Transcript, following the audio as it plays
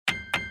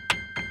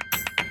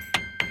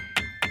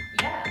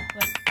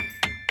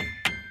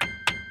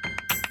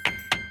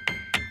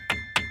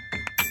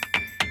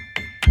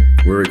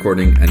We're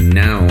recording, and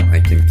now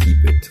I can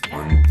keep it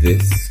on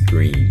this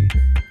screen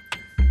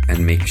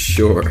and make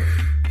sure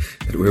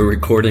that we're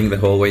recording the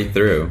whole way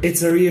through.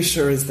 It's a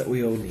reassurance that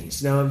we all need.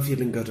 Now I'm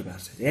feeling good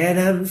about it. And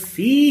I'm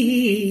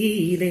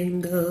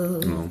feeling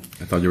good. Oh,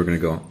 I thought you were going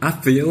to go, I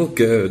feel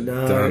good.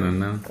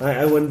 No.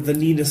 I want the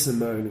Nina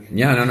Simone.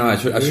 Yeah, no, I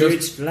should.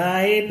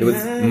 It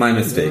was my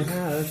mistake.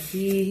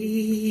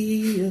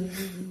 It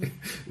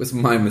was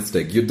my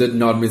mistake. You did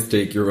not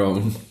mistake your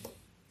own.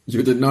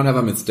 You did not have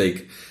a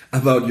mistake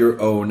about your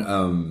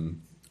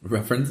own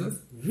references.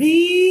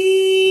 Reeds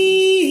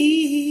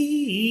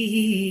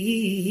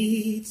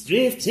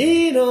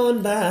drifting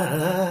on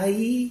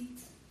by.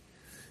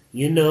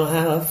 You know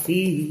how I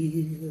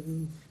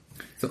feel.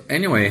 So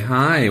anyway,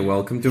 hi,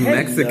 welcome to Hello.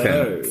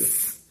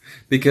 Mexicans.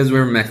 Because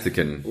we're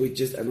Mexican. We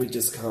just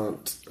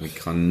can't. We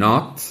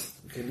cannot.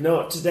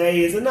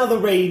 Today is another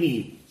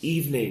rainy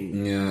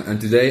evening. Yeah, and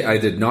today I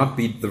did not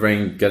beat the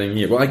rain getting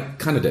here. Well, I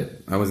kind of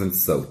did. I wasn't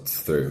soaked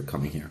through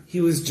coming here.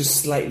 He was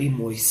just slightly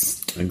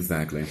moist.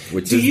 Exactly.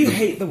 Do you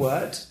hate the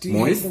word? Do you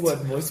moist? hate the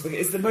word moist? Because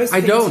it's the most.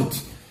 I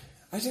don't.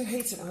 I don't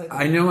hate it either.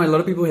 I know a lot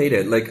of people hate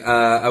it. Like,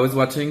 I was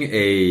watching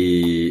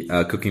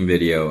a cooking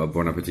video, a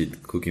Bon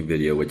Appetit cooking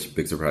video, which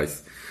big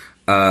surprise.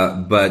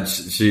 But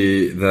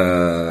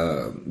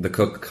the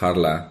cook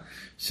Carla,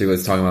 she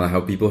was talking about how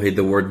people hate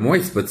the word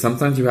moist, but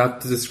sometimes you have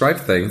to describe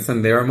things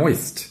and they are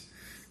moist.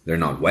 They're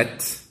not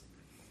wet.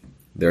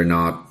 They're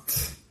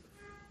not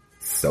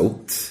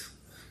soaked.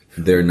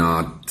 They're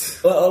not...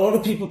 Well, a lot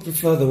of people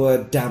prefer the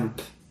word damp.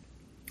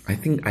 I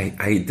think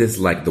I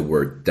dislike the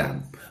word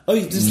damp. Oh,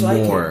 you dislike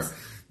it?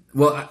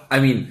 Well, I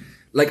mean,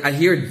 like I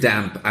hear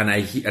damp and I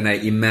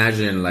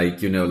imagine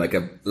like, you know, like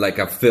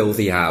a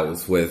filthy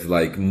house with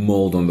like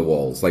mold on the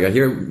walls. Like I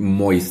hear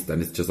moist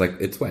and it's just like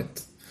it's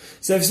wet.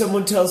 So if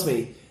someone tells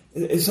you at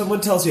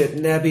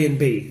an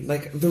Airbnb,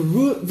 like the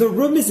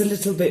room is a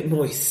little bit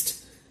moist,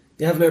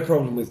 you have no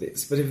problem with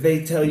this. But if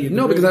they tell you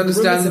because I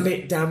understand the room is a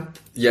bit damp,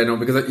 yeah, no,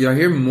 because I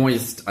hear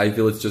moist, I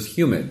feel it's just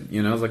humid.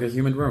 You know, it's like a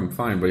humid room,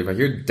 fine. But if I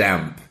hear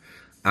damp,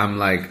 I'm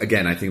like,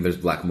 again, I think there's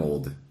black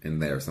mold in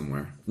there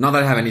somewhere. Not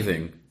that I have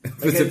anything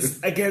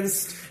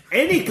against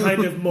any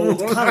kind of mold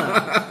color.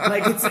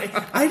 Like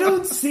I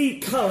don't see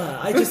color.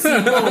 I just see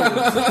mold.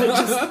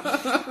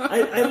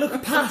 I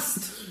look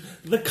past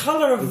the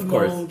color of the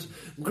mold.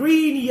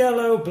 Green,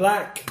 yellow,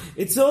 black.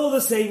 It's all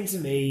the same to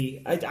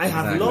me. I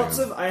have lots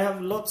of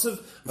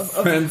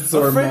friends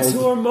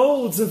who are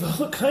molds of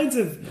all kinds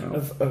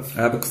of.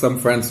 I have some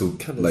friends who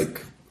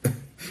like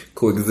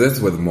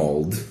coexist with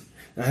mold.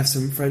 I have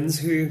some friends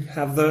who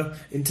have the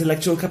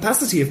intellectual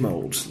capacity of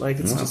mold. Like,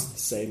 it's just the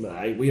same.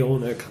 We all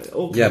know kind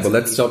of... Yeah, but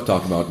let's stop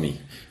talking about me.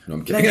 No,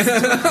 I'm kidding.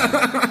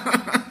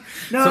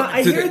 No,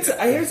 I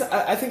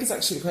think it's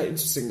actually quite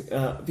interesting,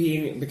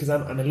 because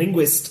I'm a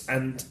linguist,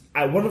 and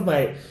one of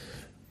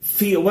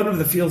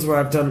the fields where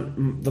I've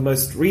done the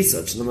most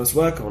research and the most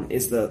work on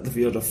is the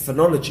field of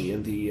phonology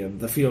and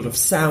the field of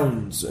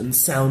sounds and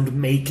sound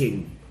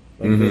making,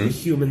 like the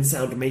human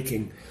sound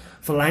making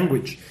for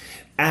language.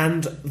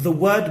 And the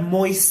word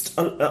moist,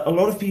 a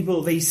lot of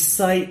people, they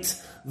cite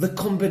the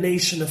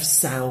combination of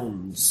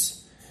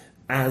sounds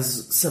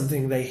as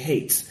something they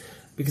hate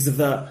because of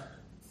the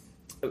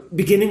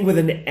beginning with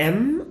an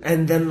M,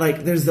 and then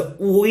like there's the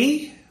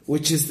oi,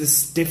 which is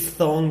this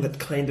diphthong that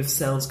kind of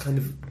sounds kind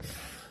of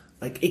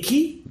like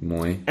icky.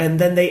 Moi. And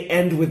then they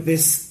end with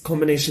this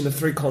combination of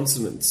three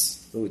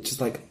consonants, which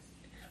is like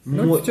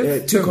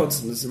two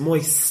consonants,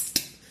 moist.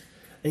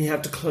 And you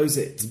have to close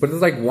it. But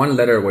it's like one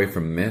letter away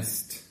from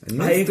mist. And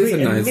mist I agree. is a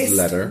nice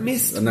letter.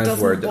 Mist a nice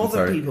doesn't word.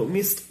 bother people.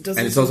 Mist doesn't.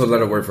 And it's also a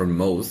letter word for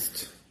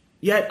most.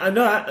 Yeah, I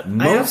know. I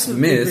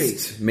absolutely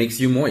mist agree. makes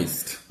you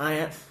moist.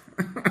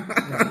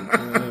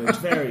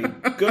 Very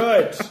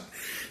good.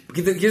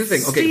 Here's the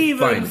thing. Okay, Stephen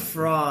fine.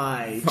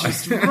 Fry,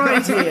 just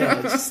right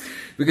here.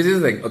 Because here's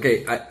the thing.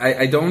 Okay,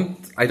 I don't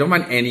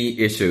mind any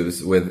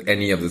issues with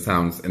any of the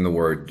sounds in the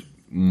word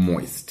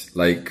moist.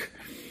 Like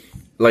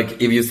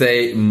if you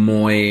say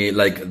moi,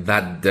 like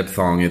that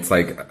diphthong, it's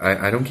like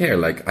I don't care.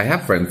 Like I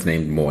have friends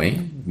named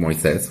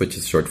Moises, which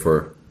is short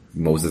for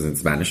Moses in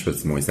Spanish, but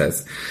it's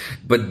Moises.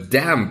 But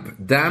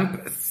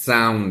damp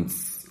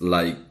sounds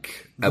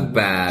like a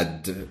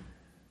bad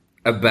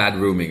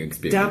rooming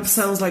experience. Damp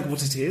sounds like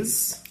what it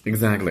is.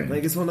 Exactly.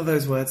 Like it's one of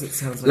those words that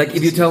sounds like. Like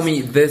if you tell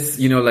me this,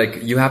 you know,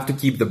 like you have to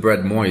keep the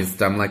bread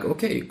moist. I'm like,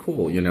 okay,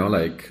 cool. You know,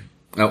 like.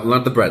 No,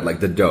 not the bread, like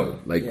the dough.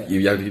 Like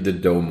you have to keep the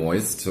dough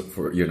moist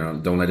for, you know,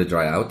 don't let it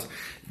dry out.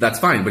 That's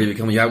fine, but if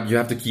you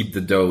have to keep the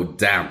dough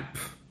damp.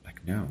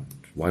 Like no,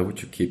 why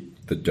would you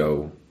keep the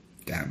dough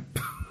damp?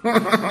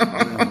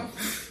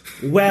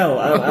 Well,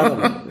 I don't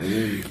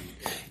know.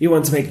 You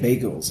want to make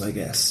bagels, I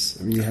guess.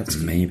 I mean, you have to.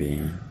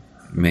 Maybe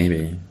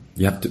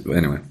you have to.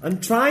 Anyway, I'm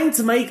trying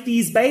to make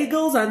these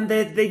bagels, and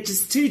they're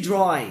just too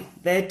dry.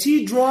 They're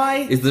too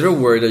dry. Is there a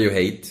word that you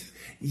hate?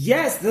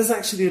 Yes, there's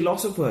actually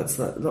lots of words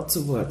that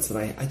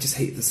I just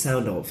hate the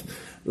sound of.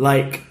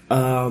 Like,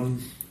 I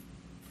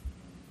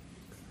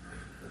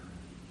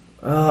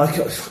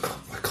can't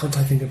can't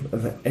I think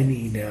of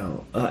any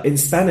now? In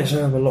Spanish,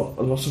 I have a lot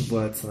of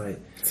words that I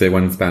say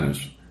one in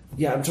Spanish.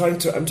 Yeah, I'm trying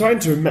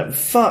to remember.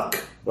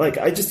 Fuck! Like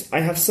I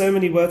have so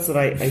many words that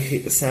I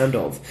hate the sound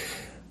of,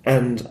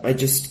 and I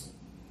just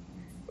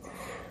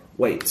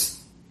wait.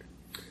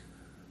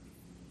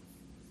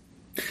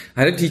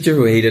 I had a teacher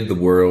who hated the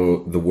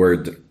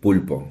word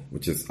pulpo,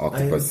 which is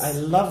octopus. I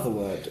love the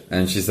word.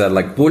 And she said,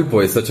 like,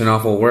 pulpo is such an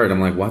awful word.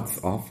 I'm like,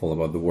 what's awful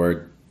about the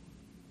word?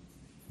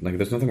 Like,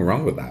 there's nothing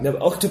wrong with that. No,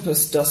 but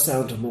octopus does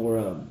sound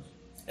more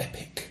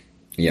epic.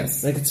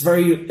 Yes. Like, it's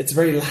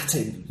very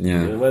Latin.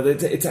 Yeah. You know, well,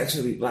 it's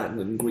actually Latin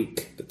and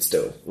Greek, but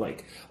still,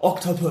 like,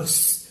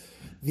 octopus.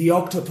 The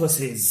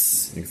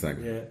octopuses.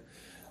 Exactly. Yeah.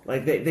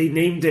 Like, they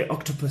named it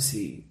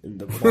Octopussy in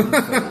the one film.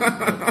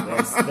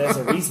 Like, there's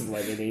a reason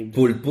why they named it.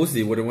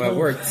 Pulpussy wouldn't have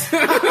worked.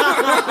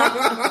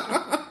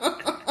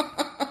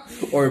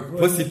 Or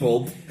pussy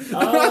pulp.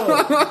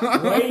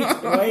 Oh,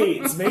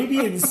 wait. Maybe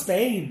in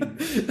Spain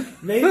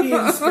they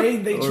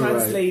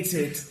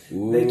translated.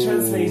 Right. They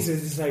translated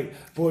it's like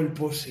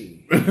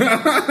pulpussy.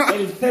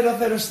 El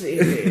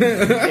 007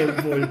 El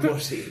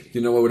pulpussy.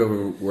 You know what would have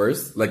been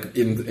worse? Like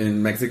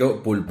in Mexico,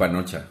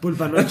 pulpanocha.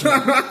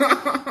 Pulpanocha.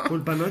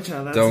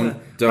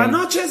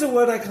 Panocha is a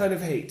word I kind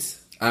of hate.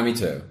 Me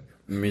too.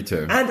 Me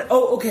too. And,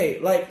 okay,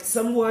 like,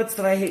 some words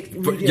that I hate...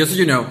 Just so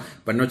you know,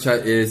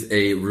 panocha is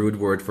a rude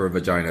word for a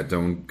vagina.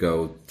 Don't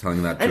go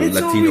telling that to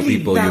Latino really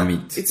people you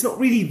meet. It's not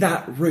really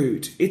that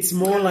rude. It's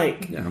more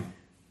like... Yeah.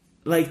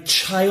 Like,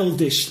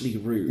 childishly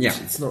rude. Yeah.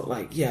 It's not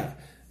like... Yeah.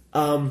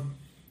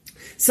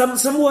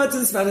 Some words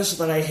in Spanish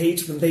that I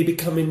hate when they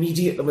become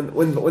immediate...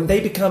 When they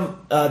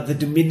become the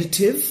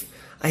diminutive,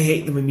 I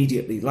hate them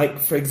immediately. Like,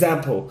 for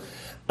example,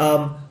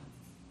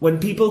 when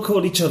people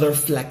call each other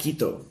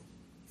flaquito...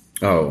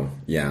 Oh,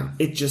 yeah.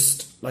 It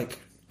just, like...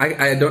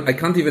 I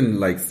can't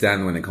even, like,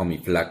 stand when they call me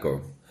flaco.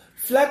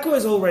 Flaco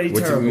is already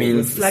which terrible.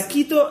 Means...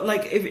 Flaquito,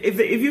 like, if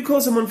you call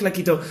someone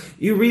flaquito,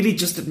 you're really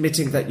just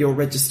admitting that you're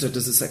registered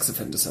as a sex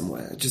offender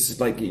somewhere.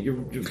 Just, like,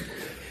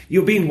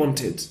 you're being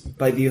wanted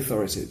by the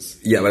authorities.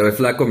 Yeah, by the way,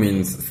 flaco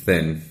means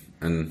thin,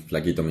 and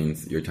flaquito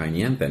means you're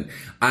tiny and thin.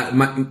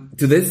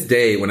 To this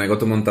day, when I go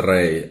to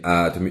Monterrey,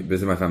 to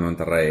visit my family in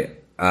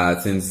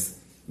Monterrey, since...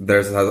 There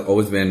has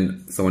always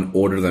been someone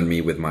older than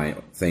me with my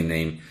same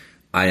name.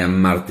 I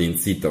am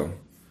Martincito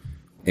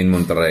in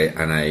Monterrey,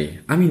 and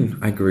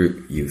I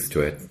grew used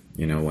to it.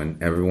 You know, when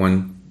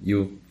everyone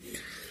you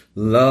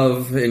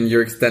love in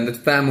your extended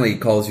family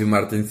calls you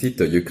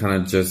Martincito, you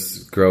kind of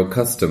just grow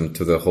accustomed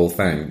to the whole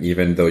thing,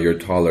 even though you're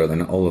taller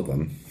than all of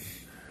them.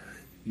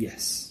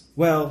 Yes.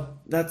 Well,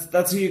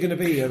 that's who you're going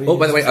to be. Oh,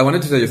 by the way, I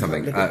wanted to tell you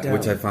something,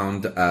 which I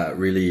found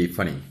really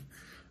funny.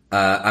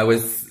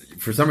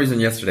 For some reason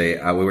yesterday,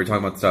 we were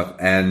talking about stuff,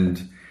 and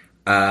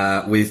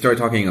we started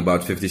talking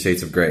about 50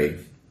 Shades of Grey.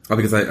 Oh,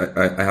 because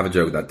I have a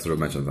joke that sort of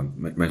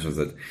mentions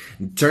it.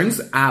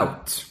 Turns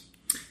out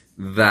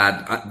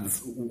that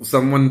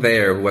someone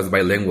there who was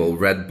bilingual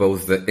read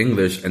both the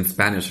English and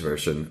Spanish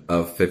version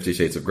of 50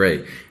 Shades of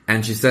Grey.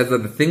 And she says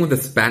that the thing with the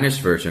Spanish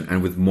version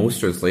and with most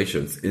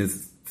translations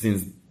is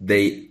since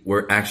they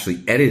were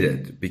actually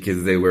edited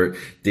because they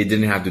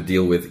didn't have to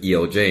deal with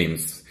E.L.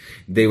 James.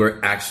 They were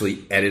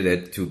actually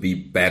edited to be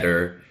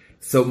better.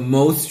 So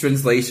most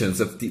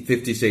translations of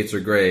 50 Shades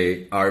of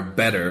Grey are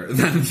better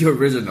than the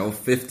original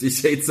 50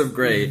 Shades of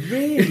Grey.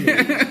 Really?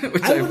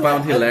 Which I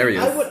found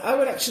hilarious. I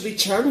would actually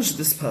challenge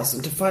this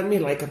person to find me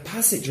like a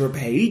passage or a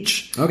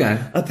page. Okay.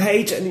 A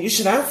page, and you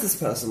should ask this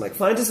person, like,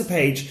 find us a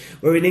page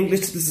where in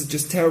English this is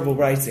just terrible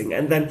writing.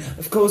 And then,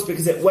 of course,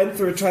 because it went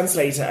through a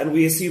translator, and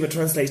we assume a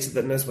translator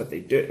that knows what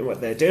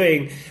they're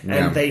doing,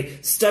 and they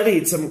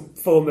studied some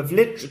form of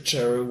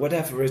literature or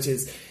whatever it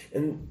is,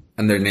 and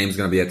their name's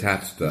going to be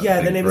attached to that.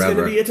 Yeah, their name's going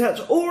to be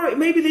attached. Or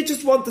maybe they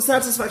just want the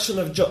satisfaction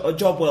of a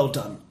job well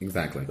done.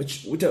 Exactly.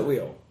 Which don't we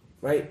all,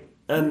 right?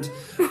 And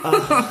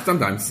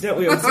sometimes. Don't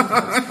we all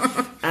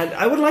sometimes? And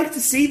I would like to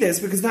see this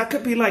because that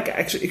could be like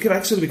it could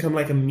actually become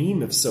like a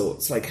meme of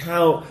sorts, like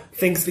how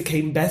things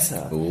became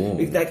better. Ooh.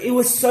 Like it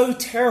was so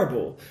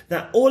terrible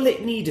that all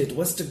it needed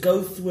was to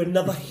go through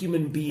another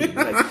human being,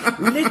 like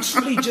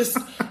literally just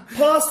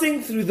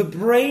passing through the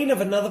brain of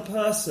another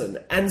person,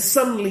 and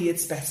suddenly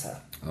it's better.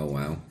 Oh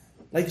wow.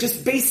 Like,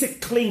 just basic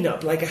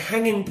cleanup, like a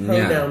hanging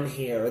pronoun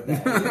here or there.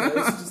 You know,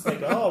 it's just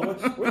like,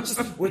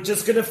 we're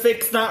just going to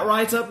fix that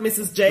right up,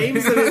 Mrs.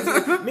 James.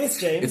 And Miss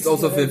James. It's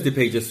also 50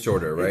 pages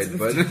shorter, right?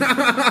 But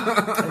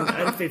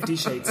and 50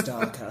 shades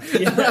darker.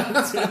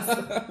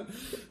 Yeah.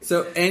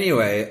 So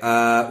anyway,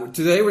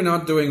 today we're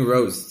not doing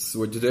roasts.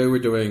 Today we're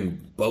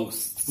doing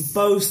boasts.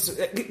 Boast.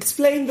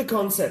 Explain the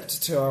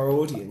concept to our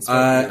audience.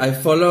 I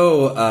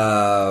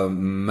follow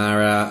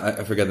Mara.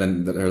 I forget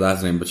her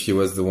last name, but she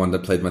was the one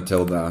that played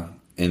Matilda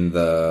in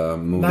the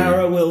movie.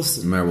 Mara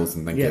Wilson. Mara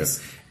Wilson, thank you.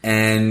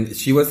 And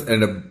she was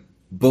at a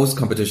boast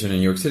competition in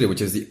New York City,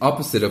 which is the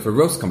opposite of a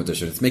roast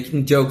competition. It's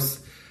making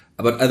jokes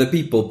about other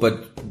people,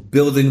 but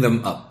building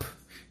them up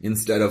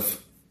instead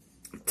of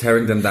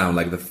tearing them down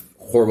like the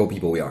horrible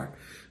people we are.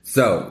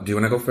 So, do you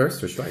want to go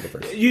first, or should I go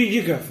first?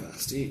 You go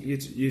first.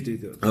 You do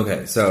go.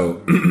 Okay,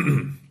 so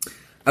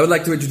I would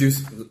like to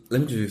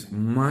introduce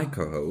my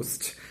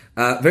co-host.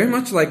 Very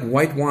much like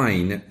white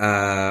wine,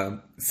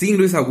 seeing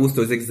Luis Augusto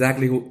is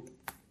exactly who...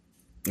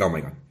 Oh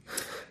my god.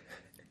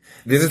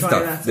 This is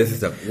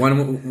tough.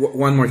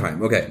 One more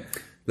time. Okay.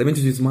 Let me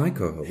introduce my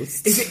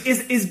co-host.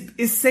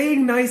 Is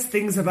saying nice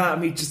things about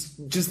me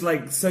just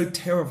like so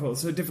terrible,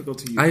 so difficult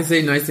to you? I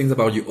say nice things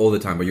about you all the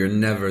time, but you're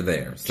never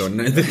there. So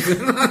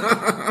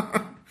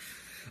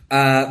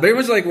very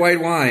much like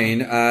white wine,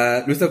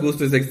 Luis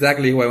Augusto is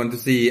exactly who I want to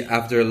see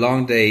after a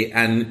long day,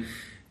 and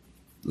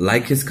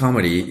like his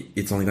comedy,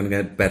 it's only going to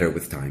get better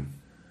with time.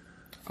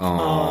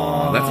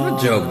 Oh, that's not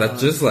a joke. That's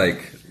just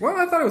like, well,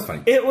 I thought it was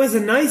funny. It was a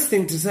nice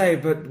thing to say,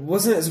 but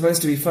wasn't it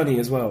supposed to be funny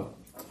as well?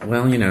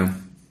 Well,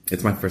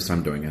 it's my first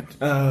time doing it.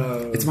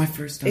 Oh. It's my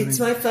first time. It's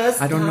my first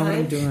time. I don't know what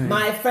I'm doing.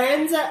 My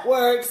friends at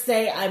work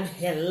say I'm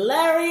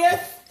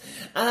hilarious,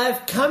 and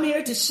I've come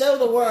here to show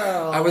the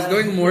world. I was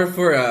going more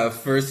for a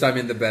first time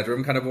in the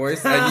bedroom kind of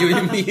voice, and you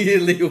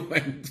immediately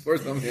went for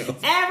something else.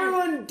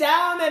 Everyone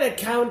down at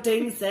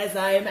accounting says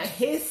I am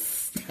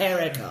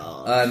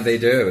hysterical. And they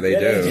do.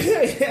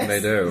 Yes. They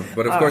do.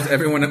 But of course,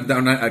 everyone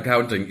down at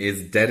accounting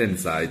is dead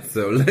inside.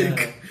 So,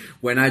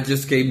 when I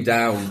just came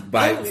down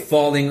by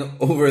falling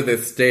over the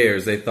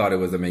stairs, they thought it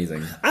was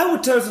amazing. I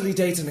would totally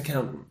date an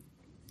accountant.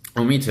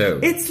 Oh, me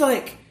too. It's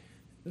like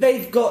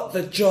they've got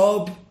the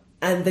job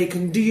and they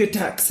can do your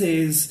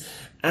taxes,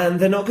 and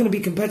they're not going to be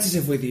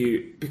competitive with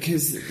you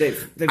because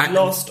they've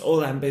lost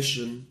all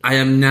ambition. I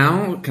am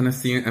now kind of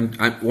seeing...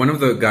 I'm one of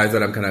the guys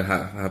that I'm kind of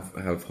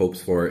have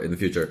hopes for in the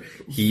future.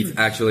 He's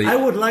actually... I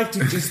would like to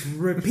just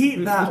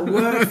repeat that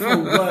word for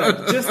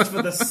word, just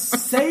for the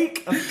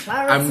sake of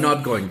clarity. I'm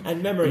not going.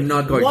 And memory. I'm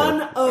not going.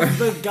 One of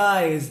the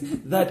guys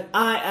that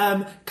I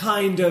am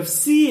kind of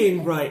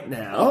seeing right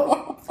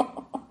now...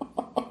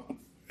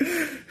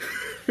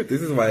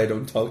 This is why I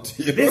don't talk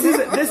to you. This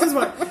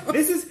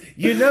is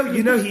you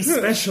know he's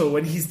special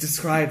when he's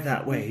described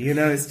that way.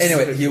 It's just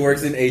anyway, he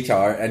works in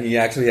HR, and he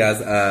actually has.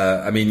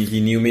 He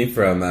knew me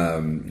from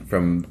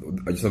some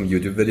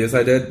YouTube videos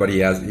I did, but he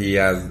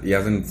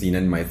hasn't seen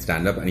any of my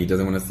stand up, and he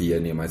doesn't want to see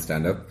any of my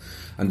stand up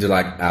until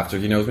after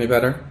he knows me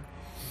better.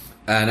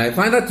 And I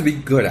find that to be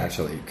good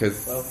actually,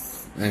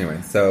 because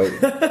anyway, so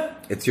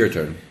it's your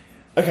turn.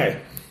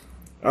 Okay,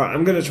 all right,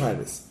 I'm gonna try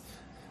this.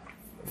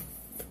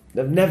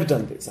 I've never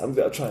done this. I'm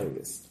trying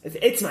this.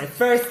 It's my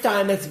first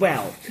time as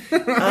well.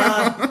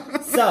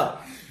 So,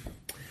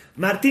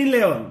 Martin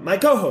Leon, my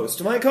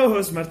co-host,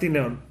 Martin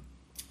Leon.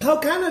 How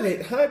can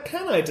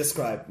I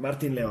describe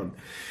Martin Leon?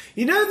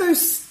 You know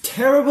those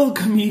terrible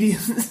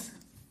comedians?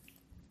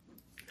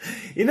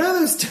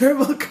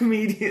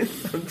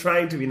 I'm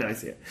trying to be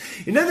nice here.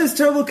 You know those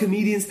terrible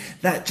comedians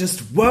that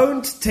just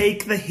won't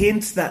take the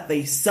hint that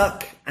they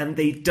suck and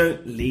they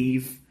don't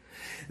leave?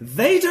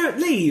 They don't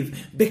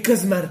leave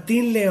because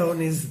Martin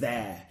Leon is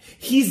there.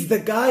 He's the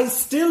guy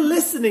still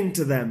listening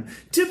to them,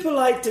 too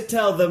polite to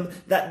tell them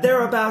that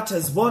they're about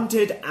as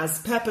wanted as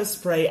pepper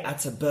spray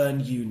at a burn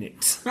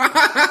unit.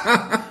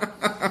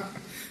 That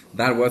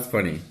was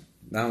funny.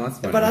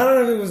 But I don't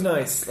know if it was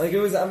nice. I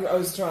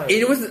was trying.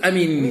 It was,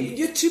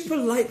 you're too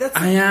polite. That's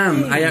I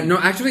am. No,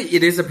 actually,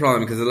 it is a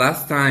problem because the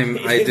last time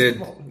I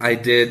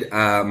did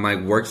my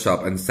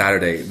workshop on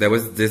Saturday, there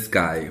was this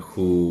guy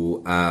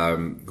who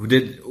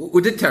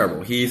did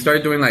terrible. He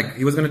started doing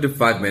he was going to do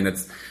 5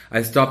 minutes.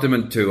 I stopped him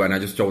at 2, and I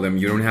just told him,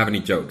 you don't have any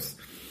jokes.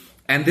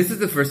 And this is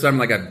the first time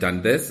I've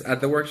done this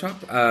at the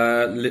workshop,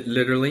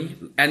 literally.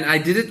 And I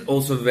did it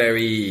also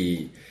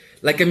very...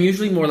 I'm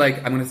usually more I'm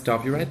going to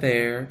stop you right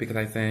there because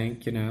I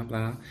think,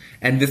 blah.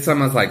 And this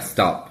time I was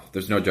stop.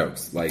 There's no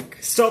jokes.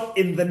 Stop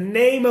in the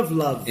name of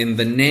love. In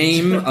the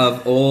name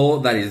of all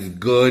that is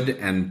good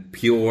and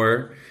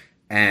pure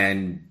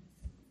and...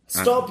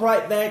 Stop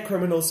right there,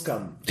 criminal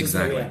scum.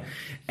 Exactly.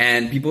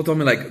 And people told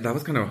me, that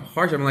was kind of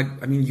harsh. I'm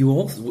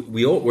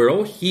we're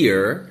all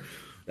here.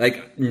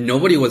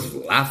 Nobody was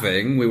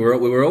laughing. We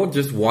were all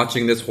just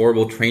watching this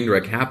horrible train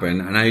wreck happen.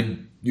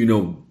 And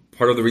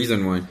part of the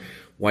reason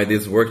why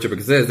this workshop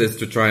exists is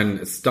to try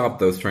and stop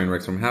those train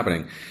wrecks from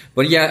happening.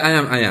 But yeah, I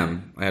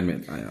am. I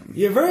admit, I am.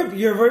 You're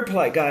a very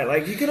polite guy.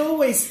 You can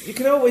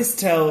always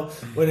tell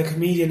when a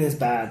comedian is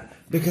bad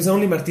because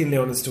only Martin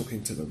Leon is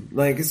talking to them.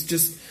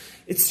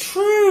 It's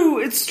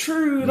true.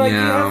 You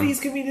have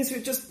these comedians who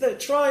they're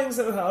trying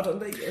so hard.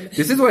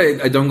 This is why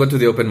I don't go to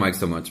the open mic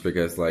so much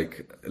because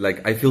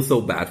I feel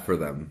so bad for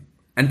them.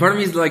 And part of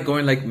me is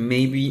going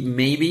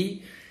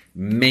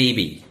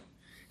maybe.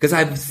 Because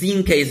I've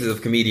seen cases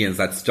of comedians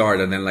that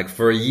start and then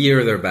for a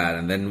year they're bad,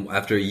 and then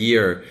after a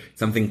year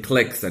something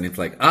clicks and it's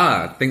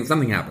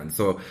something happened.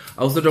 So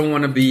I also don't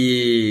want to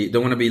be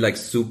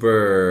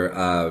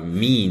super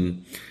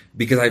mean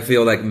because I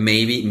feel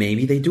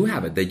maybe they do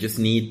have it. They just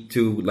need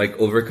to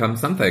overcome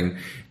something,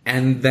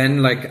 and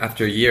then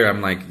after a year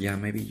I'm yeah,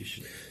 maybe you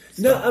should.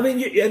 Stop.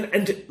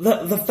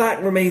 No, the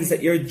fact remains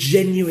that you're a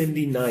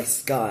genuinely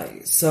nice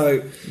guy,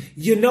 so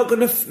you're not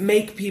going to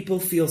make people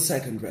feel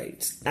second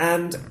rate.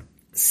 And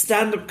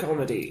stand-up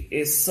comedy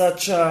is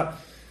such a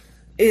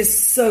is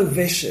so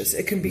vicious.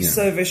 It can be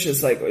so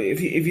vicious. Like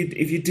if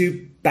you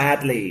do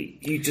badly,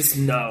 you just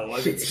know.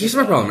 Like, here's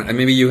my problem, and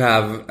maybe you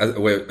have a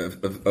way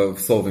of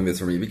solving this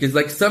for me, because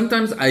like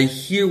sometimes I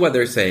hear what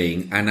they're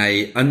saying and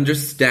I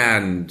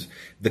understand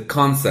the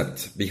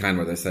concept behind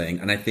what they're saying,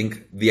 and I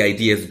think the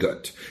idea is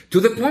good, to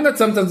the point that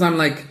sometimes I'm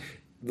like,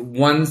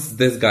 once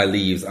this guy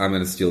leaves, I'm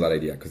going to steal that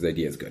idea because the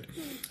idea is good.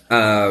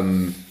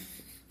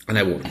 And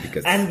I won't,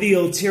 because... And the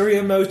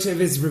ulterior motive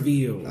is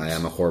revealed. I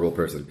am a horrible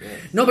person.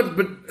 Yes. No,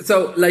 but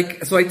so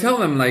I tell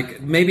them,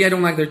 like, maybe I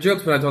don't like their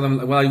jokes, but I tell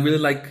them, well, I really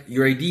like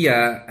your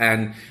idea,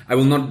 and I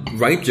will not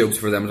write jokes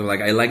for them. So like,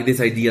 I like this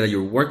idea that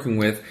you're working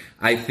with.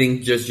 I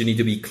think just you need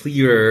to be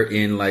clearer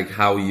in like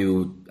how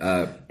you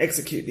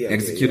execute the idea.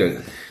 Execute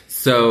it.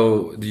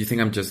 So, do you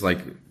think I'm just like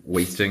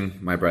wasting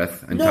my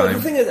breath and time? No,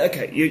 the thing is,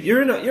 okay,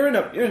 you're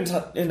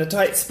in a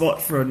tight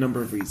spot for a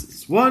number of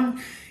reasons.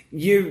 One,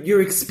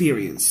 you're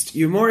experienced.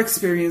 You're more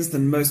experienced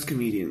than most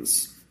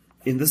comedians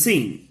in the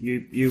scene.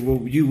 You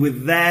were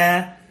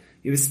there.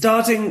 You were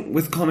starting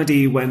with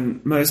comedy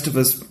when most of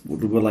us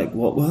were like,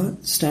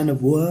 what?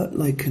 Stand-up what?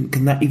 Like,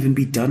 can that even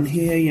be done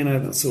here? You know,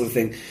 that sort of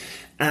thing.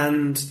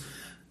 And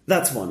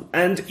that's one.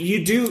 And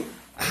you do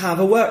have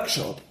a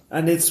workshop.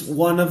 And it's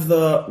one of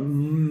the,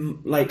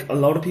 like, a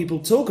lot of people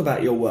talk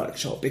about your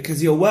workshop,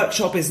 because your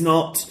workshop is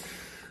not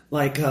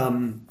like,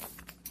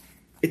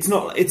 it's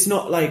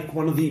not like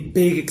one of the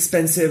big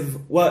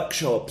expensive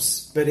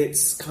workshops, but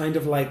it's kind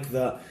of like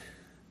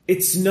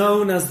it's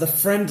known as the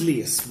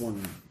friendliest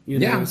one. You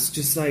know, it's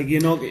just like,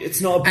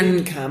 it's not a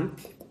boot camp.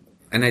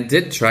 And I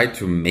did try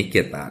to make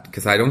it that,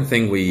 because I don't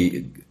think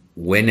we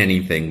win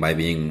anything by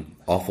being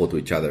awful to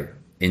each other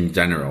in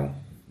general.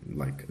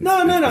 Like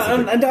no,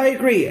 and I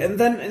agree. And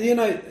then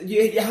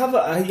you have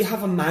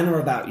a manner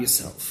about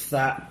yourself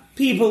that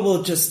people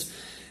will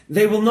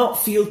they will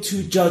not feel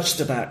too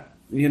judged by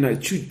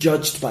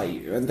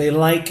you, and they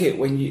like it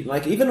when you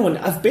like. Even when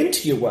I've been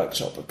to your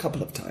workshop a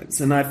couple of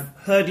times, and I've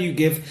heard you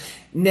give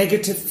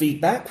negative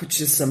feedback, which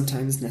is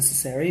sometimes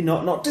necessary,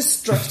 not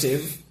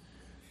destructive.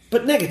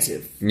 But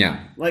negative.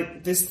 Yeah.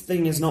 Like, this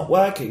thing is not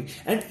working.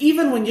 And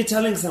even when you're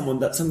telling someone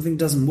that something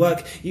doesn't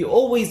work, you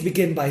always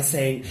begin by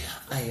saying,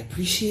 I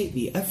appreciate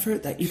the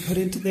effort that you put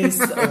into this,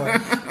 or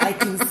I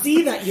can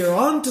see that you're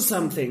onto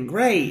something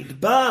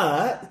great.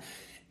 But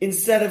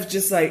instead of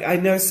just like, I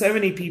know so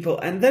many people,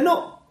 and they're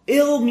not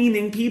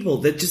ill-meaning people,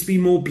 they'd just be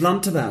more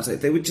blunt about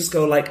it. They would just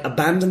go like,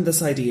 abandon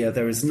this idea,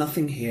 there is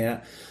nothing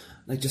here,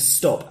 like, just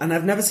stop. And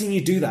I've never seen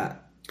you do that.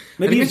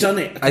 Maybe you've done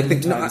it. I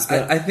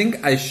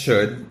think I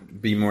should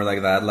be more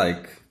like that,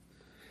 like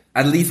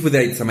at least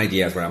with some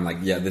ideas where I'm like,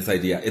 yeah, this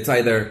idea. It's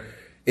either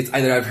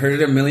I've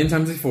heard it a million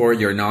times before.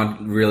 You're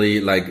not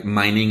really like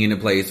mining in a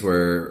place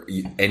where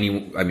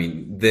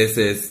this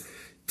is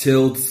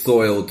tilled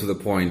soil to the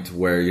point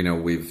where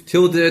we've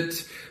tilled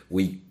it.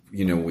 We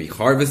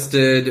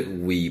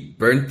harvested, we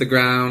burnt the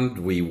ground,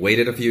 we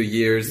waited a few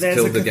years,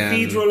 tilled again. There's a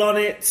cathedral on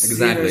it.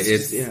 Exactly.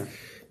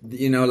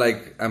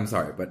 Like, I'm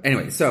sorry, but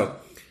anyway, so.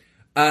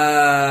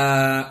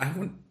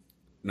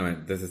 No,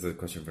 this is a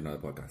question for another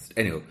podcast.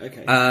 Anyway,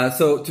 okay.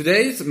 So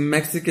today's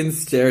Mexican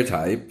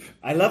stereotype.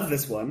 I love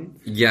this one.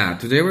 Yeah,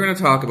 today we're going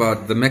to talk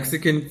about the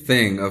Mexican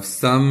thing of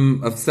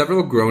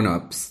several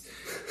grown-ups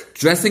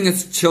dressing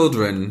as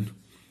children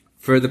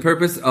for the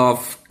purpose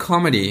of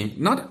comedy.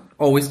 Not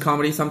always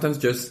comedy, sometimes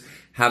just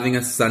having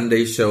a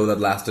Sunday show that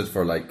lasted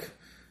for like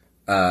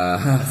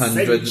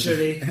 100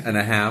 and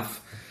a half.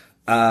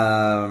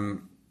 And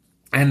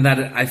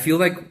that I feel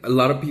like a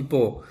lot of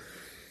people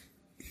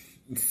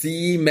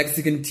see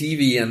Mexican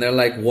TV and they're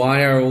like,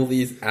 why are all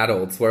these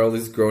adults, why are all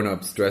these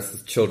grown-ups dressed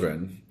as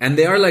children? And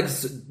they are like,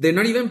 they're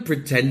not even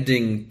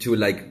pretending to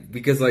like,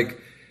 because like,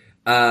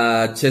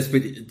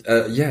 Chespirito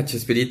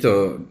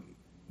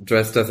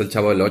dressed as El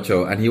Chavo del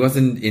Ocho, and he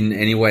wasn't in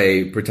any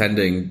way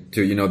pretending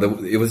to,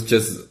 it was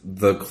just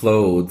the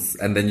clothes,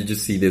 and then you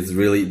just see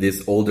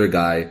this older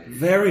guy.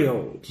 Very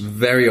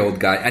old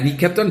guy, and he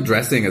kept on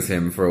dressing as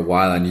him for a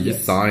while, and you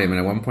just saw him, and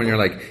at one point you're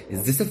like,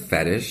 is this a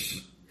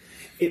fetish?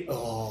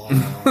 I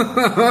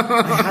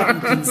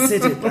hadn't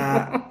considered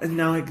that, and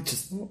now I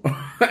just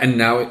and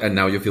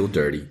now you feel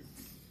dirty.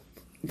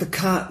 The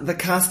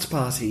cast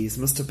parties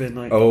must have been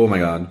like, oh my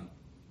god,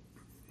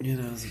 and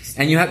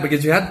you had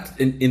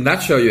in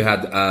that show you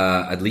had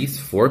at least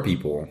 4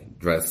 people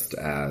dressed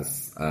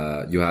as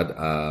you had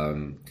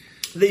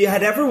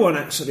everyone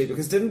actually,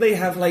 because didn't they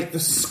have like the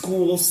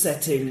school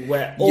setting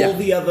where all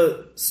the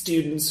other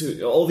students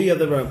all the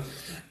other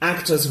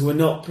actors who were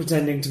not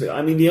pretending to be...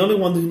 I mean, the only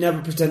one who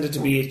never pretended to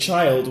be a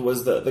child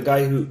was the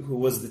guy who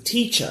was the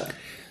teacher.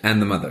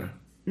 And the mother.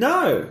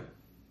 No.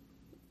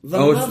 The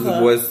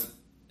mother was...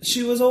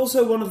 She was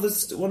also one of the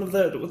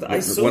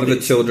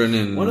children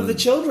in... One of the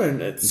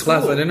children at school.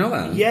 Class, I didn't know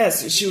that.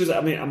 Yes, she was,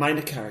 a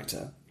minor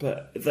character.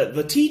 But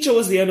the teacher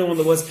was the only one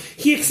that was...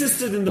 He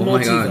existed in the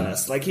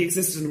multiverse. Like, he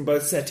existed in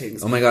both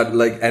settings. Oh my god,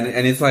 like, and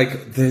it's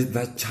like,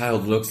 that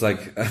child looks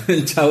like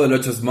El Chavo del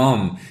Ocho's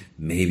mom.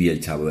 Maybe El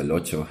Chavo del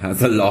Ocho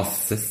has a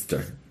lost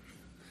sister.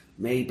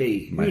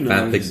 Maybe. My Who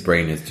fanfic knows?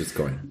 brain is just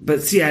going.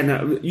 But yeah,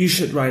 no, you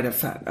should write a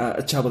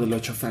Chavo del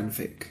Ocho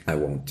fanfic. I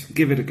won't.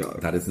 Give it a go.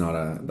 That is not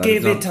a...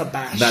 Give it a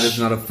bash. That is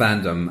not a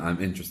fandom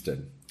I'm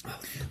interested.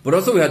 But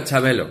also we had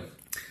Chabelo.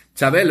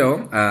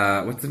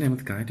 Chabelo, what's the name of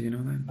the guy? Do you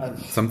know that?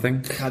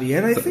 Something?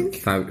 Javier, I think?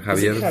 Javier?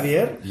 Is it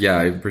Javier? Yeah,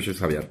 I'm pretty sure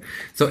it's Javier.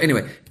 So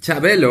anyway,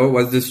 Chabelo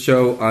was this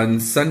show on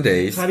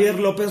Sundays. Javier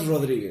Lopez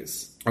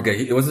Rodriguez.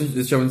 Okay, it wasn't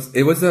this show.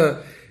 It was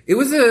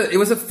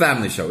a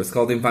family show. It's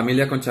called In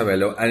Familia con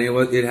Chabelo, and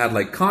it had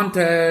like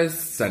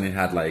contests, and it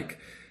had like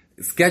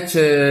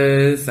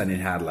sketches, and it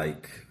had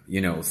like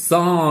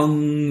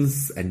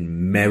songs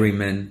and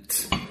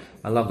merriment.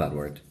 I love that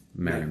word,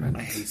 merriment.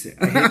 I hate it.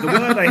 I hate the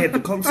word. I hate the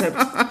concept.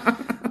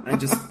 I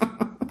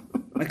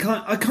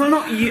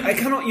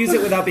cannot use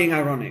it without being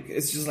ironic.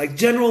 It's just like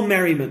general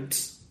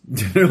merriment.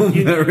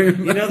 Merriment.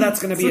 You know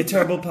that's going to be a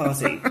terrible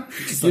party.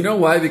 You know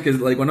why? Because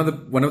like one of the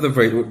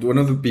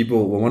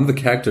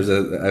characters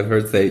I've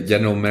heard say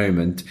general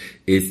merriment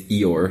is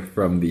Eeyore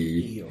from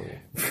the. Eeyore.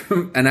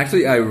 And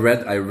actually, I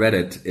read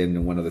it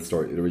in one of the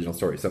original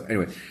stories. So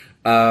anyway,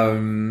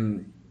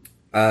 I'm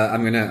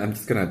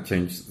just gonna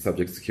change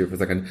subjects here for a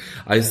second.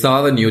 I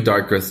saw the new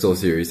Dark Crystal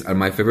series, and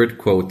my favorite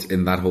quote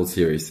in that whole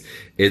series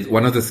is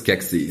one of the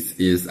Skeksis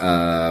is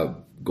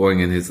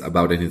going in his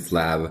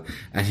lab,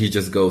 and he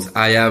just goes,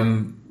 I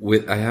am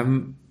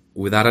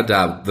without a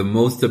doubt the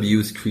most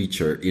abused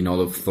creature in all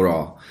of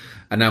Thraw.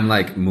 And I'm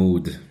like,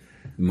 mood.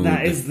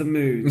 That is the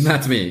mood.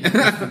 That's me.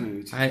 That's the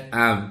mood. I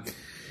am.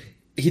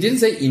 He didn't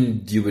say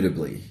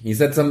indubitably. He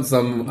said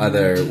some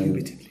other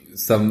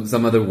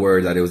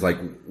word that it was like,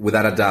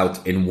 without a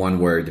doubt, in one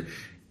word,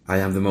 I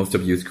am the most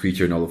abused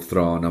creature in all of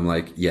Thrawn. And I'm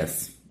like,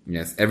 yes.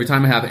 Every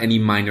time I have any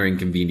minor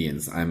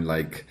inconvenience, I'm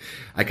like,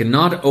 I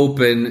cannot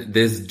open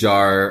this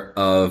jar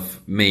of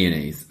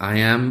mayonnaise. I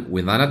am,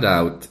 without a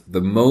doubt,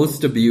 the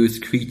most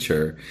abused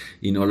creature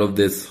in all of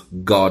this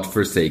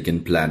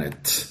godforsaken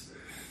planet.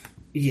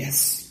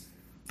 Yes.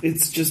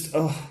 It's just,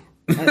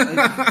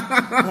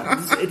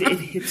 it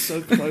hits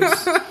so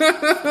close.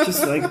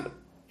 Just like,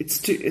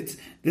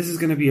 this is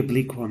going to be a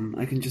bleak one.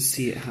 I can just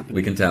see it happening.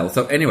 We can tell.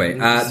 So anyway,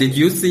 did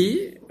you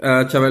see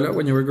Chabelo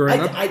when you were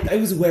growing up? I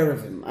was aware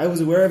of him.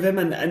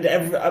 And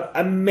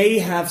I may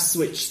have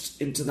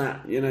switched into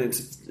that,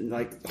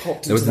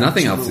 hopped There was into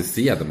nothing that else to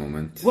see at the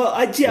moment. Well,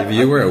 if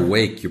you were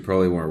awake, you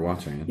probably weren't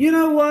watching it. You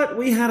know what?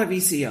 We had a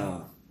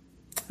VCR.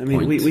 I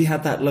mean, we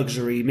had that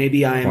luxury.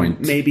 Maybe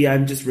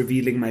I'm just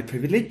revealing my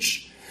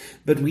privilege.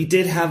 But we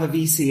did have a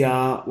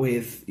VCR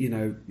with,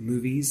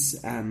 movies,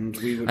 and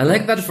we would. I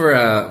like that for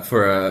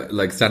a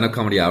like stand-up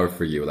comedy hour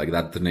for you. Like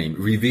that's the name,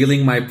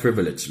 revealing my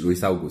privilege,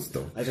 Luis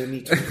Augusto. I don't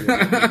need to reveal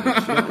my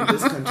privilege. In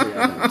this country,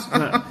 I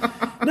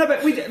don't. No,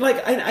 but we did,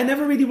 I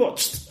never really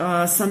watched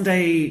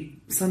Sunday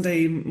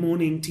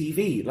morning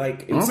TV.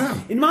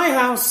 In my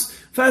house.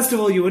 First of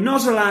all, you were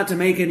not allowed to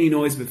make any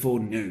noise before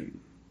noon.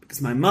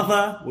 Because my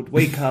mother would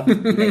wake up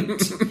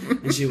late.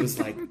 And she was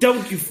like,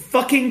 don't you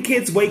fucking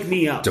kids wake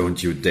me up.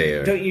 Don't you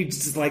dare. Don't you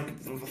just I've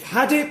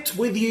had it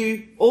with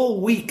you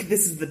all week.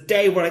 This is the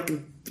day where I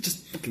can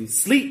just fucking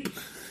sleep.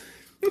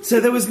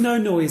 So there was no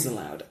noise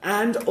allowed.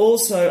 And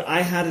also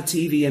I had a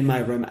TV in my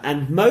room.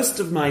 And most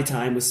of my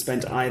time was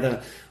spent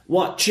either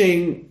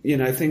watching,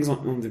 things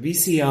on the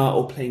VCR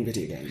or playing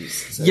video games.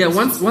 So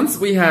once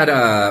we had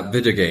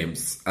video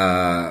games,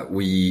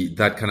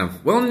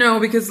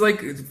 because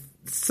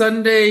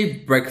Sunday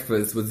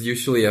breakfast was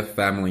usually a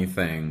family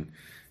thing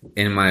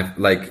and my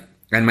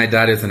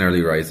dad is an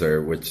early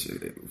riser, which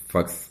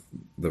fucks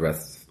the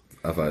rest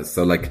of us.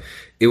 So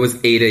it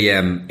was 8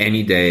 a.m.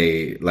 any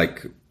day.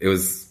 It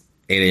was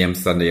 8 a.m.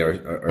 Sunday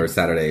or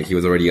Saturday. He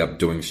was already up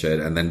doing shit.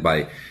 And then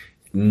by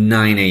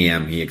 9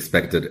 a.m. he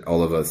expected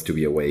all of us to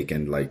be awake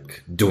and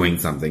doing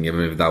something,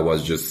 even if that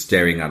was just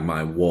staring at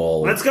my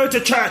wall. Let's go to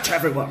church,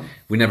 everyone.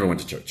 We never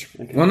went to church.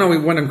 Okay. Well, no, we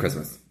went on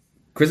Christmas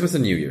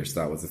and New Year's,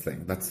 that was the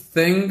thing. That's the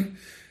thing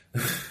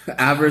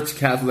average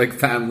Catholic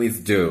families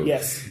do.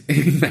 Yes.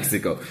 In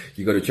Mexico.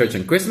 You go to church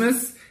on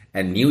Christmas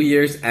and New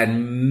Year's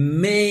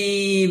and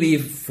maybe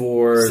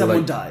for...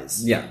 Someone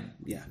dies. Yeah.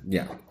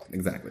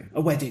 Exactly.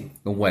 A wedding.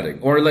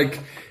 Or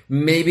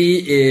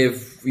maybe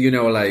if,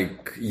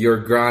 your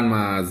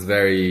grandma's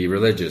very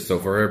religious, so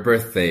for her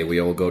birthday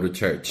we all go to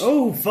church.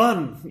 Oh,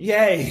 fun.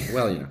 Yay.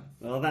 Well,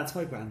 Well, that's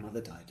why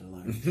grandmother died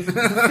alone. The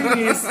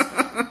thing is...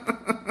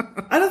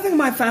 I don't think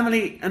my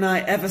family and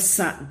I ever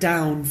sat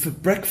down for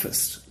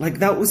breakfast.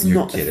 That was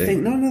not a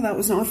thing. No, that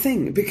was not a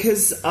thing.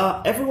 Because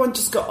everyone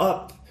just got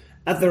up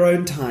at their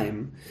own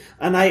time.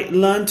 And I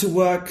learned to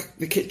work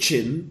the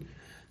kitchen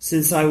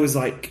since I was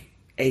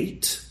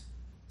 8.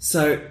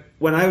 So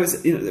when I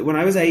was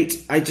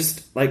 8, I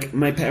just,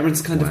 my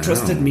parents kind of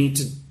trusted me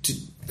to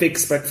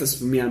fix breakfast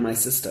for me and my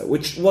sister,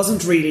 which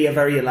wasn't really a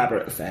very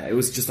elaborate affair. It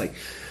was just I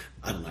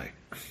don't know,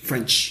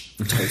 French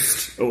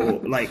toast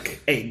or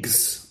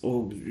eggs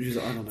or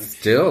I don't know.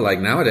 Still,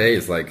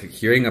 nowadays,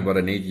 hearing about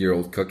an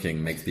 8-year-old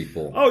cooking makes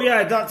people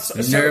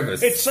that's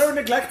nervous. It's so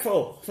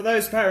neglectful for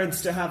those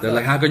parents to have.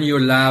 They're how can you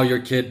allow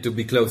your kid to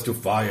be close to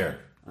fire?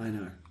 I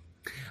know.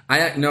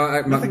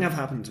 Nothing have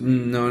happened to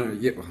me. No,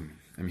 yeah,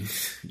 I mean,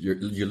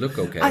 you look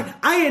okay.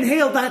 I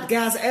inhaled that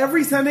gas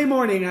every Sunday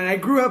morning, and I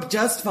grew up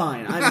just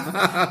fine.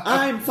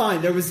 I'm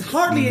fine. There was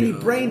hardly any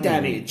brain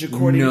damage,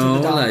 according to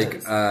the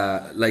doctors.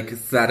 like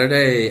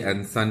Saturday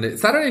and Sunday.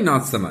 Saturday,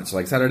 not so much.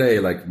 Like Saturday,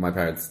 like my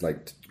parents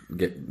liked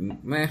get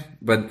meh,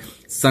 but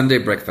Sunday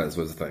breakfast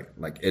was a thing.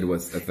 Like it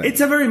was a thing. It's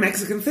a very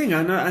Mexican thing.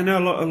 I know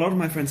a lot of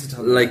my friends have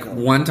told me. Like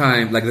one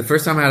time, like the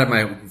first time I had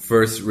my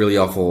first really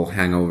awful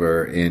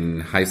hangover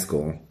in high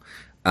school.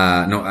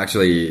 No,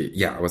 actually,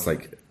 yeah, it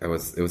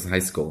was high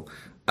school.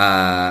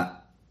 I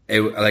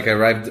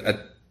arrived at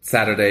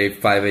Saturday,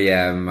 5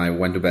 a.m. I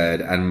went to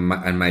bed and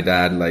my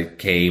dad like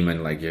came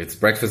and like, it's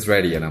breakfast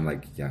ready. And I'm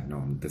like, yeah,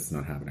 no, this is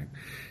not happening.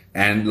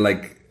 And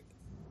like,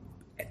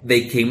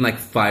 they came like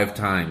 5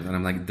 times and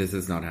I'm like, this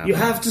is not happening. You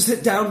have to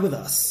sit down with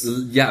us.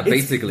 Yeah,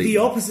 basically. It's the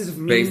opposite of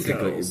Mean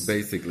Girls.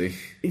 Basically.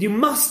 You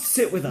must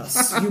sit with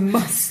us. You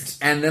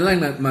must. And then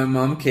like my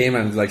mom came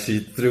and like she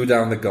threw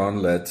down the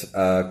gauntlet,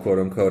 quote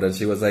unquote, and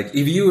she was like,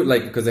 if you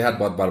like, because they had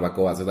bought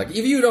barbacoa, so like,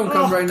 if you don't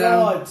come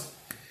now,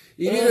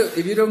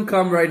 if you don't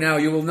come right now,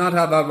 you will not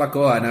have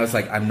barbacoa. And I was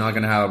like, I'm not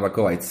gonna have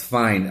barbacoa. It's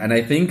fine. And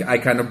I think I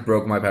kind of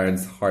broke my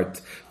parents'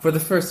 heart for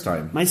the first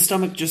time. My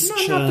stomach just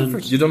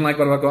churned. You don't like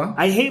barbacoa?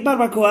 I hate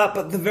barbacoa,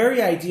 but the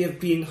very idea of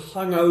being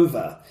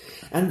hungover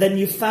and then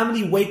your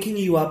family waking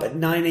you up at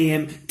 9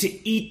 a.m.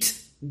 to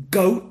eat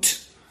goat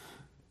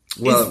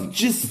is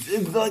just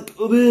like,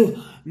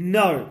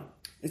 no.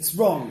 It's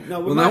wrong. No.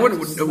 Well, now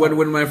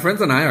when my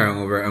friends and I are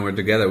hungover and we're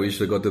together, we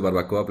should go to the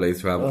barbacoa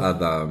place to have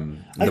the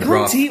I can't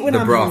broth. Eat when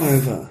I'm broth.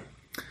 hungover.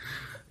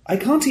 I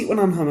can't eat when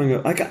I'm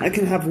hungover. I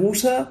can have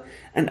water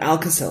and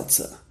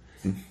Alka-Seltzer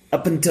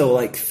up until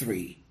like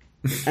 3.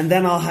 And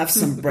then I'll have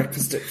some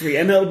breakfast at 3.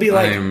 And it'll be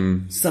like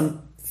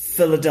some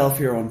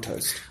Philadelphia on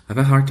toast. I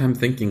have a hard time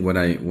thinking when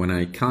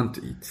I can't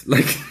eat.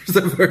 Like, there's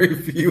a very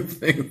few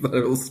things that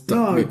will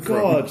stop me from.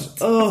 Oh, God.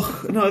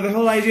 Oh, no, the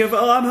whole idea of,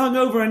 I'm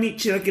hungover, I need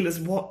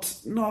chilaquiles. What?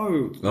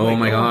 No. Oh,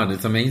 my God,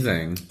 it's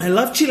amazing. I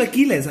love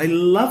chilaquiles. I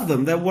love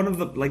them. They're one of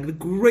the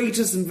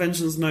greatest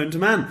inventions known to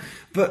man.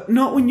 But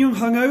not when you're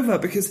hungover,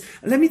 because,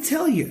 let me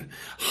tell you,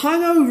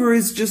 hungover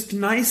is just a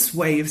nice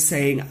way of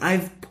saying,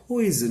 I've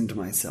poisoned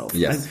myself.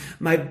 Yes.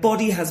 My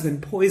body has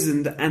been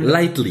poisoned and...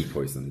 Lightly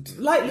poisoned,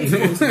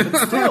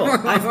 but still,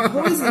 I've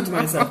poisoned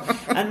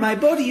myself. And my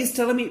body is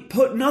telling me,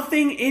 put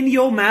nothing in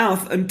your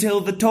mouth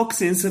until the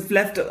toxins have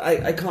left.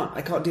 I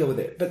can't deal with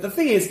it. But the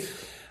thing is,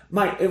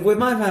 with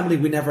my family,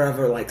 we never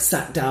ever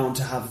sat down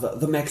to have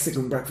the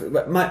Mexican breakfast.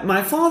 But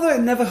my father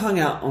never hung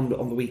out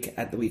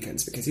at the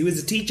weekends because he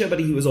was a teacher,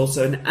 but he was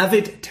also an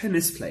avid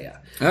tennis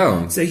player.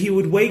 Oh. So he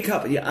would wake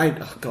up,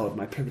 oh God,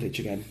 my privilege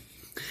again.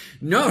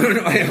 No,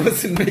 I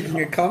wasn't making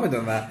a comment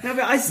on that. No,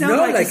 but I sound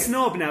like a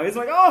snob now. It's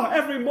like,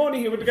 every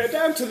morning he would go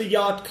down to the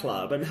yacht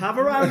club and have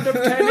a round of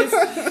tennis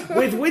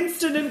with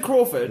Winston and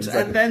Crawford.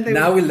 Exactly. And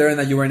then we learn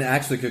that you weren't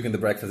actually cooking the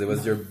breakfast. It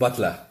was your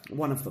butler.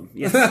 One of them,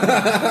 yes.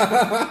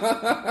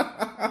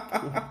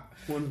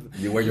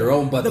 You were your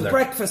own butler. The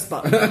breakfast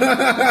butler. We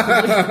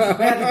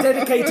had a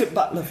dedicated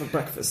butler for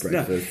breakfast.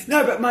 No,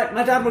 but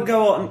my dad would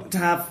go on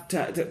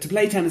to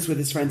play tennis with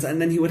his friends,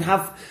 and then he would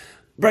have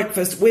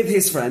breakfast with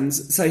his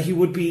friends, so he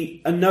would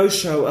be a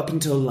no-show up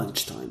until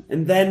lunchtime.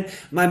 And then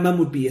my mum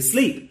would be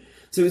asleep.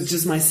 So it was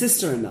just my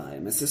sister and I.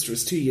 My sister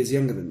is 2 years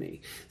younger than me.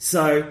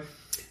 So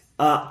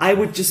I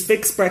would just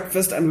fix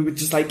breakfast and we would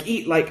just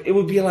eat, it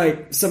would be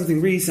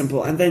something really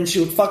simple. And then she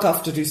would fuck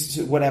off to do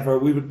whatever.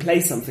 We would play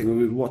something.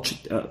 We would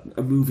watch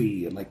a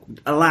movie, like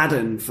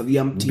Aladdin for the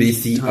umpteenth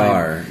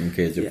VCR, time. in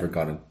case you've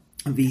forgotten.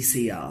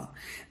 VCR.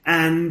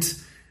 And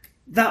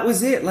that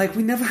was it.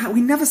 We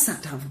never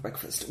sat down for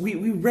breakfast.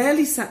 We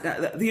rarely sat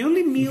down. The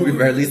only meal we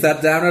rarely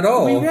sat down at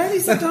all. We rarely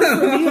sat down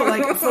for a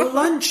meal, for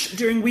lunch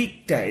during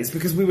weekdays,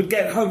 because we would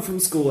get home from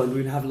school and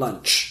we'd have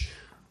lunch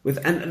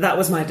and that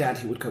was my dad.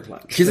 He would cook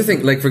lunch. Here's the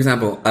thing, for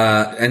example,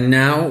 and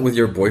now with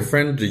your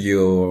boyfriend, do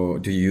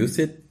you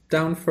sit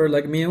down for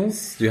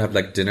meals? Do you have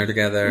dinner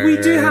together? We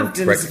do have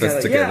dinner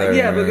breakfast together.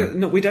 Yeah.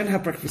 No, we don't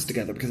have breakfast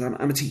together because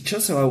I'm a teacher,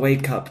 so I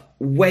wake up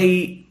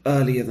way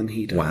earlier than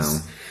he does. Wow.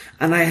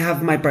 And I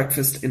have my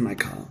breakfast in my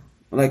car.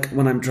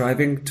 When I'm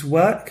driving to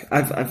work,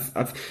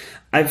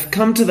 I've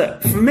come to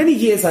for many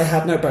years I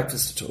had no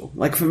breakfast at all.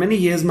 For many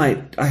years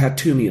I had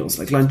 2 meals,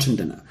 lunch and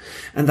dinner.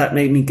 And that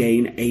made me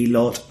gain a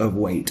lot of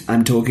weight.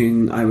 I'm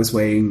talking, I was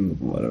weighing,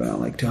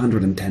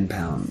 210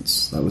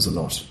 pounds. That was a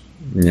lot.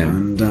 Yeah.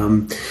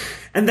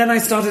 And then I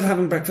started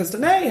having breakfast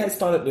and I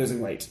started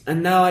losing weight.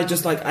 And now I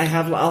just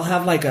I'll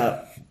have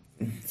a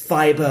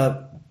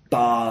fiber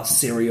bar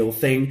cereal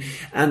thing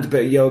and a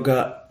bit of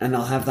yogurt, and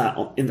I'll have that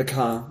in the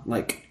car,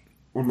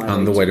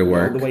 on the way to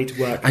work.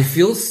 I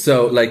feel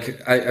so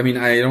I mean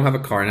I don't have a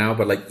car now,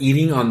 but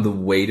eating on the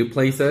way to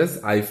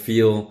places, I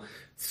feel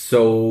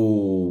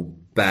so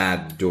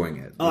bad doing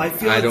it. Oh, I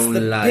feel it's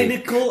the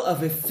pinnacle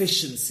of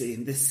efficiency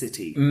in this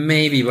city.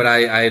 Maybe, but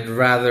I'd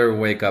rather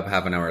wake up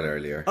half an hour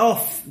earlier.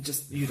 Oh,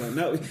 you don't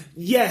know.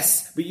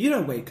 Yes, but you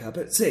don't wake up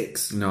at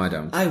 6. No, I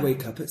don't. I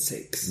wake up at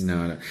 6.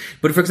 No.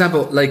 But for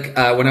example, like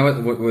when I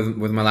was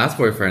with my last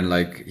boyfriend,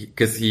 like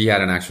because he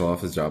had an actual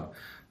office job,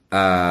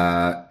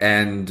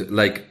 and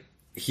like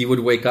he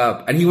would wake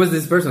up, and he was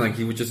this person like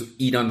he would just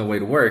eat on the way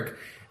to work,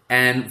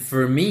 and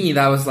for me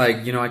that was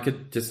like I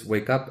could just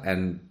wake up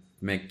and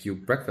make you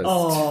breakfast.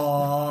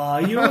 Oh,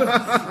 you were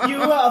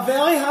a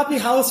very happy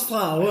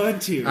housefrau,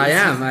 weren't you? I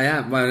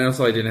am. But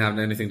also I didn't have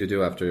anything to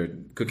do after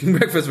cooking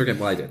breakfast for him.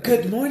 Well, I did.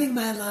 Good morning,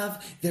 my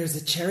love. There's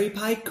a cherry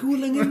pie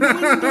cooling in the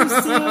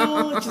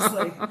windowsill. Just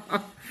like...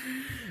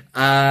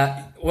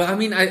 well, I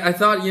mean, I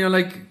thought,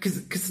 like,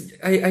 cause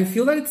I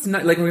feel that it's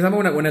not, like, for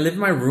example, when I live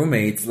with my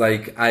roommates,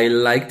 like, I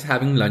liked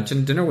having lunch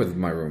and dinner with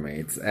my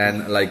roommates.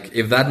 And, like,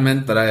 if that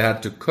meant that I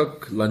had to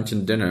cook lunch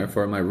and dinner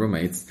for my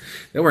roommates,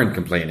 they weren't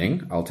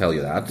complaining, I'll tell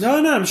you that. No,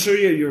 I'm sure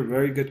you're a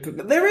very good cook.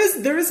 But there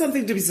is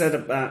something to be said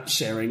about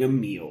sharing a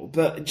meal,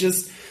 but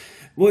just...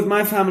 With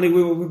my family,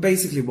 we were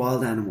basically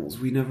wild animals.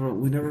 We never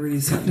really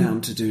sat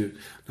down to do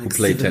like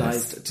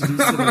civilized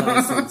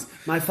things.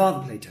 My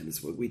father played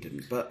tennis, we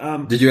didn't.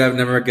 But did you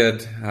never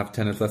have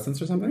tennis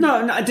lessons or something?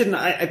 No, I didn't.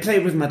 I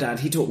played with my dad.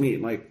 He taught me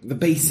like the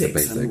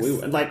basics.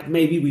 And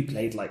maybe we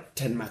played like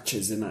 10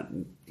 matches in our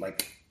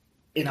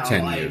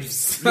 10 lives.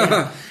 Years.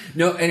 Yeah.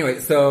 No, anyway,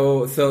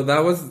 so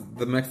that was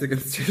the Mexican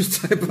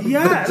stereotype of we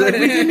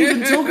didn't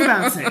even talk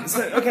about it.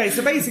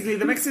 So basically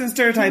the Mexican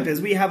stereotype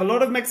is we have a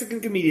lot of Mexican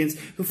comedians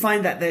who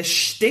find that their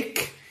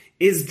shtick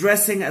is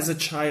dressing as a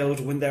child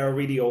when they're a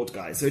really old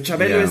guy. So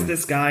Chabelo is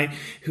this guy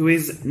who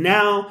is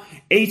now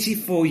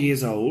 84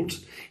 years old.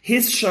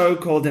 His show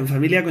called En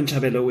Familia con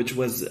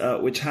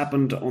Chabelo, which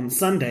happened on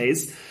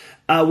Sundays,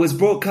 was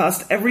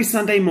broadcast every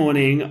Sunday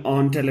morning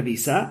on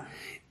Televisa.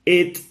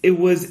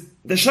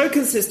 The show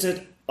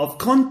consisted of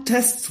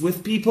contests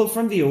with people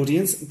from the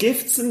audience,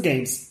 gifts and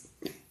games,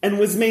 and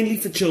was mainly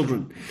for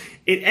children.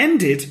 It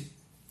ended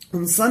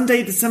on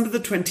Sunday, December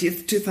the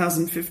 20th,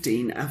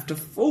 2015, after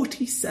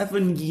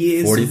 47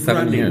 years 47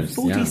 running. years.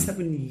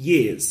 47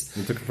 years.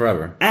 It took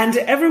forever. And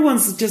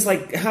everyone's just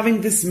like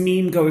having this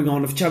meme going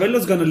on of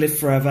Chabelo's going to live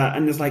forever,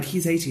 and it's like,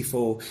 he's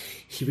 84.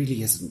 He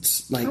really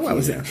isn't. Like,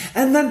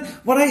 And then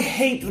what I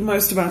hate the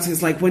most about it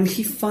is like when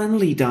he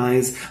finally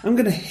dies, I'm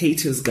going to hate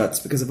his guts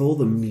because of all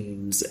the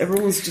memes.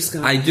 Everyone's just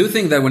going. I do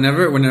think that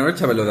whenever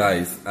Chabelo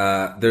dies,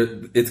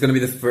 it's going to be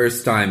the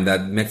first time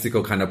that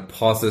Mexico kind of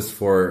pauses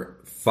for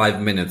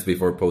 5 minutes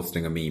before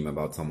posting a meme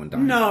about someone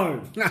dying.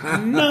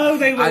 No,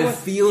 they will. I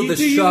feel the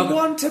shock. You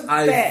want to bet?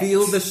 I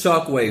feel the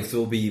shock waves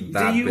will be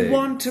that big. Do you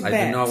want to bet?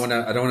 I don't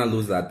want to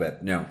lose that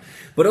bet. No,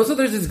 but also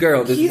there's this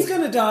girl. He's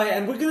going to die,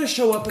 and we're going to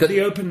show up at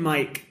the open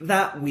mic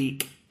that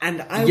week.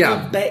 And I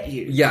will bet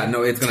you. Yeah,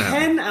 no, it's going to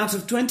happen. 10 out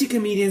of 20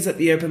 comedians at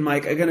the open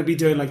mic are going to be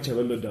doing like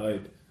Chabelo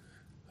died.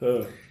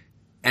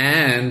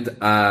 And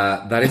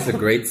that is a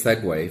great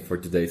segue for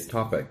today's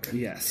topic.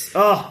 Yes.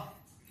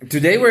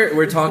 Today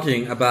we're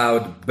talking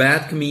about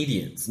bad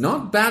comedians,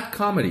 not bad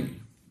comedy,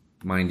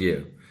 mind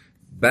you.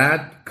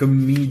 Bad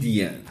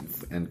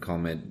comedians and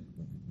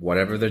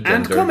whatever their gender.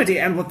 And comedy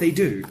and what they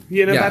do.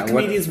 Bad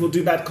comedians will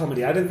do bad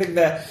comedy. I don't think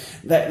that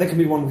there can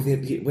be one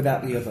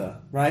without the other,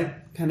 right?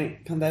 Can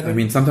there be? I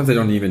mean, sometimes they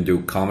don't even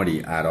do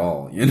comedy at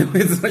all.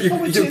 It's like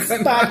which is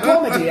bad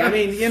comedy. I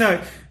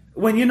mean,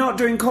 when you're not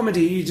doing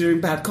comedy, you're doing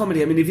bad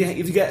comedy. I mean, if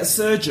you get a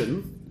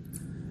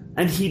surgeon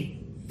and he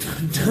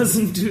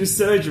doesn't do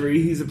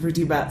surgery, he's a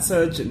pretty bad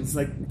surgeon. It's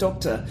like,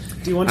 doctor,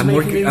 do you want to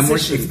make an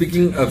incision?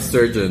 Speaking of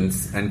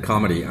surgeons and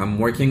comedy, I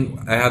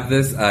have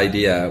this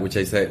idea, which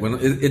I say,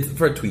 it's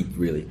for a tweet,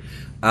 really.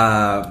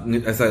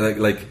 I say,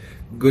 like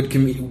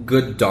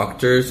good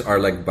doctors are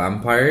like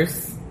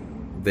vampires.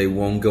 They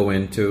won't go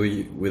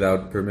into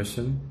without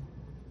permission.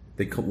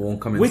 They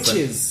won't come in.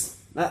 Witches.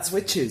 That's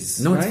witches.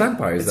 No, it's right?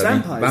 vampires. It's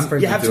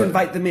vampires. You have to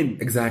invite them in.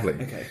 Exactly.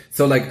 Okay.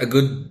 So, like, a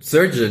good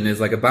surgeon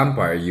is like a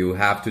vampire. You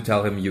have to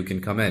tell him you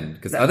can come in.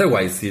 Because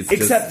otherwise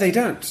Except they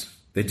don't.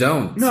 They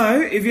don't. No,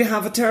 if you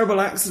have a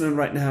terrible accident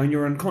right now and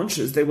you're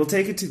unconscious, they will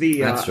take it to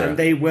the ER and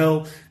they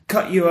will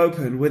cut you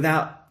open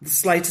without the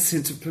slightest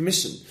hint of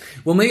permission.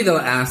 Well, maybe they'll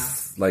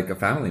ask, like, a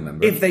family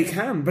member. If they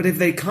can. But if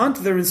they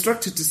can't, they're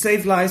instructed to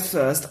save lives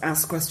first,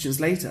 ask questions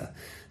later.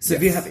 So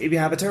if you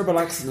have a terrible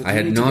accident, I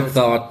had not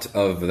thought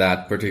of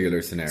that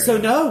particular scenario. So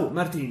no,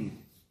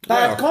 Martin,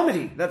 bad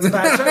comedy. That's a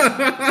bad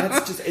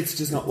show. It's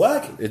just not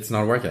working. It's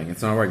not working.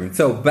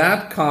 So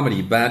bad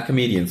comedy, bad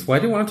comedians. Why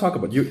do you want to talk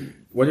about you?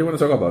 What do you want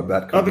to talk about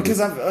bad comedy? Because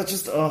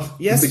yesterday.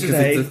 Because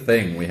it's a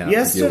thing we have.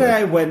 Yesterday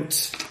I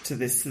went to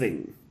this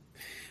thing,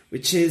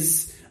 which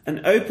is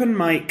an open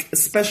mic, a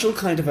special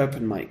kind of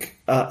open mic,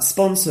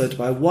 sponsored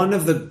by one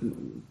of the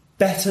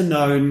better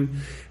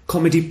known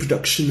comedy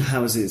production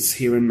houses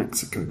here in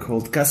Mexico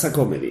called Casa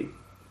Comedy.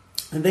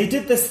 And they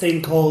did this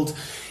thing called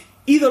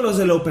Ídolos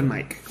del Open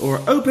Mic,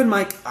 or Open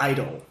Mic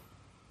Idol.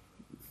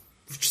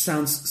 which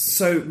sounds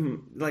so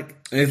like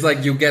it's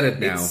like you get it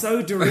now. It's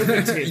so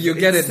derivative. You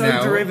get it's it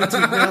now. So derivative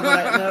now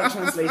that I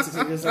translated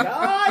it. It's like,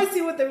 I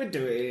see what they were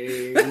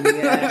doing.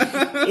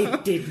 Yeah,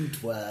 it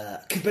didn't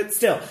work, but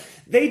still,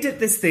 they did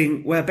this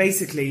thing where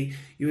basically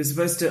you were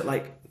supposed to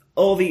like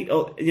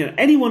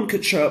anyone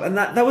could show up, and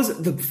that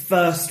was the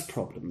first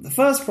problem. The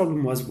first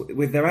problem was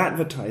with their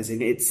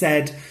advertising. It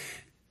said,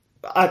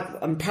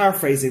 I'm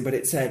paraphrasing, but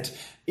it said,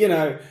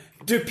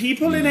 do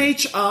people in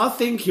HR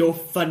think you're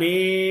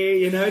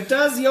funny?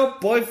 Does your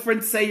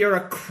boyfriend say you're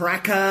a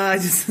cracker?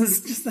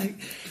 Just like,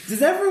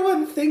 does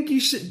everyone think you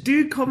should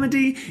do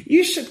comedy?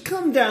 You should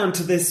come down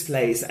to this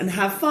place and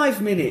have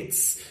 5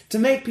 minutes to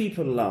make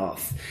people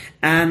laugh.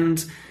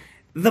 And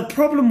the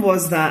problem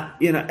was that,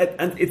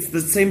 and it's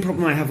the same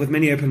problem I have with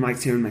many open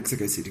mics here in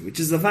Mexico City, which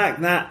is the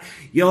fact that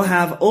you'll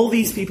have all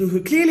these people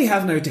who clearly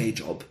have no day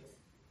job.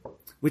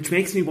 Which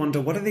makes me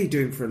wonder, what are they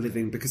doing for a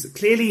living? Because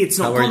clearly it's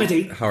not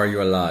comedy. How are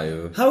you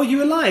alive? How are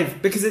you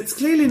alive? Because it's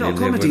clearly not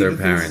comedy. They live with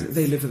their parents.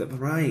 They live with it,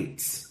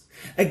 right.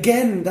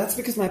 Again, that's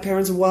because my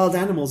parents are wild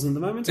animals, and the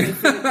moment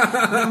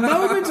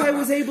I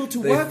was able to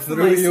work for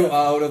myself... They threw you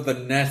out of the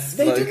nest.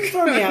 They didn't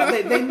throw me out.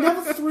 They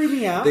never threw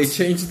me out. They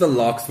changed the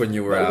locks when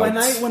you were out.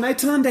 When I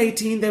turned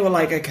 18, they were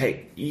like,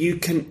 okay, you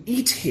can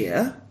eat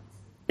here,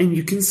 and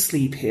you can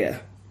sleep here.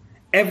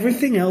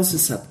 Everything else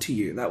is up to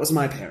you. That was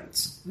my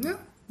parents. Yeah.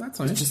 That's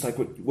nice. It's just like,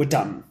 we're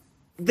done.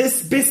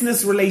 This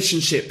business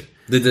relationship.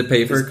 Did they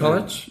pay for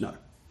college? No.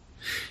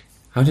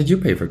 How did you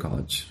pay for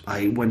college?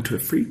 I went to a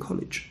free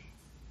college.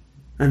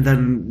 And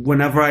then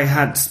whenever I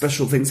had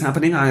special things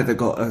happening, I either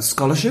got a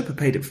scholarship or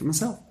paid it for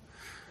myself.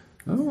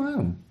 Oh,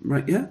 wow.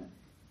 Right, yeah.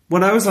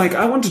 When I was like,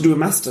 I want to do a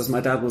master's,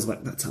 my dad was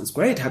like, that sounds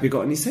great. Have you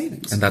got any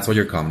savings? And that's why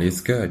your comedy is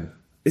good.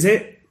 Is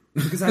it?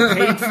 Because I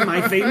paid for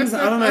my things.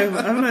 I don't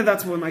know if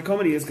that's why my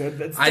comedy is good.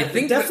 That's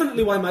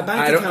definitely why my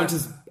bank account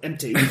is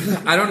empty.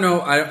 I don't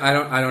know. I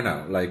don't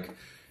know. Like,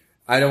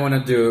 I don't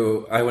want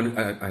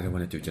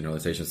to do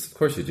generalizations. Of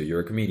course you do.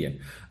 You're a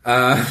comedian.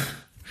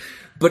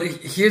 But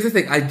here's the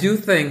thing. I do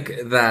think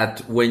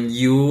that when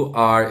you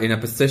are in a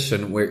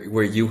position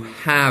where you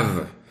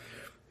have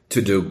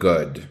to do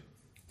good,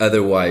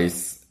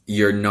 otherwise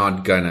you're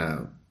not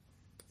gonna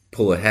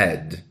pull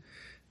ahead,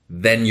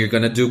 then you're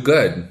gonna do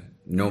good.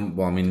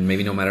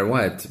 Maybe no matter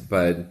what,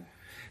 but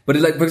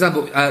like, for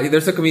example,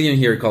 there's a comedian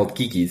here called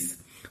Kiki's.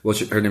 Well,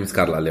 her name is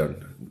Carla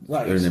Leon.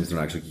 Right. Her name's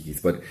not actually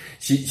Kiki's, but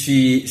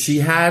she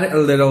had a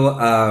little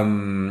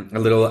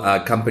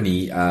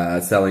company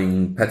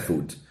selling pet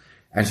food,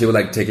 and she would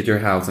like take it to your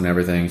house and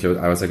everything.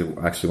 I was like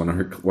actually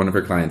one of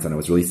her clients, and I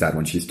was really sad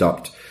when she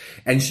stopped.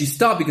 And she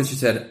stopped because she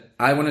said,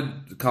 I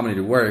wanted comedy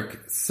to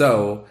work,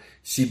 so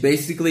she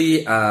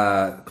basically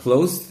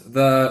closed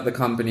the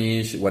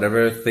company,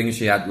 whatever thing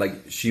she had.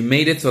 Like, she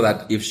made it so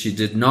that if she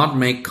did not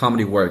make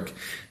comedy work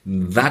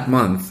that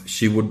month,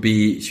 she would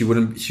be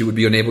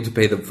unable to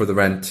pay for the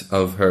rent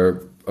of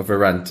her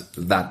rent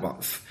that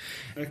month.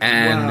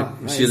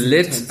 And she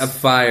lit a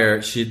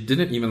fire. She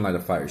didn't even light a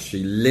fire.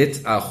 She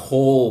lit a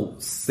whole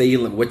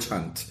Salem witch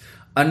hunt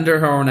under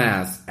her own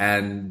ass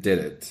and did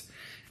it.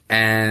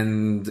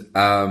 And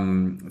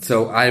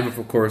so I,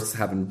 of course,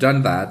 haven't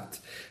done that.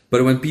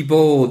 But when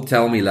people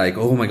tell me, like,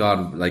 oh my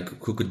God, like,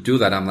 who could do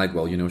that? I'm like,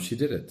 well, she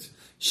did it.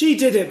 She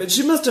did it, but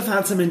she must have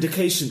had some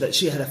indication that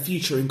she had a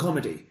future in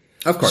comedy.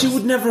 Of course. She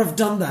would never have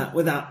done that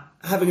without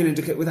having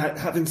without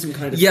having some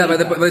kind of... Yeah,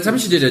 but by the time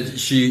she did it,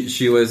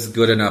 she was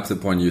good enough to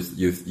the point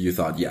you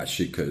thought, yeah,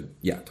 she could.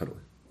 Yeah, totally.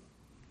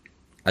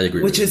 I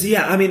agree. Which is,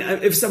 yeah, I mean,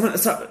 if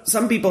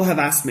some people have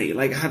asked me,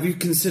 like, have you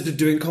considered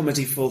doing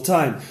comedy full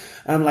time?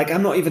 Like,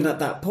 I'm not even at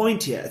that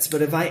point yet,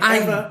 but if I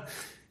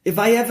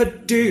ever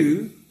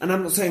do, and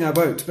I'm not saying I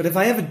won't, but if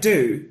I ever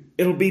do,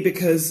 it'll be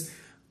because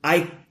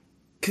I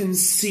can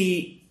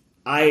see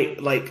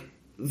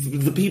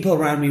the people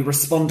around me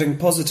responding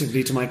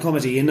positively to my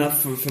comedy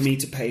enough for me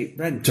to pay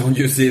rent. Don't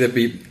you see the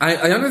people?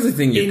 I honestly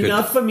think you could.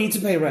 Enough for me to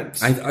pay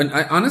rent.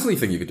 I honestly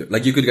think you could do it.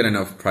 Like, you could get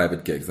enough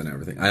private gigs and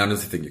everything. I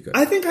honestly think you could.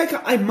 I think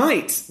I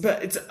might,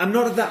 but I'm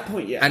not at that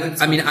point yet.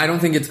 And I mean, I don't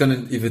think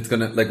if it's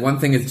gonna, like, one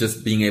thing is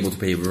just being able to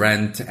pay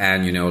rent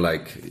and,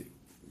 like,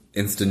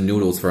 instant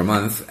noodles for a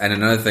month, and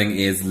another thing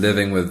is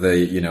living with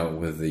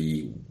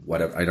the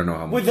whatever, I don't know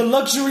how much. With the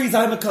luxuries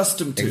I'm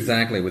accustomed to.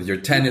 Exactly, with your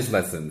tennis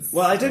lessons.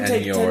 Well, I don't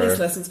take tennis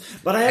lessons,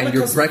 but I am and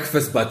your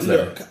breakfast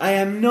butler. Look, I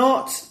am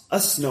not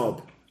a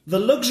snob. The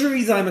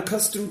luxuries I'm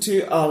accustomed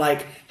to are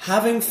like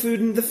having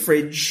food in the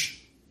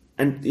fridge,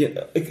 and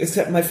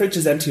except my fridge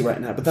is empty right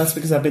now, but that's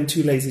because I've been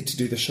too lazy to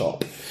do the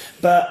shop.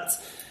 But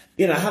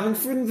having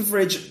food in the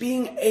fridge,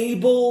 being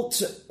able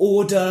to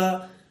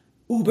order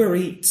Uber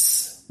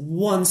Eats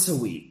once a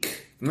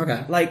week.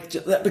 Okay. Like,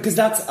 because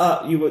that's,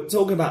 you were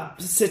talking about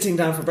sitting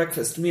down for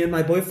breakfast. Me and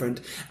my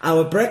boyfriend,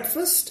 our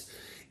breakfast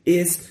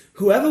is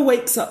whoever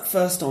wakes up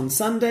first on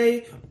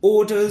Sunday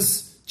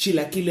orders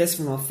chilaquiles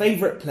from our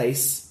favourite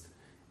place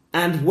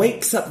and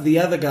wakes up the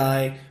other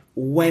guy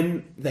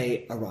when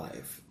they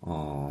arrive.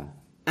 Aww.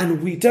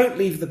 And we don't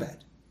leave the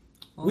bed.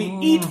 Aww. We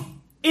eat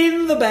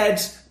in the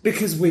bed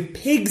because we're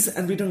pigs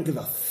and we don't give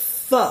a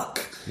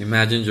fuck.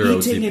 Imagine your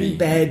Eating OTP. in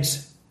bed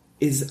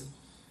is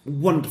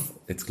wonderful.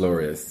 It's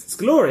glorious. It's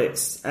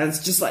glorious. And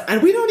it's just like,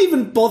 and we don't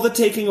even bother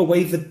taking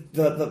away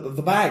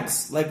the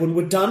bags. Like when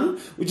we're done,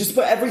 we just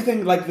put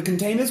everything, like the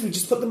containers, we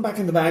just put them back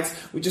in the bags,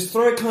 we just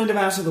throw it kind of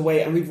out of the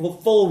way, and we will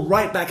fall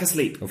right back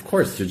asleep. Of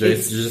course, you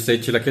just say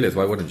chilaquiles.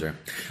 Why wouldn't you?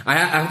 I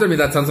have to admit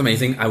that sounds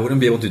amazing. I wouldn't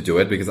be able to do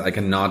it because I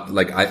cannot.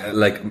 Because I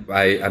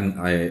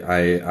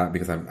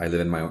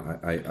live in my own.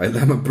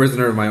 I'm a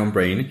prisoner of my own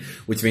brain,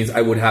 which means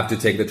I would have to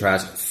take the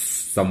trash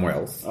somewhere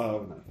else.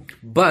 Oh no!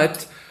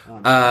 But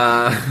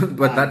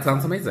that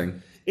sounds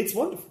amazing. It's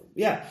wonderful.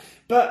 Yeah.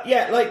 But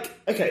yeah, like,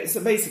 okay,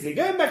 so basically,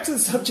 going back to the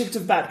subject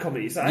of bad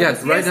comedy. So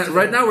yes,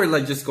 right now we're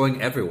like just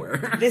going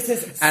everywhere. This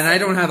is... and I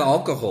don't have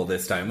alcohol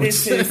this time.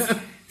 This is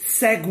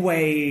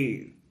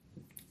Segway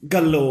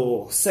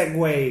galore.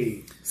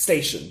 Segway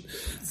station.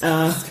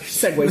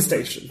 Segway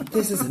station.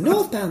 This is a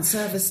northbound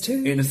service to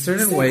in a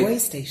certain Segway way,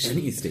 station.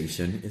 any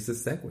station is a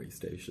Segway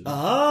station.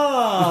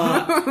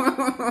 Ah!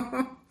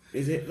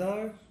 Is it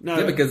though? No.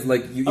 Yeah, because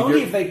like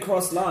only if they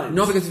cross lines.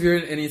 No, because if you're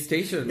in any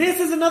station. This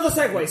is another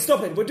segue.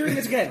 Stop it. We're doing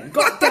it again.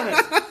 God damn it.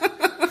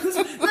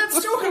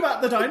 Let's talk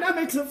about the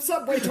dynamics of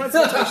subway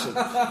transportation.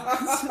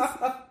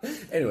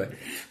 Anyway.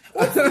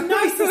 What's the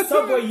nicest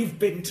subway you've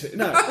been to?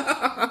 No.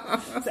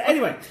 So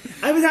anyway,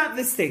 I was at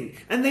this thing,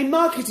 and they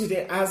marketed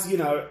it as,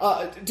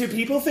 do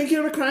people think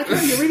you're a cracker?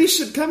 You really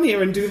should come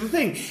here and do the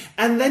thing.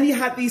 And then you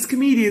had these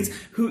comedians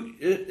who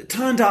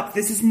turned up.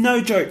 This is no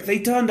joke. They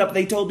turned up.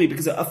 They told me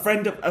because a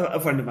friend of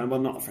mine.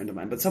 Well, not a friend of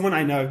mine, but someone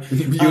I know.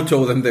 You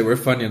told them they were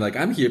funny. Like,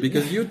 I'm here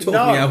because you told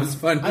me I was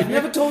funny. I've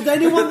never told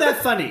anyone they're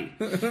funny.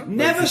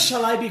 Never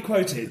shall I be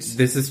quoted.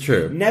 This is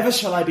true. Never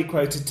shall I be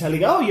quoted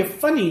telling, "Oh, you're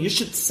funny. You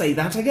should say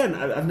that again."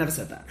 I've never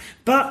said that.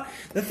 But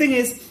the thing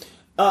is,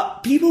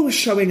 people were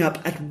showing up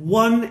at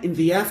 1 in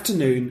the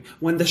afternoon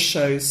when the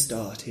show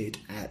started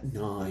at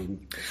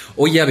 9.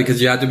 Oh yeah,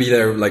 because you had to be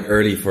there like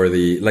early for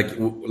the like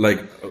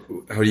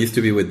how it used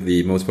to be with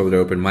the Most Popular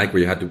Open Mic,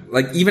 where you had to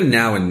even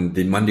now in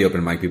the Monday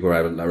Open Mic, people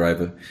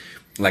arrive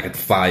like at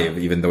 5,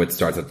 even though it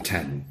starts at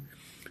 10.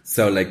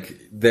 So like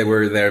they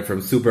were there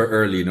from super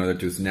early in order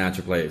to snatch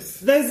a place.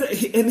 And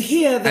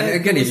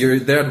again, if you're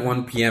there at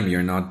 1 p.m.,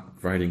 you're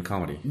not writing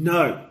comedy.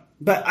 No.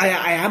 But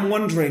I am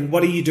wondering,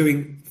 what are you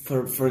doing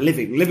for a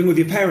living? Living with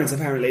your parents,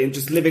 apparently, and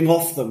just living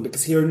off them,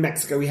 because here in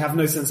Mexico we have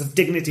no sense of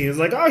dignity. It's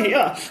like, oh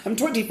yeah, I'm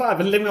 25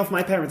 and living off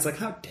my parents. Like,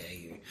 how dare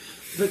you?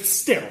 But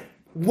still,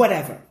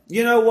 whatever.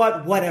 You know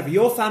what? Whatever.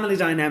 Your family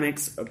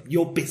dynamics,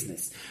 your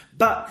business.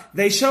 But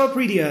they show up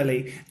really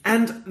early,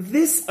 and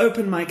this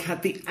open mic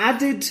had the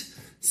added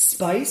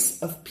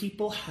spice of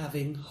people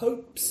having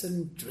hopes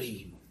and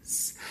dreams.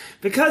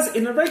 Because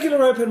in a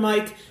regular open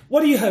mic,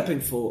 what are you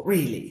hoping for,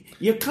 really?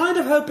 You're kind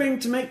of hoping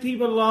to make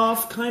people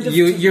laugh, kind of...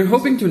 You're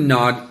hoping to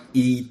not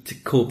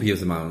eat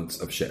copious amounts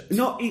of shit.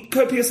 Not eat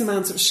copious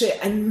amounts of shit,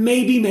 and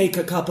maybe make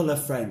a couple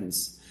of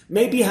friends.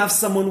 Maybe have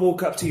someone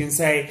walk up to you and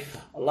say,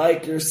 "I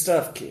like your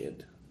stuff,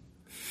 kid."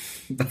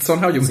 That's not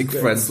how you make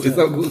friends with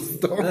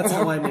Augusto. That's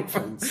how I make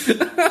friends.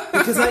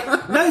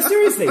 No,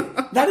 seriously.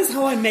 That is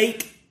how I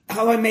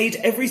made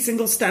every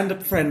single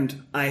stand-up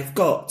friend I've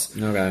got.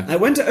 Okay. I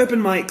went to open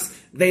mics,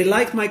 they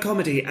liked my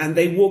comedy, and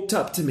they walked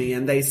up to me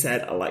and they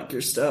said, "I like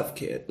your stuff,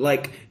 kid."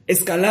 Like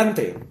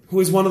Escalante, who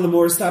is one of the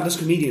more established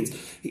comedians.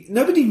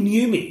 Nobody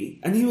knew me,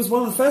 and he was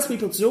one of the first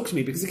people to talk to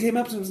me because he came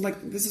up to me and was like,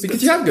 "This is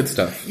because you have good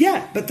stuff."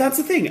 Yeah, but that's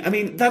the thing. I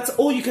mean, that's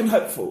all you can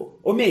hope for.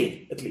 Or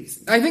me, at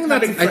least. I think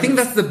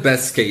that's the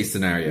best case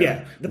scenario.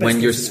 Yeah, when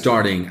you're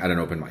starting at an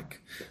open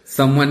mic.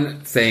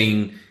 Someone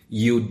saying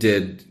you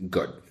did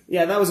good.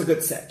 Yeah, that was a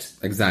good set.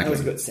 Exactly. That was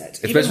a good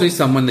set. Especially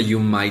someone that you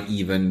might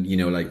even,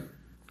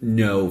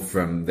 know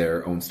from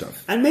their own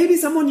stuff. And maybe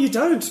someone you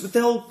don't, but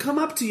they'll come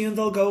up to you and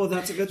they'll go, "Oh,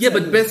 that's a good set." Yeah,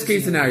 but best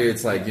case scenario,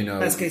 it's like,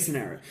 Best case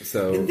scenario.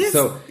 In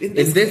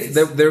this case,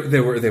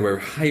 there were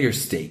higher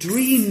stakes.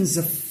 Dreams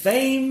of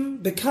fame,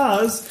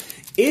 because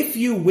if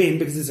you win,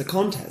 because it's a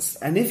contest,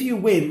 and if you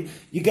win,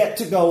 you get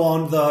to go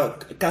on the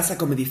Casa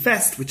Comedy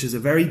Fest, which is a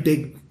very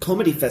big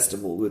comedy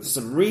festival with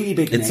some really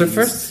big names.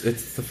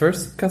 It's the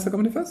first Casa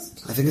Comedy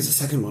Fest? I think it's the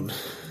second one.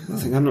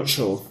 I'm not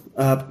sure.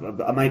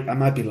 I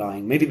might be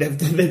lying. Maybe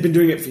they've been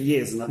doing it for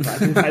years, and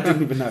I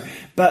didn't even know.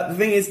 But the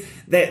thing is,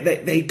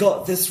 they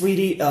got this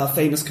really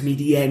famous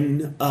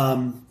comedian,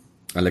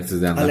 Alexis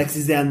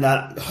de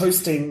Anda,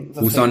 hosting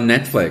the Who's on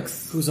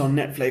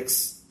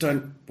Netflix.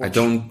 Don't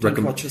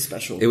watch her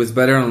special. It was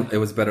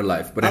better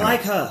live. But I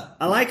like her.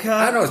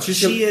 I don't know.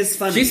 She is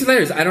funny. She's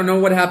hilarious. I don't know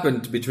what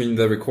happened between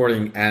the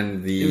recording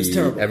and the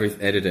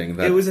editing.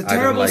 It was a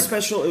terrible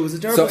special.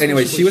 So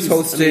anyway, she was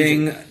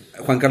hosting.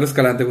 Juan Carlos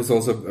Escalante was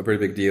also a pretty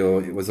big deal.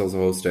 It was also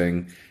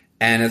hosting.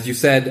 And as you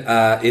said,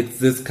 it's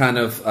this kind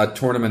of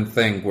tournament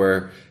thing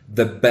where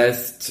the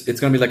best... It's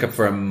going to be like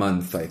for a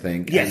month, I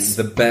think. Yes.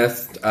 And the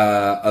best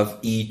of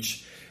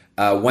each...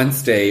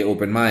 Wednesday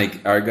open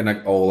mic are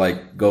gonna all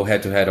go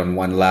head to head on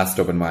one last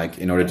open mic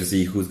in order to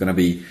see who's gonna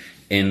be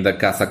in the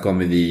Casa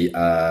Comedy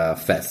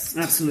Fest.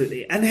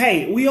 Absolutely. And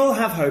hey, we all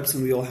have hopes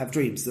and we all have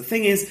dreams. The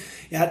thing is,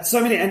 you had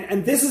so many,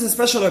 and this is a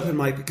special open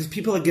mic because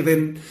people are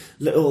given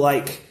little,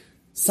 like,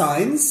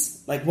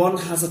 signs. Like, one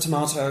has a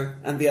tomato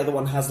and the other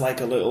one has,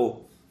 like, a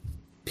little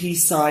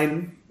peace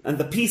sign. And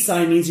the peace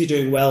sign means you're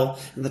doing well,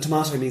 and the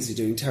tomato means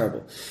you're doing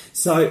terrible.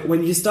 So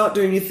when you start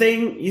doing your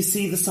thing, you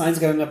see the signs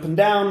going up and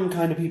down,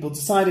 kind of people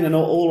deciding, and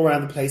all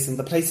around the place. And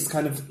the place is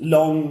kind of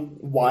long,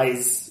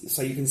 wise,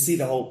 so you can see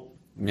the whole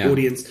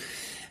audience.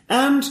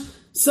 And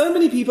so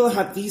many people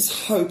had these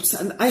hopes,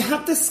 and I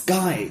had this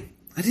guy.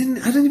 I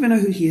don't even know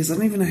who he is. I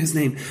don't even know his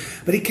name.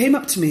 But he came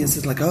up to me and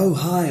said, like, "Oh,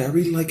 hi, I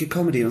really like your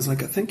comedy." And I was like,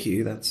 "Thank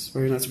you. That's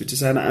very nice of you to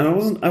say." And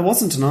I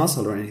wasn't an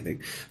arsehole or anything.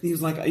 And he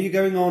was like, "Are you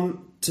going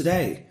on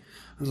today?"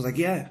 I was like,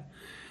 "Yeah."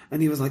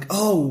 And he was like,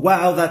 "Oh,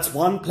 wow, that's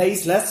one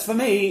place less for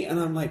me." And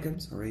I'm like, "I'm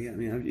sorry. I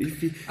mean,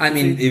 if you're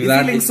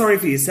feeling sorry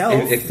for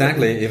yourself."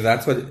 Exactly. If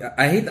that's what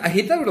I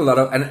hate that with a lot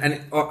of,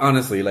 and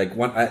honestly, like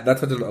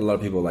that's what a lot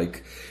of people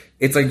like.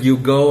 It's like you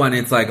go and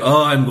it's like,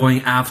 "Oh, I'm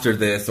going after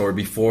this or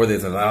before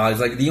this." And it's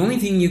like the only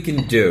thing you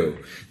can do,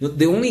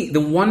 the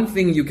one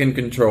thing you can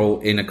control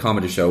in a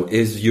comedy show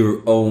is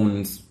your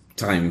own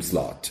time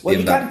slot. Well,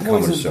 in you that can't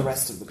poison show. the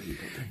rest of the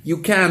people. You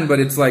can, but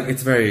it's like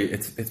it's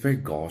very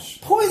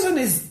gauche. Poison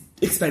is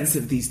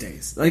expensive these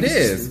days. Like, it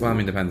is. Well, I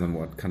mean, depends on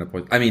what kind of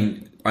poison. I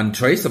mean,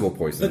 untraceable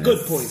poison. The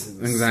good poisons.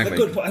 Exactly.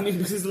 The good I mean,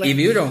 because like, if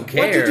you don't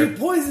care, what did you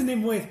poison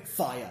him with?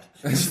 Fire.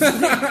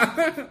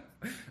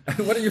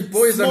 What did you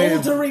poison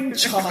him? Smoldering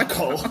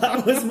charcoal.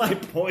 That was my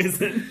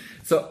poison.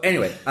 So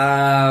anyway,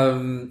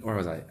 where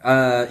was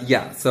I?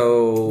 Yeah.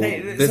 So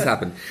this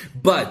happened,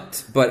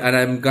 but and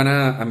I'm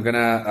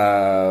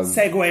gonna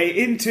segue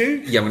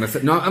into. Yeah,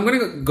 I'm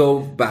gonna go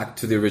back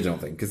to the original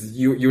thing because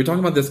you were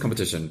talking about this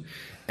competition,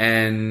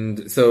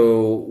 and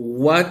so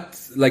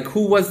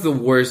who was the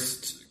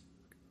worst?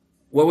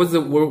 What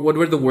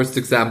were the worst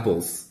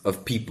examples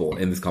of people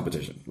in this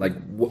competition? Like,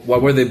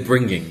 what were they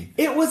bringing?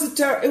 It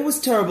was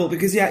terrible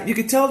because you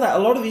could tell that a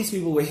lot of these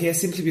people were here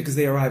simply because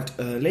they arrived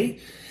early.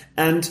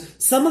 And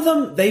some of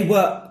them, they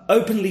were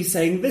openly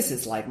saying, "This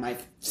is like my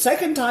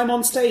second time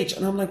on stage."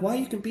 And I'm like, why are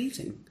you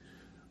competing?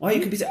 Why are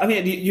you competing? I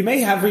mean, you may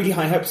have really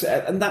high hopes,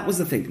 and that was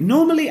the thing.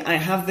 Normally, I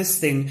have this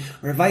thing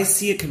where if I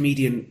see a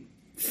comedian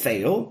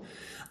fail,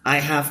 I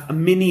have a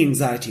mini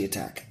anxiety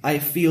attack. I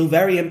feel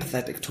very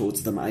empathetic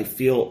towards them. I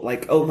feel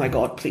like, oh my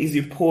God, please,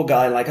 you poor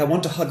guy. Like, I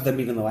want to hug them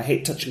even though I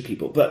hate touching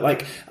people. But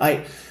like,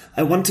 I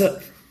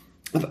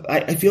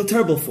feel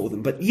terrible for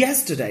them. But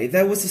yesterday,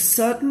 there was a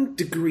certain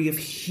degree of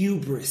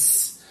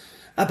hubris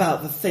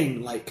about the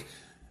thing. Like,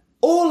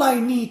 all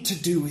I need to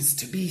do is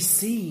to be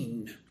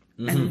seen.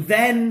 Mm-hmm. And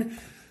then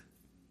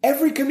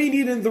every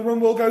comedian in the room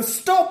will go,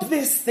 "Stop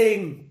this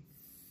thing.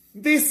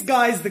 This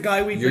guy's the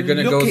guy we've been looking for."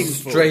 You're going to go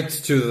straight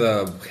to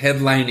the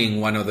headlining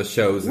one of the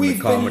shows in the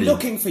comedy. We've been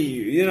looking for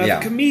you. You know, the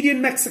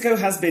comedian Mexico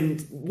has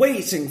been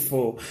waiting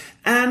for.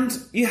 And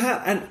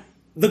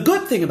the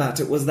good thing about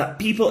it was that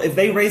people, if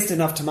they raised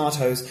enough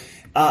tomatoes,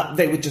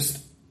 they would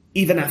just,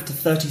 even after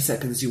 30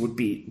 seconds, you would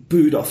be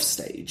booed off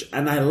stage.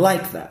 And I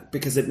like that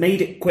because it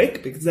made it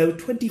quick because there were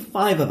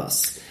 25 of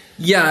us.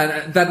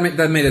 Yeah, that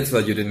made it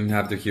so that you didn't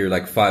have to hear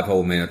like 5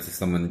 whole minutes of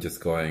someone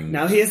just going...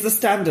 Now here's the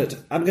standard.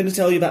 I'm going to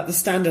tell you about the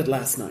standard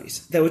last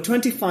night. There were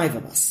 25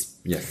 of us.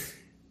 Yes.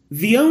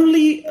 The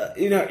only,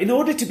 in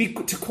order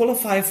to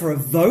qualify for a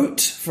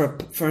vote, for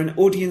an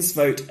audience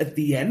vote at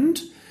the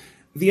end,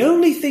 the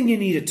only thing you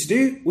needed to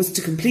do was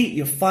to complete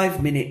your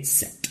 5-minute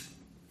set.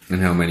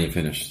 And how many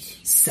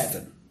finished?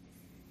 7.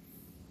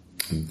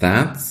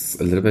 That's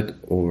a little bit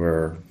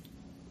over...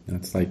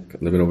 That's like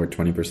a little bit over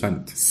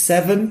 20%.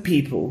 7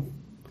 people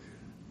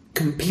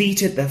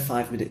completed their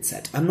 5-minute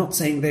set. I'm not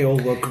saying they all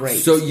were great.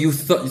 So you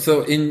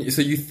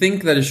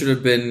think that it should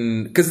have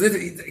been, because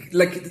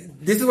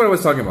this is what I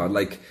was talking about.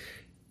 Like,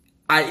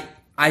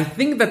 I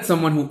think that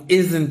someone who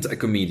isn't a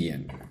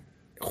comedian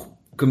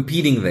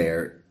competing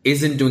there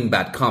isn't doing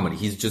bad comedy.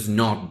 He's just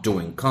not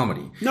doing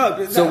comedy.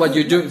 No. So what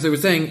you're doing, so we're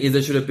saying is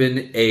there should have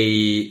been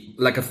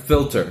a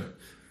filter.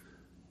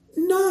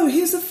 No,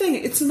 here's the thing.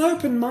 It's an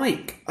open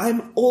mic.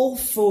 I'm all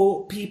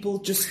for people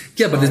just...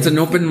 Yeah, but it's an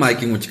open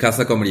mic in which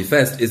Casa Comedy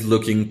Fest is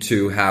looking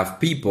to have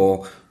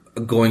people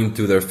going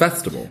to their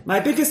festival. My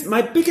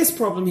biggest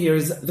problem here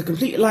is the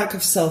complete lack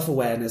of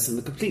self-awareness and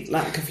the complete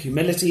lack of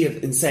humility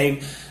in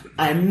saying,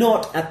 I'm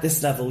not at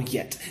this level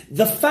yet.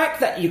 The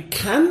fact that you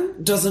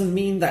can doesn't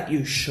mean that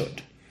you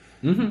should.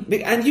 Mm-hmm.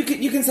 And you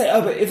can say,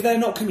 oh, but if they're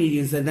not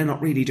comedians, then they're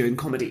not really doing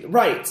comedy.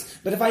 Right.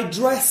 But if I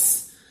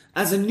dress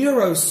as a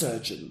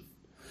neurosurgeon...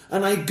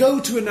 and I go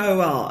to an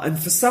OR, and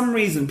for some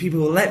reason people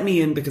will let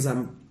me in because I'm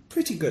a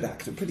pretty good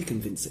actor, pretty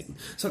convincing.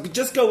 So I could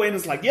just go in and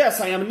it's like,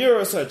 yes, I am a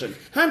neurosurgeon.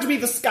 Hand me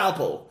the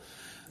scalpel.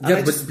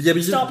 And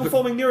start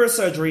performing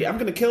neurosurgery. I'm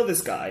going to kill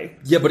this guy.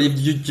 Yeah, but if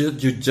you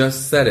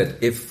just said it.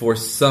 If for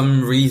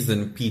some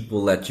reason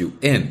people let you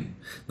in,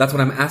 that's what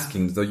I'm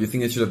asking. So you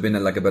think it should have been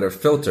a better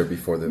filter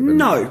before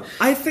No,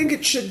 I think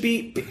it should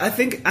be. I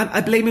think I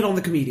blame it on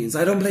the comedians.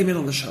 I don't blame it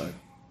on the show.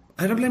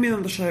 I don't blame it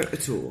on the show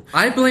at all.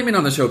 I blame it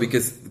on the show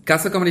because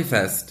Casa Comedy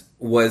Fest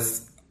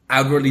was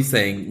outwardly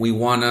saying we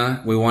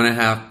wanna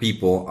have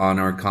people on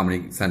our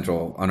Comedy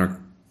Central, on our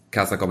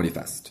Casa Comedy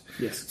Fest.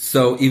 Yes.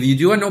 So if you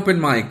do an open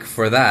mic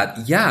for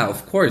that, yeah,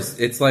 of course,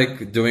 it's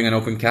like doing an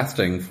open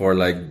casting for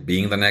like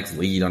being the next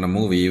lead on a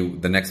movie,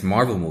 the next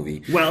Marvel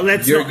movie. Well,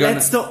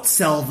 let's not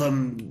sell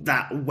them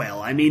that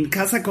well. I mean,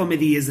 Casa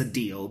Comedy is a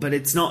deal, but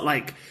it's not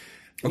like,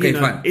 okay,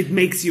 fine. It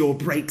makes you or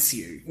breaks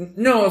you.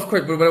 No, of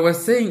course, but what I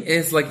was saying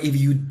is like if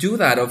you do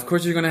that, of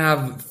course you're gonna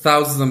have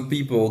thousands of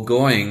people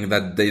going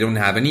that they don't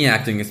have any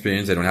acting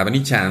experience, they don't have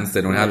any chance,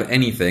 they don't have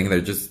anything,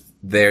 they're just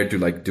there to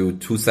like do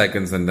 2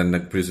 seconds and then the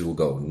producer will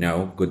go,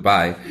 no,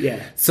 goodbye.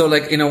 Yeah. So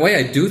like in a way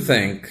I do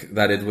think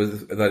that it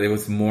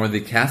was more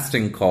the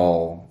casting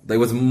call. It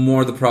was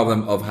more the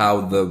problem of how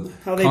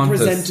they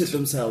presented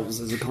themselves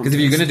as a contest. Because if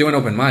you're gonna do an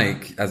open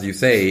mic, as you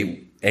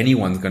say,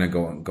 anyone's gonna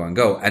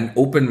go. And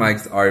open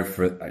mics are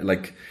for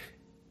like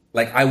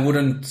I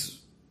wouldn't,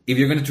 if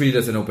you're gonna treat it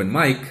as an open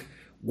mic,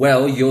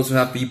 well, you also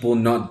have people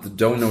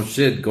don't know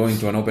shit going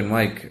to an open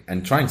mic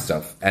and trying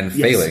stuff and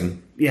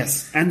failing.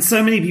 Yes, and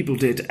so many people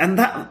did, and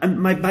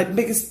my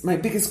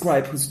biggest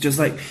gripe was just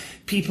like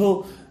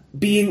people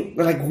being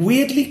like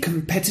weirdly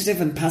competitive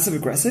and passive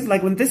aggressive.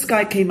 Like when this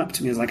guy came up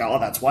to me, I was like, "Oh,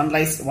 that's one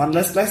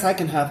less place I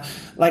can have."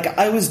 Like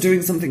I was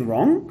doing something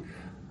wrong,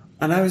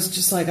 and I was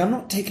just like, "I'm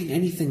not taking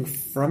anything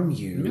from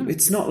you. No.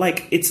 It's not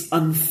like it's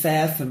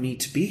unfair for me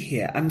to be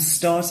here. I'm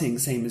starting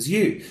same as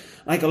you."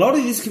 Like a lot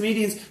of these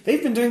comedians,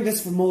 they've been doing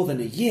this for more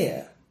than a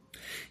year.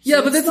 Yeah,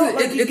 so but it's not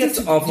like it's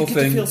this awful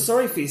thing. You feel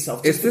sorry for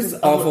yourself. It's this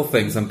awful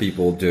thing some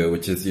people do,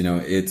 which is,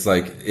 it's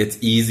like, it's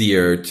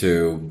easier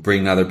to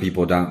bring other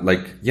people down.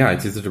 Like, yeah,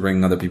 it's easier to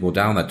bring other people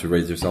down than to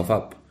raise yourself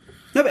up.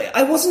 No, but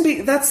I wasn't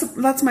being,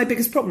 that's my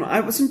biggest problem.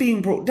 I wasn't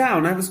being brought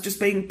down. I was just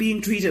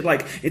being treated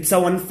like it's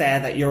so unfair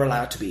that you're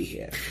allowed to be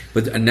here.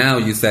 But now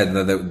you said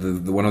that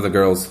the one of the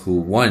girls who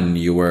won,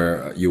 you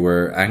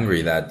were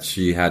angry that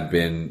she had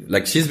been,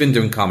 like, she's been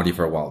doing comedy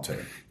for a while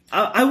too.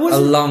 I was a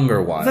longer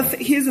while.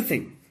 Here's the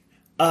thing.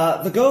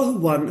 The girl who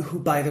won, who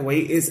by the way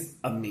is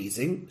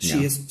amazing,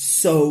 she is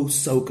so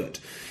good.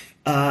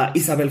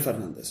 Isabel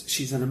Fernandez.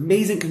 She's an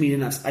amazing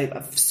comedian.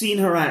 I've seen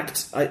her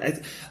act. I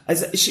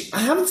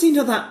haven't seen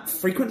her that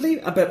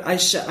frequently, but I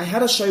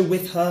had a show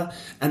with her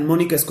and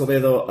Monica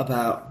Escobedo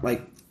about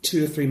like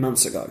 2 or 3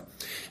 months ago,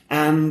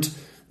 and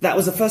that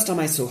was the first time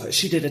I saw her.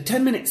 She did a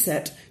 10-minute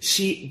set.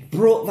 She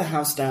brought the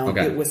house down.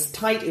 Okay. It was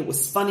tight. It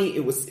was funny.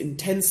 It was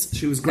intense.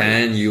 She was great.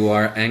 And you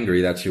are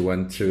angry that she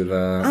went to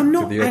the I'm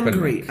not to the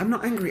angry. Open I'm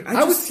not angry.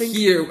 I was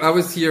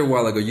here a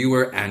while ago. You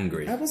were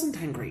angry. I wasn't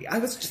angry. I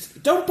was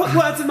just... Don't put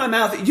words in my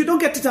mouth. You don't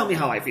get to tell me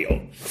how I feel.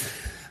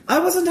 I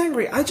wasn't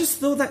angry. I just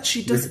thought that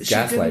she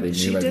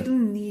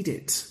didn't need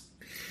it.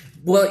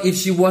 Well, if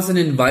she wasn't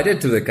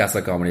invited to the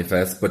Casa Comedy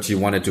Fest, but she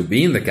wanted to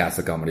be in the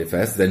Casa Comedy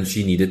Fest, then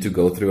she needed to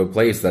go through a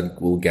place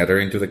that will get her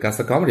into the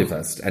Casa Comedy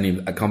Fest. And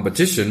if a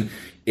competition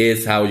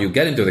is how you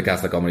get into the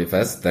Casa Comedy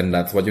Fest, then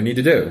that's what you need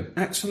to do.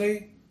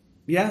 Actually,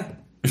 yeah.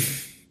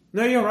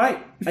 No, you're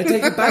right. I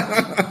take it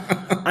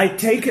back. I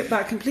take it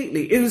back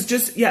completely. It was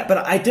just, but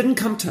I didn't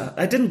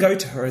go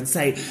to her and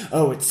say,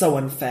 "Oh, it's so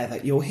unfair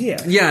that you're here."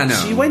 Yeah, no.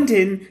 She went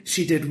in,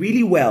 she did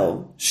really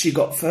well. She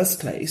got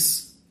first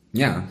place.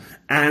 Yeah.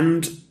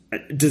 And...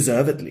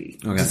 Deservedly.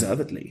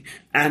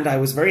 And I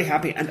was very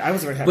happy.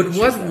 But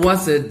what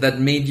was it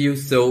that made you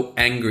so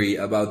angry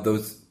about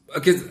those?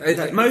 Because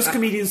most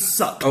comedians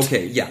sucked.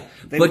 Okay, yeah,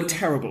 they were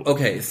terrible.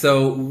 Okay,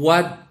 so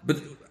what?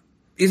 But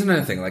isn't that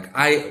a thing? Like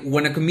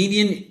when a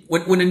comedian,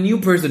 when a new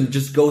person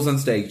just goes on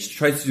stage,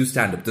 tries to do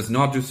stand up, does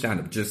not do stand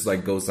up, just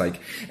like goes like,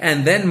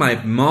 and then my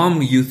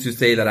mom used to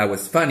say that I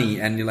was funny,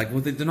 and you're like,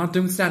 well, they're not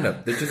doing stand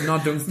up. They're just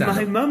not doing stand up.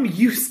 My mom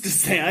used to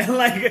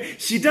say,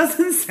 she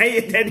doesn't say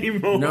it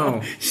anymore.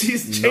 No,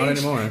 she's changed. Not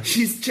anymore.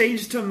 She's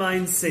changed her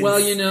mind since. Well,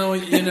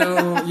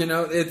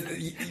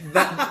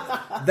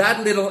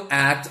 that little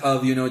act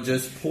of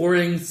just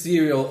pouring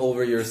cereal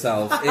over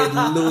yourself,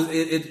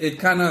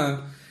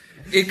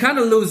 it kind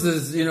of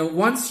loses,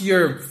 once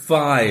you're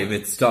 5,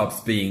 it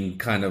stops being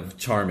kind of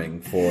charming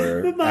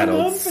for but my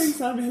adults. Mom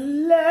thinks I'm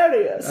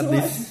hilarious.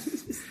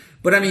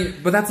 But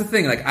that's the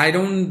thing. Like, I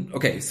don't.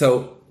 Okay,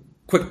 so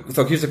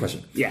here's the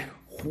question. Yeah.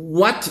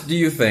 What do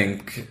you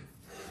think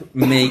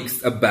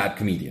makes a bad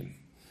comedian?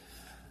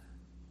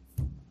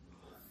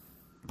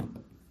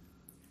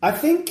 I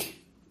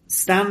think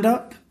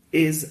stand-up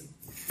is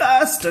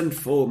first and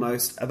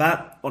foremost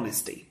about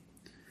honesty.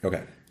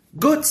 Okay.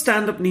 Good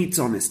stand-up needs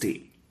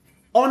honesty.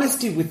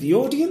 Honesty with the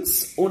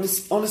audience,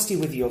 honesty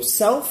with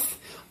yourself,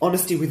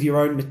 honesty with your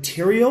own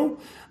material,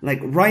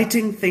 like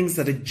writing things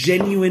that are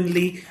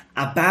genuinely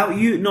about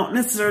you, not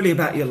necessarily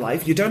about your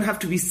life. You don't have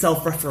to be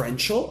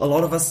self-referential. A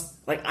lot of us,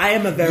 like I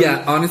am a very...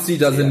 Yeah, honesty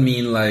doesn't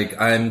mean like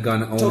I'm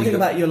gonna only... Talking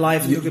about your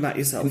life and talking about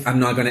yourself.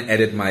 I'm not gonna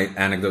edit my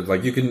anecdotes.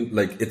 Like you can,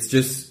 like, it's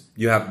just,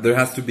 there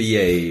has to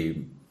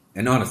be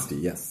an honesty,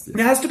 yes.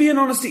 There has to be an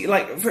honesty.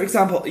 Like, for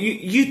example,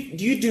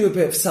 you do a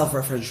bit of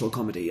self-referential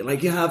comedy.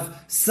 Like you have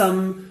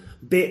some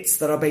bits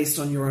that are based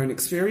on your own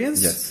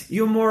experience. Yes.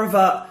 You're more of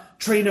a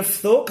train of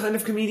thought kind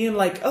of comedian.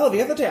 Like, oh,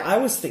 the other day I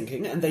was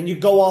thinking, and then you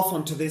go off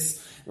onto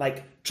this,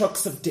 like,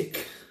 trucks of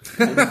dick.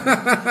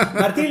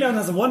 Martin Leon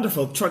has a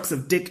wonderful trucks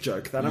of dick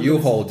joke that I'm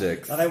hold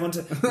dicks. That I want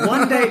to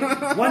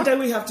one day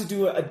we have to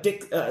do a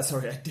dick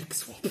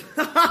swap.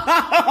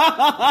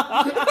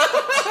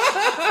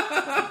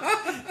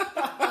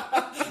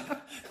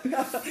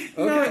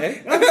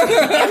 Okay.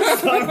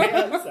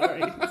 I'm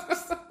sorry.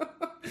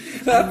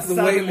 That's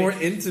way more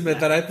intimate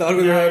than I thought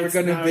we were ever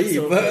going to be.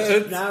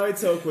 But now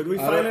it's awkward. We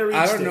finally reached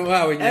I don't know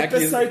how Iñaki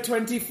episode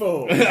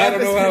 24. I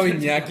don't know how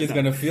Iñaki is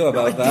going to feel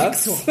about that.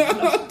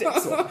 Dick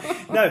swap.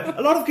 No,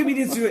 a lot of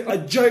comedians do a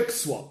joke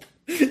swap.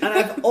 And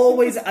I've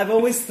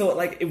always thought,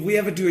 like, if we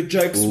ever do a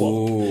joke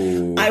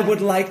swap, I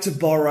would like to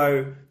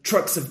borrow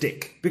trucks of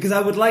dick. Because I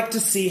would like to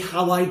see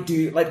how I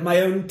do, like, my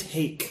own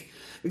take.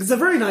 Because it's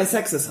a very nice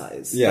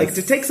exercise. Yes. Like,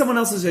 to take someone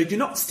else's joke, you're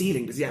not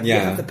stealing because you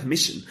have the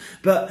permission.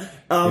 But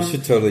you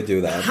should totally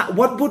do that.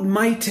 What would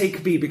my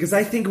take be? Because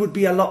I think it would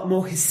be a lot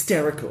more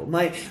hysterical.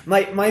 My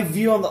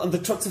view on the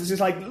trucks is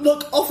just like,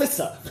 look,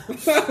 officer,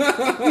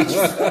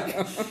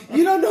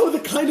 you don't know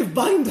the kind of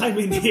bind I'm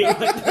in here.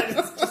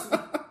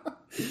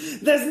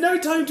 There's no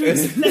time to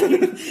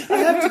explain. I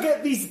have to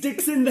get these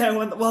dicks in there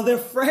while they're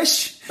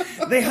fresh.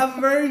 They have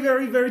very,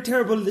 very, very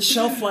terrible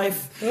shelf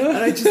life. And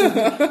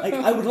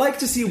I would like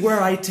to see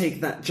where I take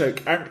that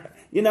joke. And,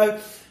 you know,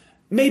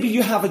 maybe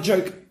you have a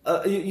joke.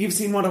 You've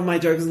seen one of my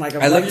jokes, and like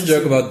I love your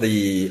joke about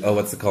the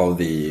what's it called,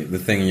 the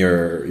thing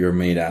your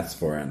maid asks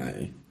for,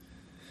 and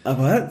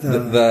what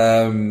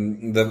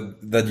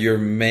that your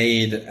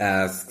maid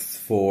asks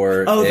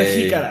for. Oh, the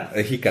hikara.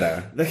 A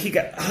hikara. The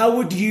hikara. How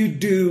would you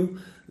do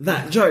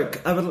that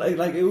joke? I would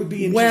like it would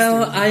be interesting.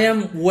 Well, I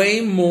am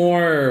way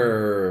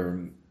more.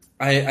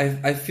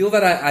 I feel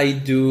that I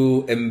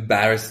do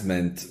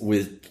embarrassment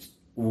with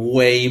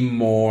way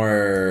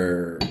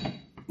more.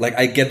 Like,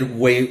 I get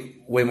way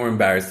more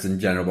embarrassed in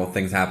general about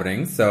things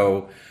happening.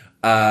 So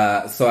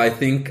I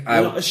think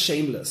you're not as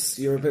shameless.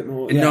 You're a bit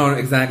more. Yeah. No,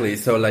 exactly.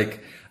 So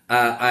like.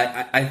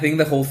 I think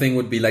the whole thing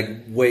would be like,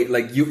 you're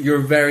like,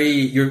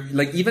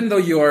 even though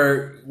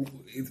you're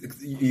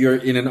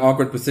in an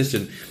awkward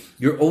position,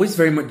 you're always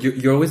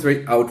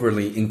very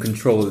outwardly in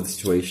control of the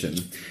situation.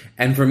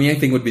 And for me, I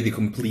think it would be the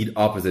complete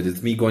opposite.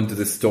 It's me going to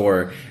the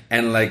store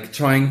and like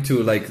trying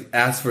to like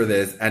ask for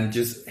this and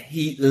just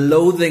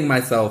loathing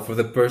myself for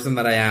the person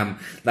that I am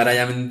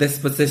in this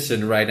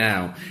position right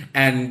now.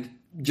 And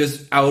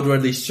just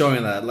outwardly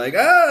showing that, like,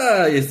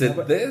 is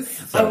it this?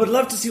 So, I would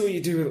love to see what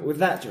you do with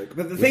that joke.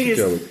 But the thing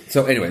is,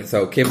 so anyway,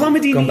 so Kim,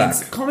 comedy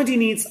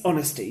needs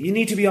honesty. You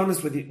need to be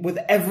honest with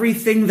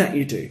everything that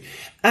you do.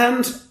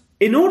 And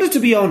in order to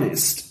be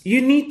honest,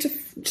 you need to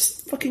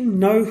just fucking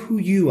know who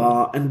you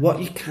are and what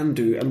you can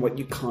do and what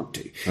you can't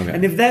do. Okay.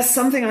 And if there's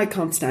something I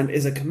can't stand,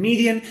 is a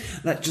comedian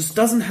that just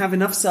doesn't have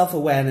enough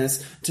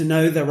self-awareness to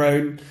know their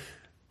own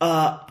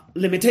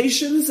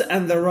limitations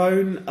and their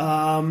own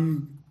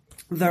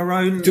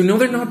to know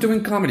they're not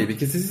doing comedy,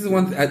 because this is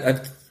one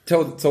I've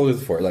told you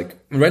before. Like,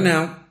 right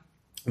now,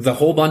 the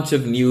whole bunch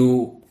of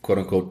new quote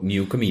unquote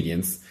new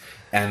comedians,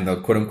 and the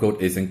quote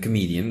unquote isn't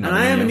comedian. And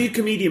I am a new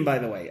comedian, by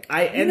the way.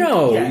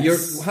 You're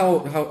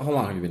how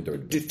long have you been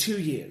doing this? 2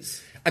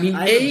 years. I mean,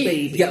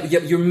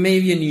 you're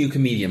maybe a new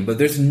comedian, but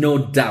there's no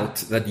doubt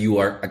that you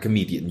are a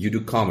comedian. You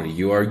do comedy.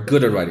 You are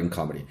good at writing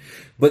comedy.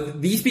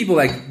 But these people,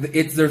 like,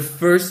 it's their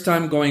first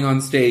time going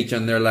on stage,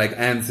 and they're like,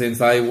 and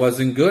since I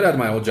wasn't good at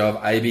my old job,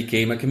 I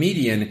became a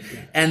comedian.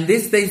 And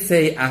this they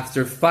say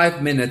after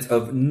 5 minutes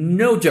of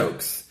no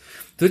jokes.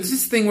 So it's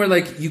this thing where,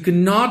 like, you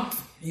cannot...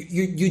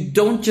 You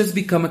don't just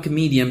become a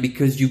comedian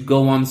because you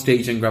go on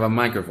stage and grab a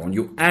microphone.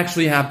 You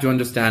actually have to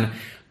understand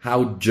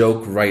how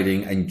joke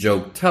writing and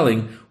joke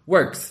telling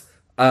works.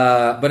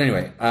 But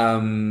anyway,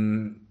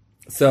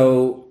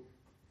 so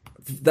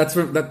that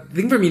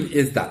thing for me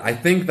is that I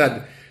think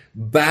that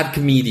bad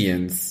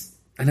comedians,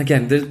 and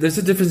again, there's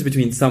a difference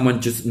between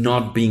someone just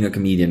not being a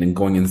comedian and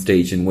going on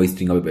stage and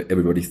wasting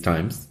everybody's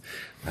times.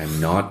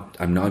 I'm not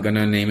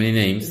gonna name any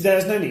names.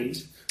 There's no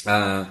need.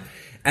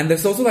 And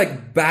there's also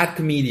like bad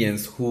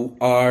comedians who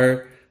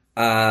are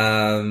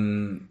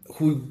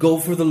who go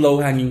for the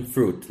low-hanging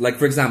fruit. Like,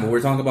 for example,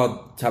 we're talking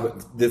about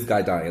this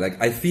guy dying.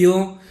 Like, I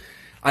feel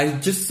I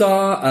just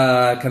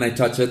saw Can I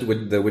Touch It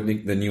with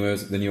the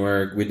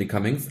newer Whitney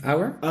Cummings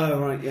hour. Oh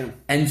right, yeah.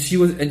 And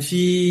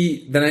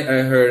then I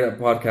heard a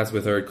podcast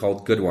with her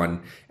called Good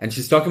One, and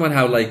she's talking about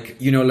how, like,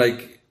 you know,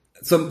 like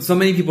so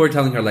many people are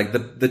telling her, like,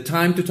 the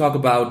time to talk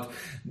about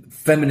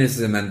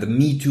feminism and the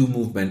Me Too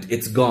movement,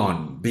 it's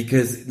gone,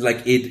 because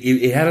like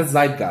it had a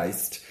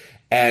zeitgeist.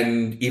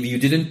 And if you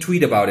didn't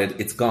tweet about it,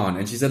 it's gone.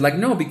 And she said, like,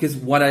 no, because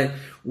what I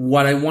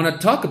want to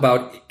talk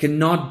about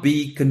cannot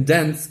be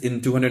condensed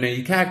in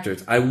 280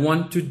 characters. I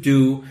want to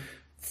do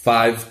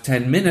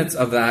 5-10 minutes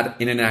of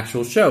that in an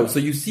actual show. So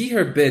you see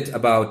her bit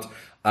about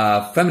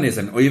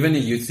feminism, or even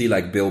you see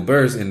like Bill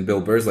Burr's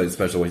latest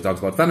special where he talks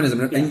about feminism,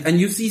 and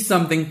you see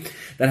something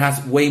that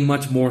has way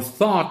much more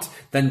thought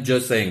than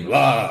just saying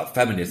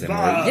feminism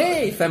or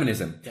yay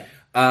feminism. Yeah.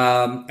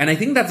 And I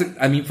think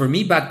for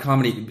me, bad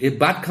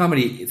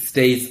comedy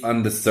stays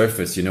on the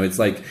surface, it's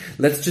like,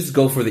 let's just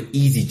go for the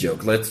easy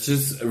joke. Let's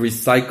just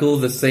recycle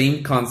the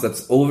same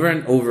concepts over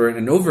and over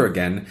and over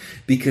again,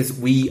 because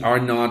we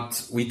don't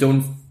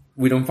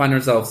find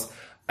ourselves,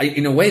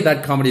 in a way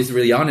that comedy is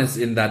really honest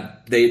in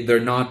that they're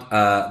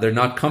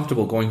not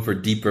comfortable going for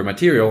deeper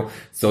material.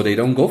 So they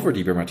don't go for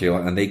deeper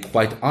material, and they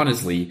quite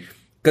honestly,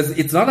 because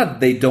it's not that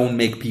they don't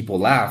make people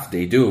laugh,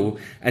 they do.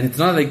 And it's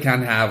not that they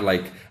can't have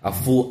like a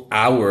full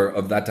hour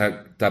of that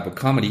type of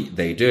comedy,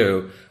 they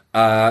do.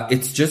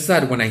 It's just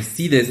that when I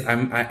see this,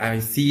 I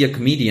see a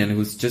comedian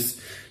who's just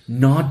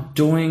not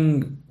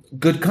doing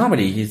good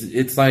comedy.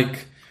 It's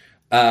like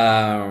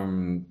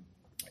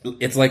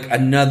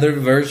another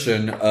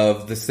version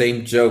of the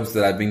same jokes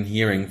that I've been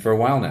hearing for a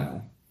while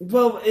now.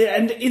 Well,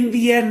 and in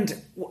the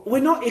end,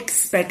 we're not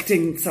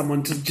expecting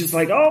someone to just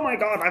like, oh my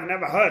god, I've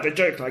never heard a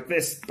joke like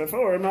this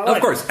before in my life.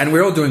 Of course, and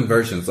we're all doing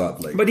versions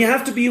of it. But you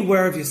have to be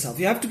aware of yourself.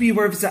 You have to be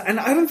aware of yourself. And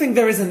I don't think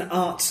there is an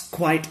art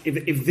quite,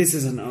 if this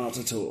is an art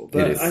at all.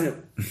 But it is. I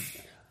don't,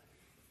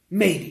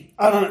 maybe.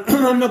 I don't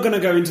know. I'm not going to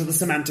go into the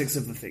semantics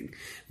of the thing.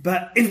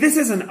 But if this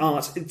is an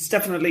art, it's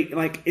definitely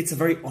like, it's a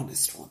very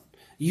honest one.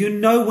 You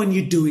know when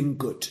you're doing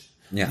good.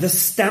 Yeah. The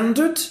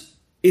standard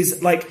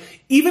is like,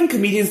 even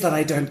comedians that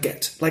I don't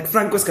get, like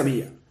Franco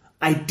Escamilla,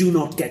 I do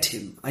not get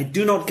him. I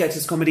do not get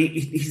his comedy.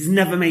 He's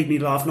never made me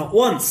laugh, not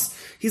once.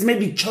 He's made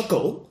me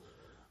chuckle.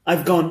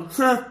 I've gone,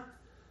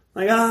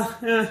 like,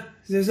 yeah.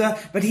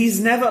 But he's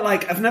never,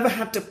 like, I've never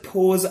had to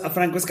pause a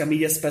Franco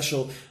Escamilla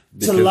special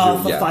to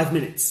laugh for 5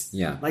 minutes.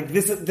 Yeah. Like,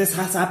 this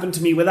has happened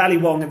to me with Ali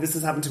Wong, and this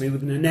has happened to me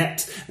with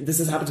Nanette, and this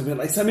has happened to me with,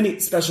 like, so many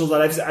specials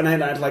that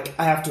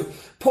I have to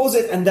pause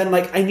it, and then,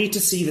 like, I need to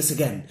see this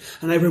again.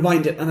 And I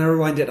rewind it, and I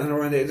rewind it, and I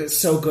rewind it. It's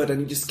so good,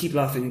 and you just keep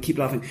laughing and keep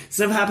laughing. It's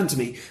never happened to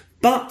me.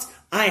 But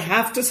I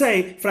have to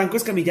say, Franco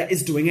Escamilla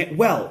is doing it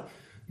well.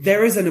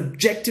 There is an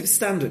objective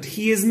standard.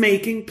 He is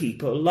making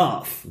people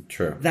laugh.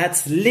 True.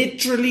 That's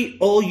literally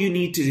all you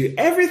need to do.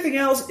 Everything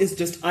else is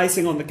just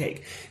icing on the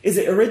cake. Is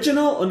it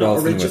original or not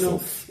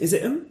original? Is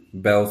it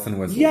bells and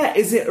whistles? Yeah,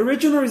 is it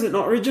original or is it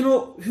not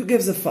original? Who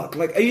gives a fuck?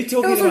 Like, are you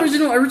talking about...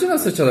 Original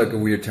is such a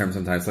weird term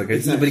sometimes. Like,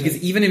 exactly. Because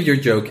even if your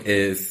joke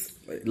is,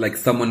 like,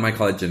 someone might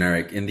call it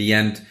generic, in the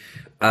end,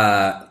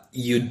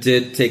 you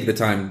did take the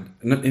time...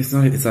 No, that's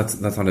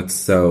not it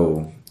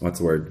so... What's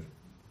the word?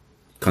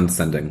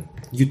 Condescending.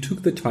 You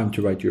took the time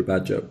to write your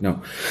bad joke.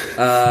 No.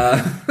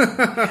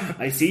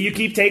 I see you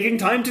keep taking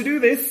time to do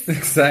this.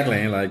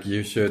 Exactly. Like,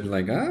 you should,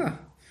 like, are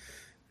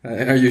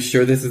you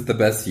sure this is the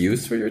best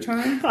use for your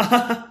time?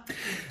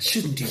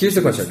 Shouldn't you? Here's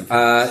the question.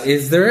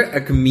 Is there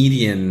a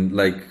comedian,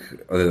 like,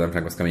 other than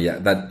Franco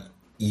Escamilla, that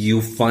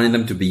you find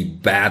them to be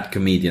bad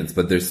comedians,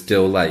 but they're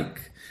still,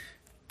 like,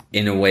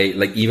 in a way,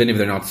 like, even if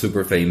they're not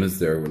super famous,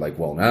 they're, like,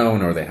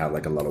 well-known, or they have,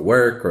 like, a lot of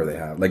work, or they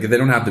have, like, they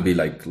don't have to be,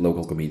 like,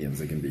 local comedians.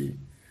 They can be...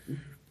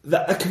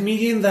 A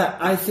comedian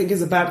that I think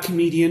is a bad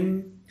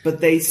comedian, but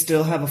they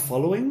still have a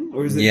following?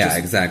 Or is it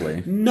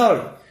exactly.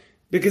 No.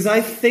 Because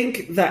I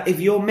think that if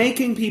you're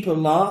making people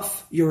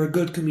laugh, you're a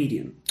good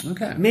comedian.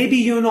 Okay. Maybe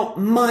you're not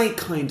my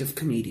kind of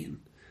comedian.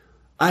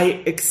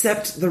 I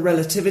accept the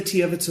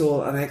relativity of it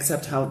all, and I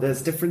accept how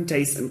there's different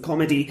tastes, and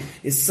comedy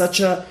is such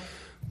a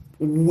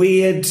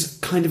weird,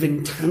 kind of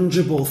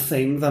intangible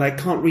thing that I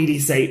can't really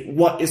say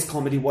what is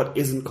comedy, what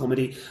isn't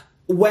comedy.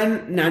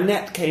 When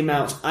Nanette came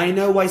out, I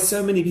know why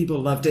so many people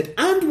loved it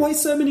and why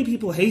so many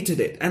people hated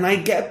it. And I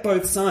get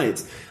both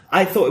sides.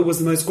 I thought it was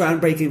the most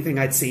groundbreaking thing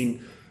I'd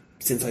seen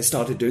since I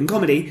started doing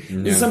comedy.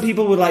 Yeah. Some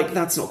people were like,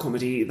 that's not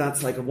comedy.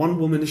 That's like a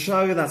one-woman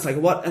show. That's like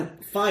what? And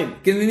fine.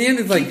 In the end,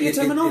 it's like... Keep your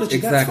terminology.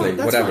 Exactly.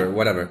 That's fine.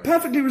 Whatever.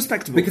 Perfectly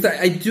respectable. Because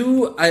I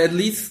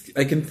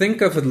can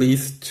think of at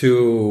least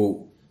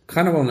two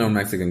kind of well-known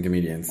Mexican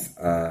comedians,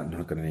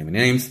 not going to name any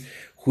names,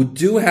 who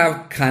do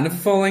have kind of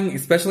following,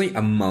 especially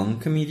among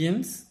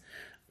comedians,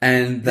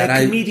 and that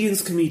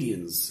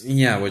comedians.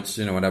 Yeah, which,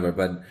 whatever,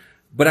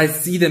 but I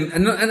see them,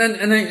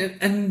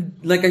 and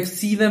like I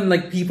see them,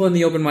 like people in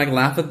the open mic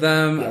laugh at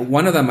them.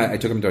 One of them, I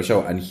took him to a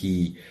show, and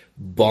he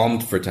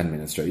bombed for 10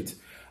 minutes straight.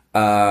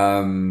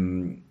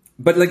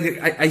 But like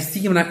I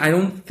see him, and I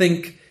don't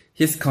think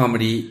his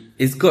comedy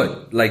is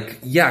good. Like,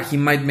 yeah, he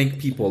might make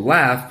people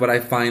laugh, but I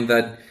find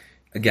that,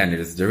 again, it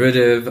is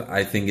derivative.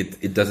 I think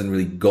it doesn't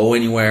really go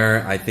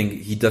anywhere. I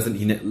think he doesn't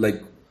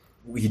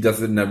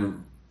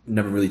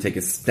never really take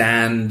a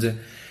stand.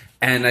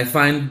 And I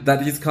find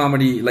that his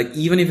comedy, like,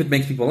 even if it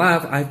makes people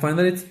laugh, I find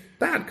that it's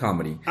bad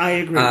comedy. I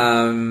agree.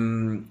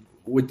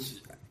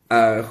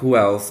 Who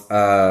else?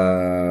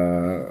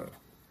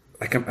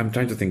 Like, I'm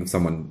trying to think of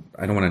someone.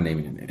 I don't want to name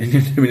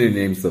any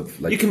names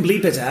of, like... You can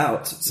bleep it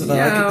out so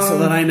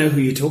that I know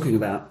who you're talking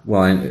about.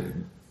 Well,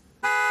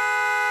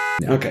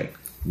 okay.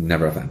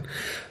 Never a fan.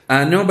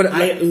 No, but...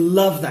 I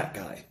love that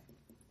guy.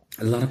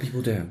 A lot of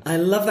people do. I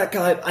love that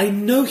guy. I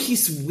know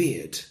he's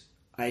weird.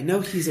 I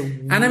know he's a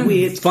and I'm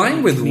weird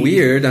fine with comedian.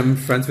 weird. I'm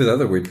friends with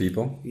other weird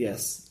people.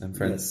 Yes. I'm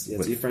friends Yes,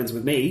 with- you're friends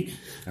with me.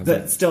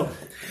 But still,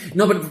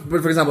 No,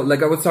 but for example,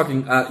 like I was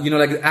talking,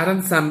 like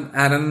Adam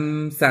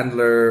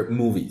Sandler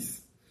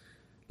movies,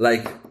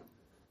 like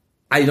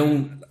I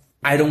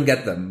don't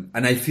get them,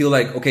 and I feel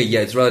like okay,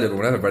 yeah, it's relative or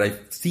whatever, but I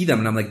see them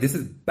and I'm like, this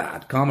is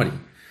bad comedy,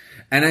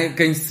 and I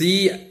can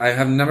see I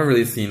have never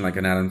really seen like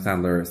an Adam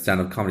Sandler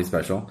stand-up comedy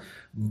special,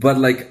 but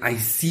like I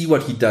see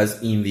what he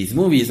does in these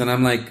movies, and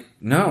I'm like,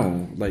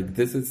 no, like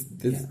this is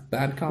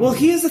bad comedy. well,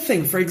 here's the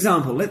thing. For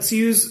example, let's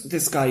use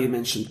this guy you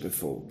mentioned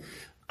before.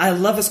 I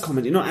love his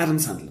comedy, not Adam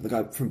Sandler, the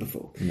guy from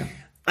before. No.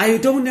 I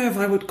don't know if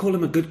I would call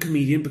him a good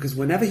comedian because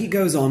whenever he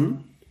goes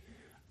on,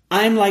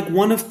 I'm like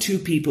one of two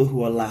people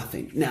who are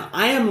laughing. Now,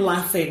 I am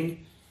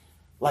laughing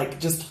like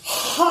just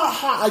ha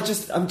ha.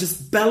 I'm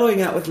just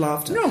bellowing out with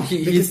laughter. No,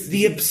 because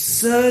the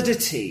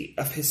absurdity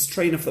of his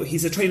train of thought.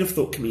 He's a train of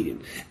thought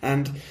comedian,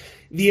 and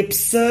the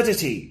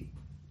absurdity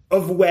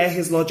of where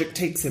his logic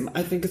takes him,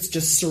 I think it's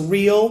just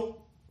surreal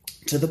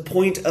to the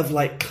point of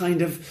like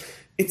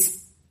it's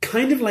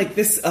kind of like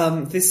this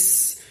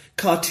this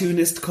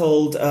cartoonist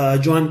called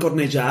Joan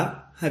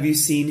Cornellà. Have you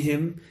seen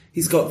him?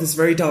 He's got this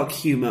very dark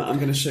humor. I'm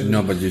going to show you.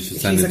 No, but you should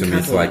send He's it to a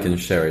me so I Catalan. can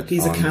share it.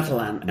 He's a on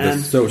Catalan. the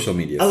And social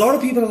media. a lot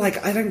of people are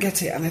like, I don't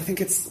get it, and I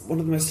think it's one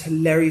of the most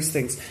hilarious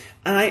things.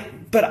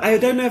 But I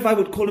don't know if I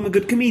would call him a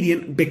good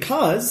comedian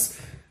because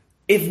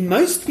if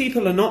most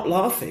people are not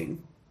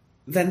laughing,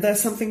 then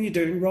there's something you're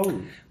doing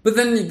wrong. But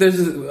then there's,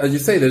 as you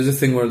say, there's this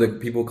thing where the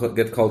people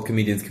get called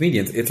comedians.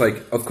 It's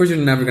like, of course, you're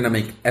never going to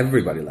make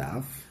everybody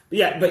laugh.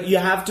 Yeah, but you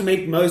have to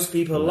make most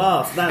people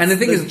laugh. That's And the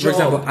thing is, for job.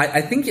 example,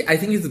 I think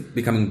he's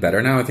becoming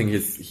better now. I think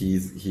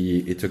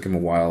it took him a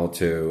while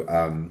to,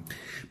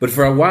 but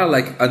for a while,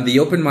 like on the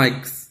open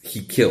mics,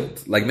 he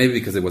killed. Like maybe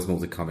because it was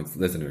mostly comics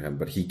listening to him,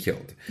 but he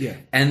killed. Yeah.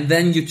 And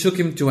then you took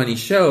him to any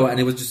show, and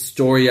it was just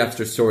story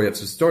after story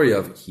after story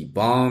of he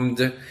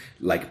bombed,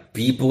 like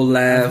people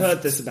left. I've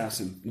heard this about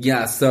him.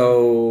 Yeah,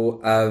 so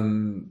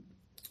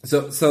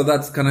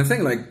that's kind of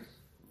thing. Like,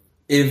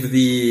 if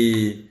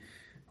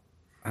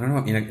I don't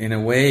know, in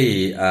a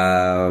way,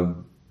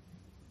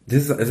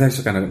 this is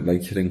actually kind of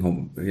like hitting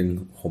home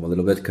a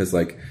little bit because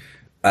like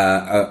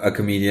a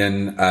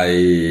comedian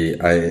I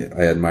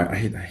admire. I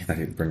hate that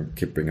I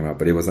keep bringing him up,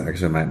 but it was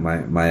actually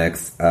my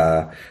ex,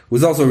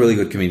 who's also a really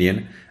good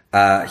comedian.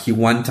 He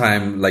one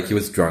time, like, he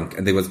was drunk,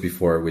 and it was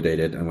before we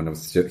dated, and when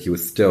he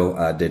was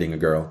still dating a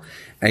girl,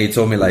 and he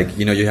told me, like,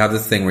 you have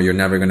this thing where you're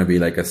never going to be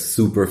like a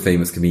super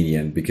famous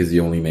comedian because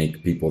you only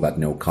make people that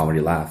know comedy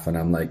laugh, and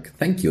I'm like,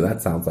 thank you,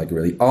 that sounds like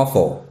really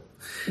awful.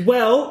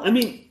 Well, I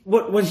mean,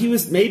 what he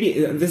was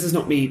maybe, this is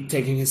not me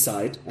taking his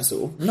side at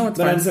all. No, it's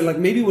but fine. I'm saying, like,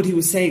 maybe what he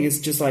was saying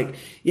is just like,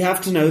 you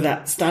have to know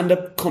that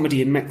stand-up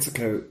comedy in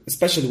Mexico,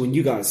 especially when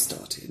you guys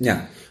started,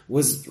 Yeah.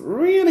 was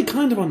really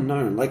kind of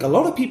unknown. Like, a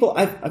lot of people,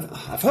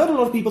 I've heard a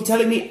lot of people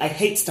telling me, I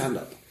hate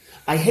stand-up.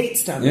 I hate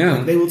stand-up. Yeah.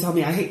 Like, they will tell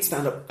me I hate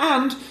stand-up.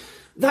 And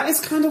that is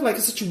kind of like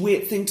such a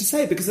weird thing to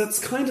say because that's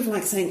kind of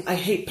like saying I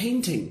hate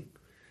painting.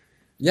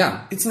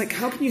 Yeah. It's like,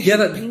 how can you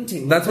hate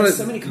painting? That's There's what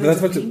so many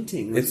kinds of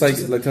painting. It's like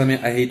telling me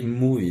I hate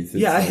movies.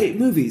 Yeah, I hate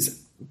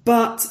movies.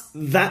 But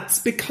that's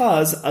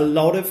because a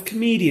lot of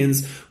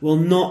comedians will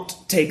not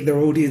take their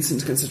audience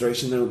into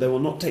consideration. They will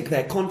not take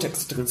their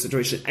context into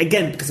consideration.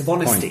 Again, because of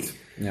honesty. Point.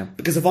 Yeah.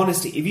 Because of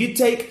honesty. If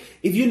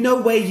you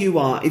know where you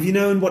are, if you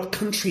know in what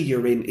country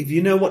you're in, if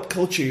you know what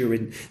culture you're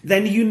in,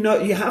 then you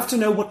have to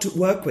know what to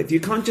work with.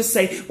 You can't just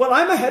say, well,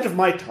 I'm ahead of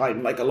my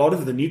time. Like a lot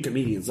of the new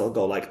comedians, they'll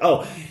go like,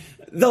 oh,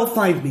 they'll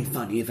find me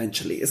funny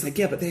eventually. It's like,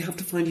 yeah, but they have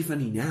to find you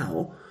funny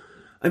now.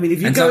 I mean,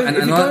 if you're going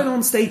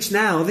on stage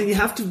now, then you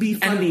have to be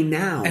funny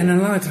now. And a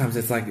lot of times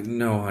it's like,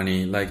 no,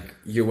 honey, like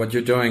what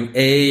you're doing.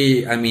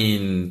 I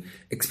mean,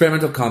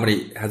 experimental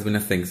comedy has been a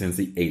thing since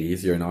the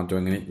 80s. You're not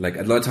doing it. Like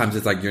a lot of times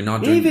it's like you're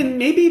not doing.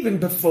 Maybe even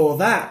before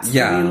that.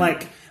 Yeah. I mean,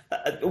 like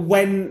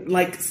when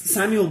like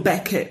Samuel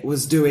Beckett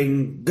was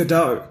doing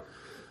Godot.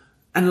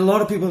 And a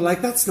lot of people are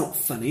like, that's not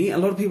funny. A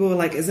lot of people are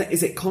like, is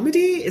it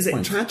comedy? Is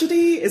it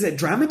tragedy? Is it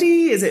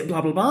dramedy? Is it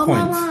blah, blah, blah,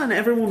 blah, blah? And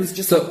everyone was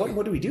just like,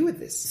 what do we do with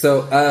this?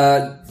 So,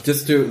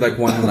 just to, like,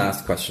 one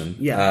last question.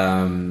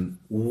 Yeah.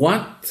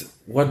 What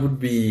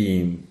would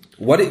be,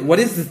 what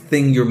is the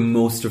thing you're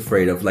most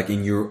afraid of, like,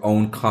 in your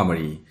own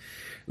comedy?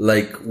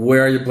 Like,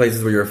 where are your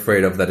places where you're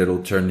afraid of that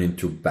it'll turn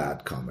into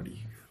bad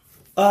comedy?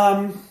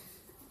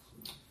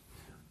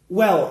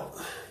 Well,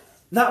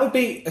 that would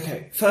be,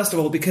 okay, first of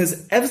all,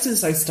 because ever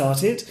since I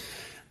started,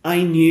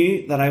 I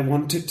knew that I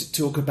wanted to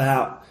talk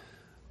about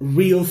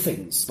real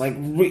things. Like,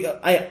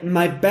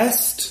 my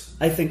best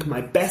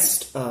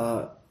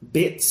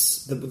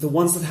bits, the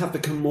ones that have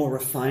become more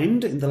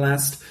refined in the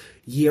last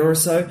year or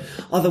so,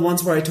 are the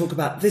ones where I talk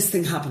about, this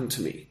thing happened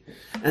to me.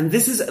 And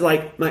this is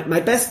like, my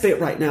best bit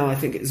right now, I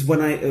think, is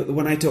when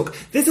I talk,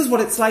 this is what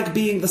it's like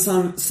being the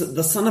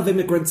son of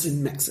immigrants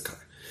in Mexico.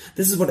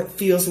 This is what it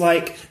feels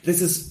like.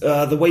 This is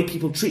the way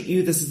people treat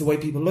you. This is the way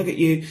people look at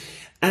you.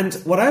 And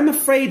what I'm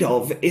afraid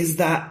of is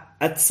that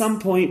at some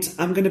point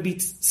I'm going to be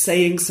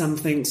saying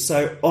something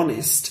so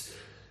honest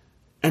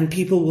and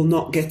people will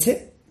not get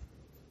it.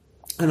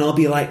 And I'll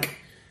be like,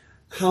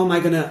 how am I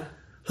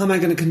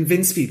gonna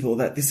convince people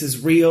that this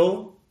is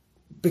real?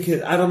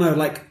 Because I don't know,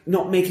 like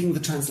not making the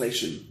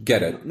translation.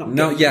 Get it?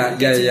 Not getting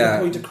the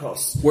point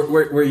across.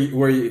 Where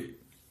you?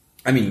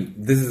 I mean,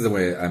 this is the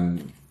way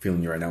I'm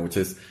feeling you right now, which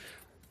is,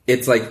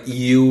 it's like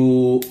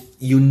you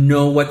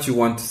know what you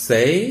want to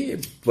say,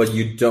 but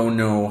you don't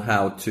know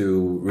how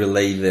to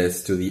relay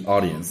this to the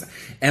audience.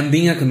 And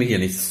being a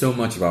comedian is so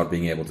much about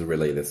being able to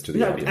relay this to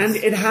the audience.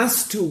 And it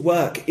has to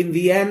work. In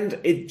the end,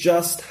 it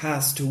just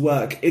has to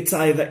work. It's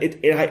either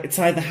it's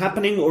either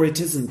happening or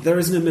it isn't. There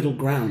is no middle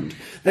ground.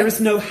 There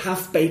is no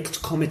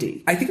half-baked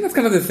comedy. I think that's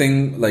kind of the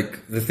thing.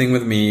 Like the thing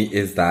with me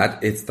is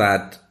that it's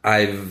that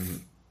I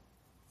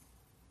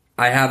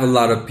have a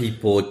lot of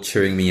people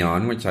cheering me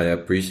on, which I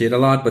appreciate a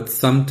lot, but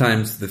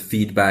sometimes the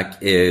feedback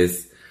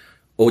is,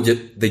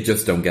 they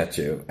just don't get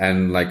you.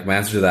 And like my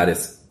answer to that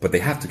is, but they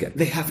have to get it.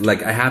 They have to.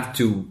 Like I have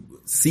to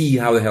see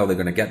how the hell they're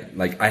going to get it.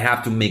 Like I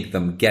have to make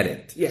them get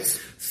it. Yes.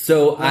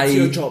 So that's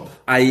your job.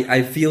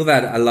 I feel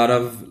that a lot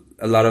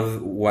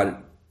of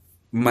what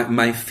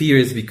my fear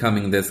is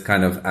becoming this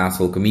kind of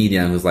asshole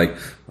comedian who's like,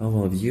 oh,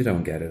 well, if you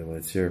don't get it, well,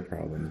 it's your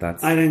problem.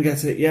 I don't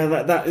get it.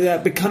 Yeah,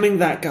 becoming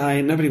that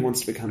guy, nobody wants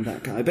to become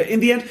that guy. But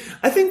in the end,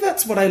 I think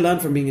that's what I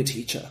learned from being a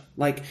teacher.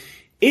 Like,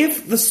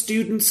 if the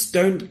students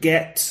don't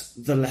get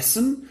the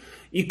lesson,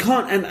 you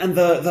can't, and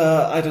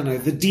the I don't know,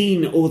 the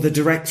dean or the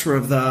director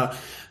of the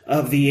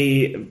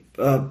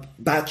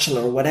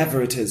bachelor or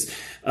whatever it is,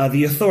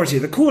 the authority,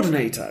 the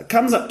coordinator,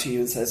 comes up to you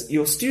and says,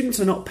 your students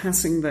are not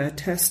passing their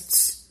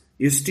tests.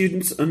 Your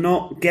students are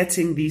not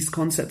getting these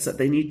concepts that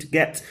they need to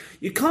get.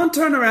 You can't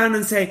turn around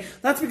and say,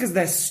 that's because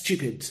they're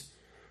stupid.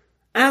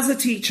 As a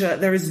teacher,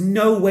 there is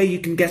no way you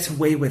can get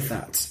away with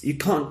that. You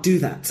can't do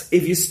that.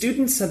 If your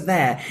students are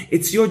there,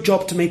 it's your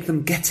job to make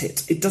them get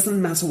it. It doesn't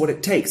matter what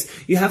it takes.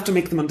 You have to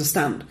make them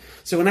understand.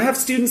 So when I have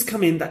students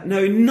come in that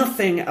know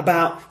nothing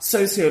about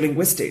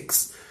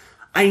sociolinguistics,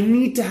 I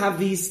need to have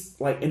these,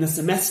 like in a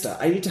semester,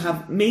 I need to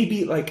have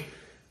maybe like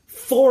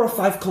 4 or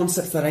 5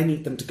 concepts that I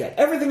need them to get.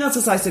 Everything else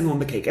is icing on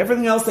the cake.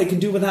 Everything else they can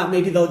do without.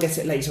 Maybe they'll get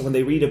it later when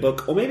they read a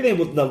book, or maybe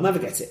they'll never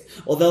get it.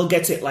 Or they'll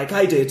get it like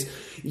I did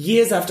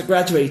years after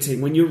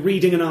graduating, when you're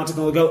reading an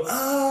article and go,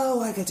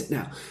 oh, I get it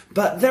now.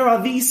 But there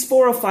are these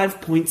 4 or 5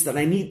 points that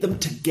I need them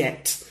to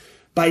get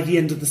by the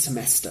end of the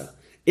semester.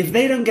 If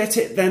they don't get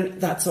it, then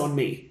that's on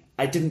me.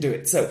 I didn't do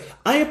it. So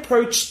I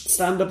approach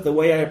stand-up the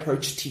way I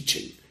approach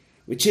teaching,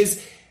 which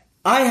is,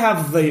 I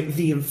have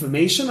the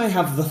information, I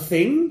have the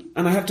thing,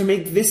 and I have to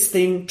make this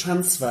thing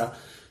transfer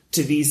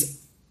to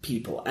these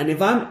people. And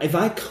if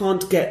I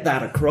can't get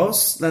that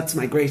across, that's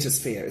my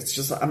greatest fear. It's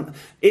just,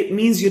 it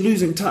means you're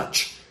losing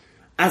touch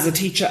as a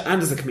teacher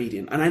and as a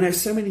comedian. And I know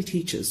so many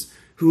teachers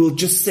who will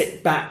just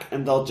sit back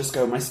and they'll just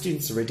go, my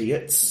students are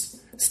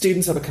idiots.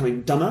 Students are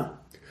becoming dumber.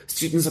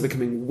 Students are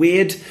becoming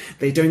weird.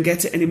 They don't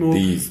get it anymore.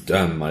 These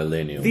dumb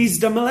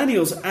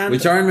millennials.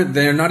 And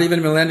they're not even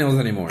millennials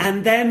anymore.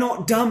 And they're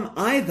not dumb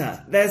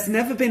either. There's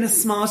never been a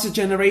smarter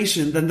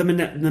generation than the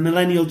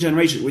millennial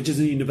generation, which is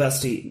in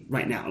university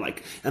right now.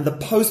 Like, and the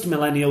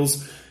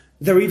post-millennials,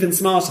 they're even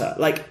smarter.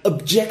 Like,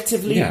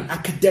 objectively,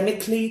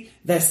 academically,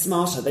 they're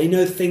smarter. They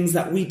know things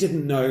that we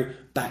didn't know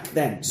back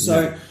then.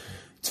 So,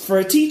 for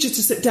a teacher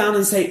to sit down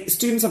and say,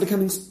 students are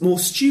becoming more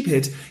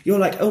stupid, you're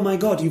like, oh my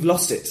God, you've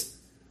lost it.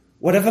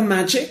 Whatever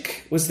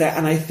magic was there,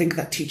 and I think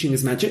that teaching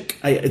is magic.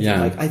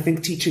 I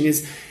think teaching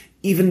is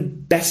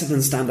even better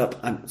than stand-up.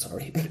 I'm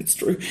sorry, but it's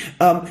true.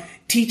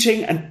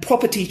 Teaching and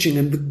proper teaching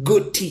and the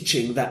good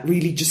teaching that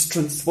really just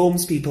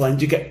transforms people, and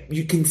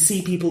you can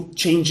see people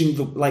changing,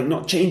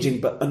 not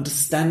changing, but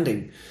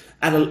understanding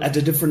at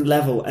a different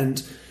level.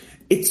 And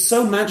it's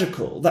so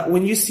magical that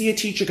when you see a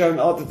teacher going,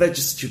 oh, they're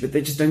just stupid,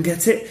 they just don't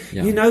get it,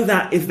 you know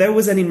that if there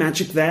was any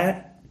magic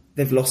there,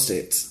 they've lost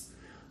it.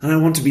 And I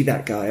want to be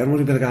that guy. I don't want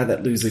to be the guy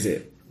that loses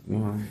it.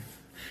 Well,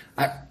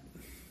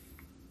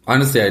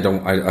 honestly, I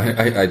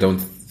don't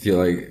feel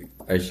like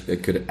I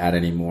could add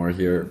any more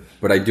here.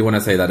 But I do want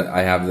to say that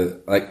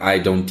I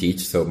don't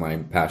teach, so my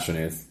passion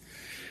is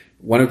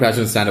one of the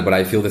passions is stand-up, but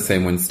I feel the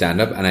same when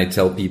stand-up. And I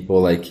tell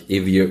people,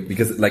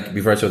 because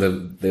before I show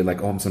them, they're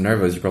like, oh, I'm so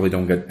nervous. You probably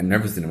don't get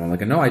nervous anymore. I'm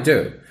like, no, I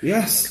do.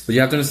 Yes. But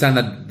you have to understand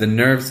that the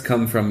nerves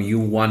come from you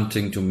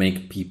wanting to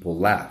make people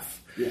laugh.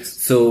 Yes.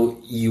 So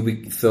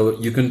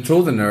you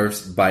control the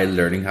nerves by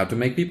learning how to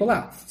make people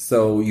laugh.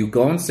 So you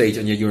go on stage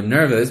and you're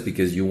nervous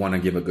because you want to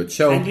give a good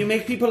show. And you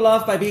make people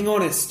laugh by being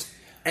honest.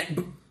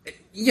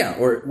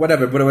 Or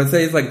whatever. But what I would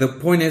say is the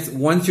point is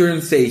once you're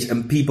on stage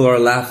and people are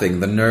laughing,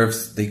 the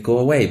nerves, they go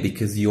away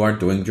because you are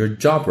doing your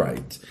job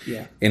right.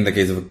 Yeah. In the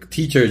case of a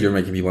teacher, you're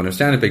making people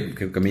understand.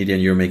 A comedian,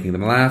 you're making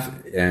them laugh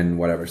and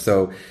whatever.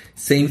 So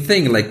same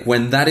thing.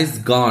 When that is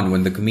gone,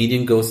 when the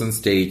comedian goes on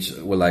stage,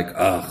 we're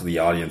the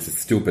audience is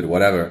stupid,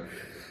 whatever.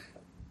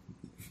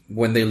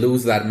 When they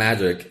lose that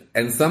magic,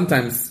 and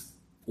sometimes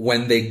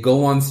when they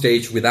go on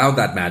stage without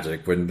that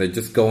magic, when they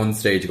just go on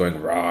stage going,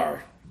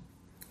 rawr,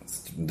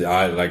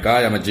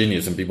 I am a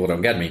genius and people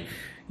don't get me.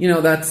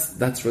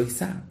 That's really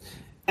sad.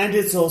 And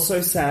it's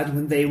also sad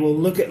when they will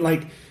look at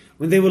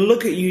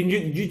you and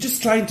you're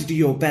just trying to do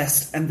your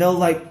best, and they'll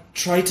like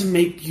try to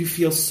make you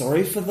feel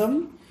sorry for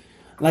them.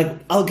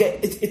 Like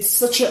it's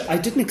such a. I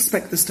didn't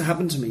expect this to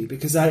happen to me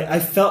because I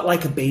felt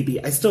like a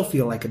baby. I still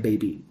feel like a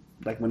baby,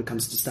 like when it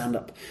comes to stand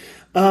up.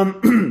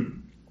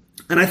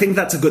 And I think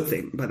that's a good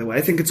thing, by the way.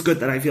 I think it's good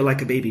that I feel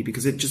like a baby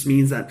because it just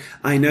means that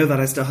I know that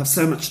I still have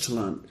so much to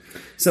learn.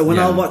 So when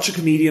I'll watch a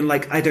comedian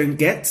like I don't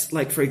get,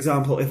 like for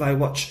example, if I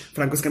watch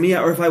Franco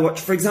Escamilla, or if I watch,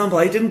 for example,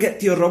 I didn't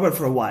get Tío Robert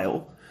for a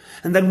while.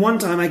 And then one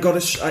time I caught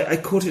his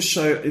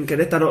show in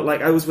Querétaro,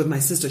 like I was with my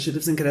sister, she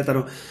lives in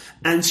Querétaro,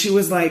 and she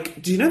was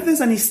like, do you know if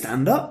there's any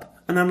stand-up?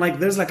 And I'm like,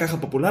 there's like Caja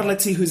Popular,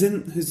 let's see who's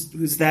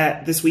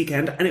there this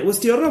weekend. And it was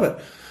Tío Robert.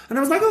 And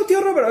I was like, oh,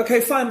 Tío Robert,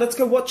 okay, fine, let's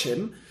go watch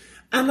him.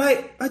 And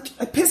I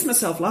pissed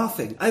myself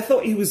laughing. I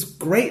thought he was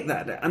great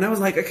that day. And I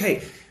was like,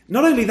 okay,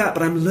 not only that,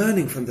 but I'm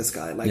learning from this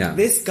guy. Like,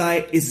 this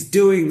guy is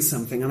doing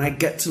something, and I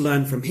get to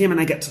learn from him,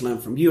 and I get to learn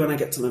from you, and I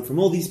get to learn from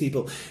all these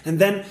people. And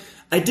then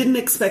I didn't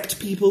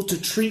expect people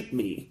to treat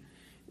me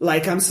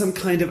like I'm some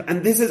kind of,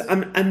 and this is,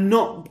 I'm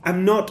not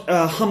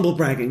humble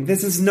bragging.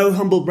 This is no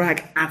humble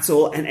brag at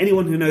all. And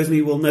anyone who knows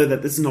me will know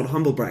that this is not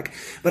humble brag.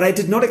 But I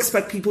did not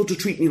expect people to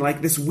treat me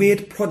like this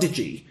weird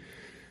prodigy.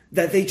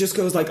 That they just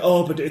goes like,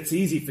 oh, but it's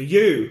easy for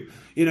you.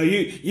 You know,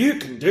 you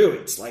can do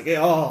it. Like,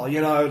 oh,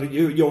 you know,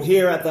 you're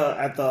here at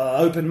the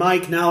open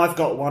mic. Now I've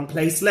got one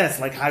place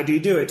less. Like, how do you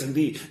do it? And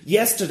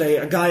yesterday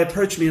a guy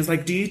approached me and was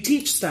like, do you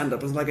teach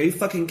stand-up? I was like, are you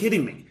fucking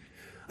kidding me?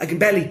 I can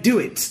barely do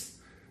it.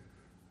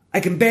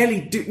 I can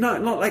barely do,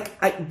 not like,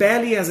 I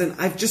barely as in,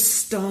 I've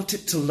just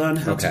started to learn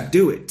how to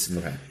do it.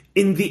 Okay.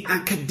 In the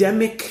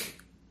academic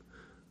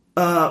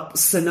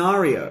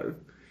scenario,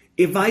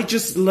 if I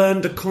just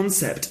learned a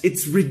concept,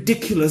 it's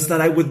ridiculous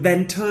that I would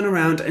then turn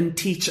around and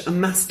teach a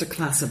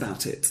masterclass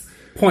about it.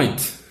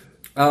 Point.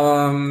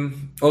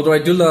 Although I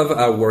do love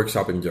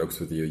workshopping jokes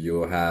with you.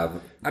 You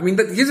have, I mean,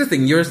 here's the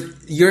thing. You're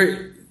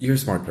a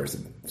smart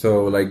person.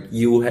 So like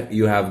you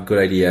have good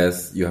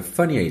ideas. You have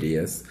funny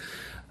ideas.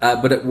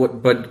 But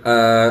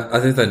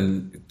other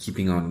than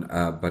keeping on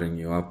butting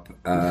you up,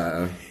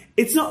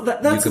 it's not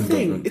that. That's the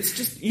thing. It's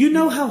just you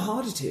know how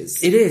hard it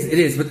is. It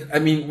is. But I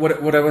mean,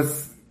 what I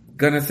was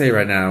gonna say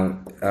right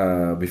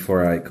now,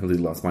 before I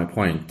completely lost my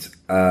point.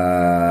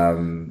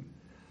 Tío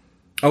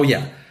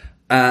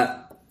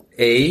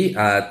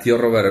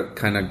Robert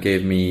kind of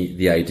gave me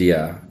the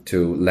idea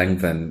to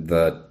lengthen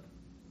the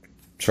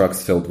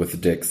trucks filled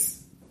with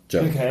dicks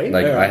joke. Okay,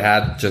 I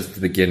had just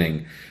the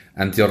beginning,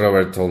 and Tío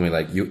Robert told me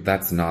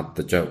that's not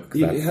the joke.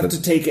 You have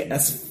to take it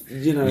as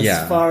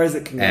as far as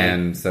it can go.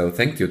 And so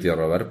thank you, Tío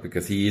Robert,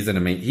 because he is an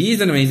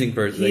amazing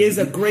person. He is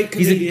a great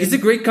comedian. He's a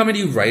great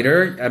comedy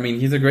writer. I mean,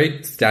 he's a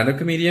great stand-up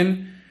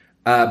comedian.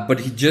 But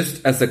he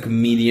just, as a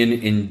comedian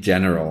in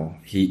general,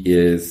 he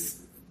is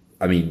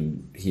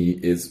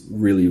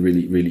really,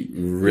 really, really,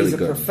 really good. He's a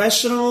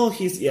professional.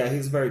 He's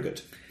very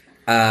good.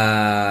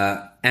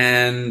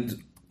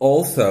 And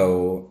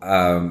also,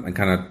 I'm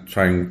kind of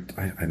trying,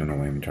 I don't know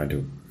why I'm trying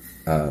to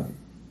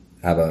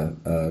have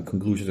a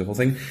conclusion to the whole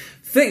thing.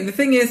 The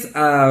thing is,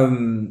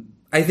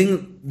 I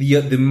think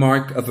the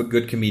mark of a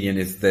good comedian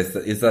is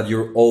that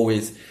you're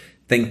always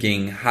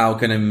thinking, how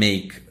can I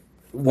make,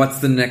 what's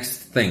the next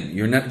thing?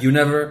 You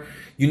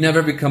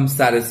never become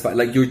satisfied.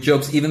 Like your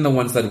jokes, even the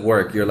ones that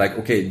work, you're like,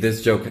 okay,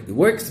 this joke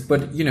works,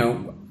 but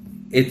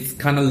it's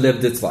kind of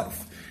lived its life.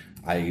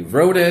 I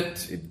wrote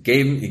it, it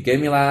gave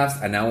me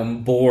laughs, and now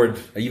I'm bored.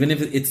 Even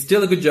if it's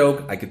still a good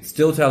joke, I could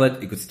still tell it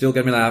could still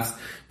get me laughs,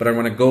 but I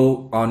want to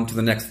go on to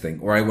the next thing,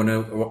 or I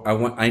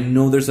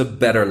know there's a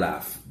better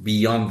laugh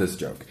beyond this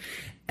joke.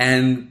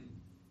 And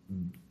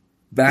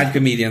bad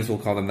comedians, we'll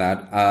call them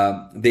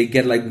that, they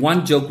get like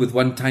one joke with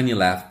one tiny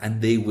laugh,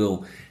 and they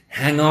will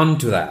hang on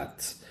to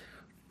that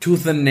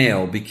tooth and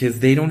nail,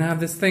 because they don't have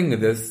this thing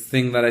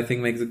that I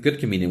think makes a good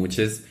comedian, which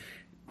is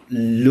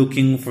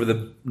looking for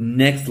the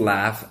next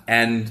laugh,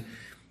 and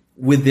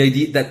with the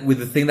idea that with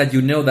the thing that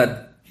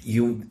that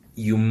you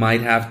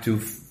might have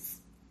to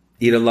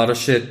eat a lot of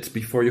shit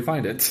before you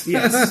find it.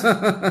 Yes.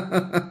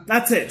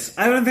 That's it.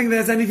 I don't think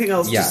there's anything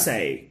else to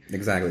say.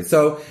 Exactly.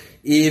 So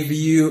if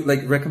you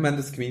recommend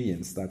us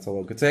comedians, that's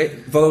all I could say.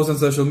 Follow us on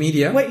social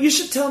media. Wait, you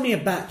should tell me a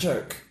bad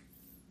joke.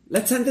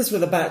 Let's end this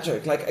with a bad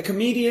joke. Like a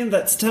comedian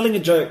that's telling a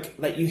joke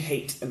that you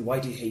hate, and why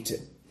do you hate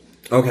it?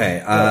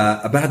 Okay,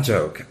 a bad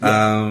joke.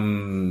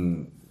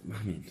 Yeah.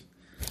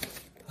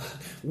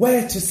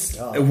 Where to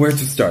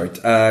start?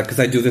 Because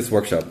I do this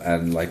workshop,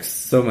 and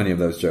so many of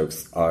those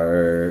jokes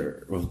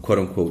are, well, quote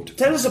unquote.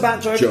 Tell us a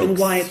bad joke and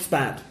why it's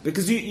bad.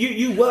 Because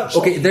you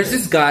workshop. Okay, there's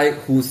this guy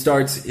who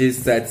starts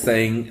his set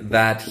saying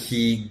that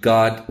he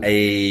got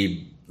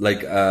a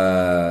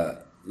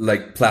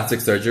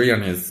plastic surgery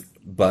on his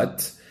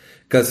butt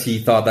because he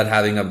thought that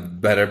having a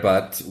better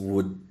butt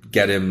would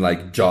get him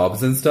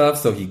jobs and stuff,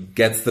 so he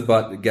gets the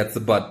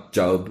butt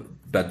job,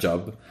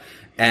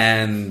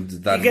 And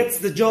that he gets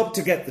the job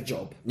to get the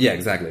job. Yeah,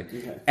 exactly.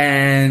 Okay.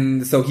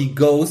 And so he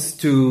goes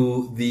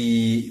to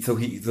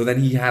so then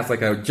he has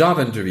like a job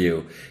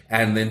interview,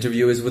 and the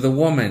interview is with a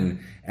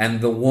woman, and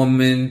the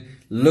woman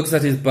looks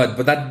at his butt,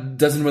 but that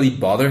doesn't really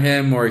bother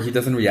him, or he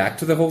doesn't react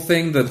to the whole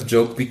thing. The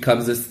joke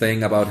becomes this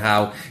thing about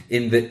how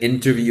in the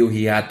interview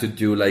he had to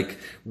do like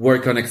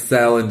work on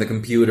Excel in the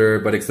computer,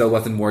 but Excel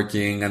wasn't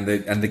working, and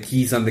the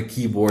keys on the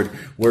keyboard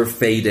were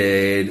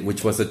faded,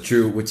 which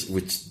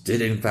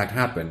did in fact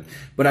happen.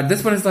 But at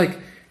this point, it's like,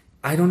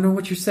 I don't know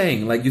what you're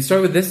saying. Like, you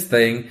start with this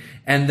thing,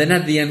 and then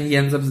at the end he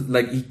ends up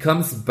like, he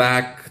comes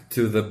back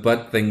to the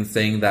butt thing,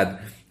 saying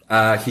that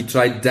he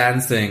tried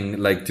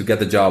dancing, like, to get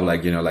the job,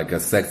 like, you know, like a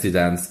sexy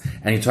dance.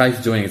 And he tries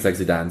doing a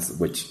sexy dance,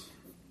 which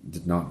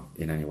did not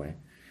in any way.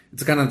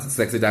 It's a kind of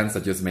sexy dance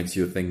that just makes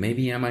you think,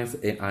 maybe I'm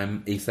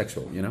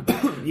asexual, you know?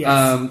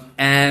 Yes.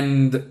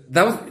 And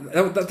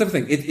that's the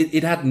thing.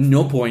 It had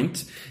no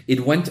point.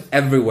 It went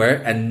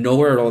everywhere and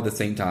nowhere at all at the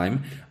same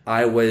time.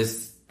 I've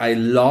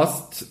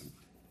lost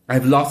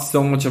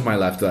so much of my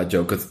life to that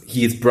joke, because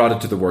he's brought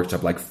it to the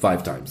workshop like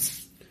 5 times.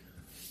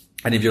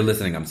 And if you're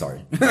listening, I'm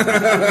sorry.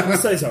 I'm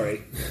so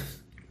sorry.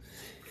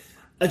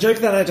 A joke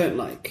that I don't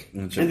like,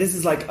 and this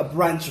is like a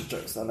branch of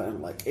jokes that I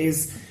don't like,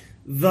 is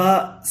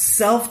the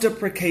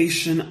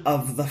self-deprecation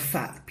of the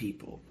fat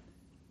people.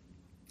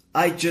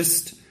 And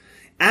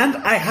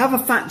I have a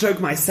fat joke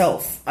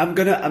myself. I'm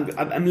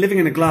living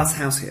in a glass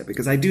house here,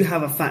 because I do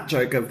have a fat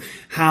joke of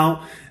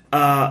how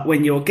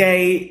when you're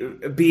gay,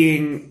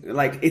 being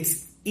like,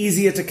 it's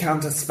easier to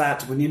count as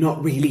fat when you're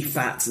not really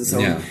fat, and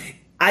so on.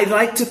 I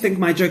like to think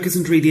my joke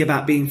isn't really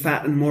about being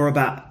fat and more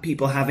about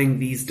people having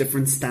these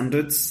different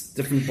standards,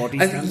 different body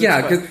standards.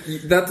 Yeah,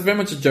 because that's very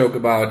much a joke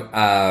about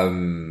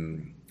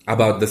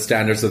the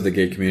standards of the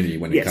gay community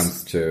when it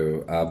comes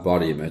to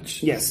body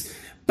image. Yes.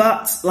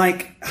 But,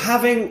 like,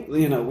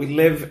 we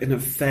live in a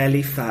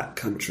fairly fat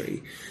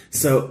country.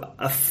 So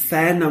a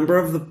fair number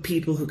of the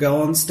people who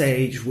go on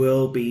stage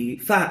will be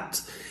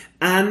fat.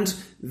 And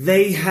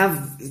they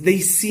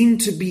seem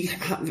to be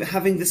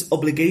having this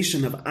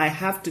obligation of, I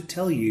have to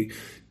tell you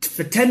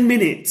for 10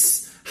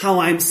 minutes how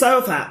I'm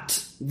so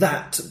fat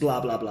that blah,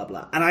 blah, blah,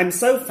 blah. And I'm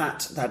so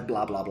fat that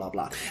blah, blah, blah,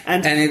 blah.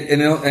 And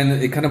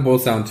it kind of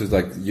boils down to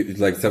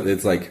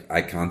it's like,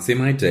 I can't see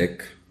my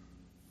dick.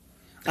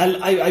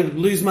 I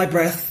lose my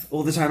breath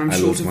all the time. I'm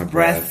short of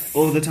breath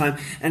all the time.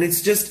 And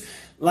it's just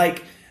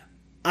like,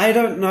 I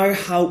don't know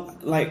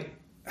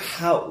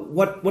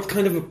what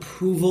kind of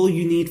approval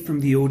you need from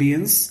the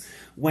audience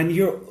when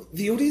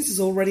the audience is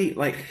already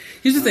like...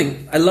 Here's the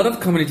thing. A lot of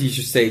comedy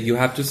teachers say you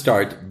have to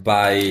start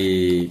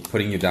by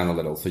putting you down a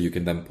little so you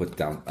can then put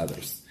down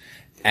others.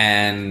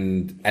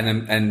 And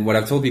what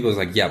I've told people is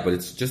like, yeah, but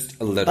it's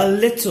just a little. A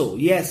little,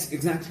 yes,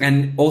 exactly.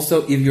 And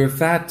also, if you're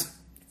fat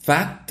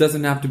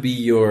doesn't have to be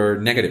your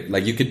negative.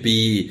 Like, you could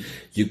be,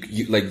 you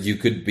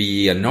could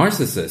be a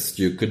narcissist.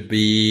 You could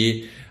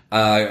be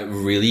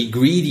really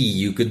greedy.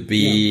 You could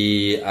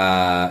be to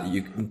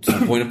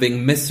the point of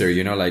being miser.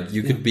 You know, like,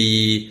 you could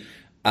be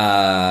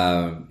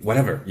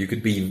whatever. You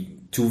could be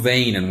too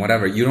vain and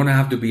whatever. You don't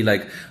have to be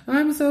like,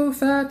 I'm so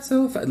fat.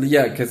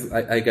 Yeah, because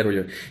I get what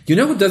you're... You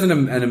know who does an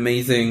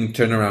amazing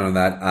turnaround on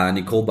that?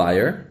 Nicole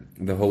Byer,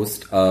 the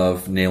host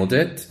of Nailed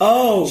It.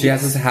 Oh, she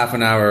has this half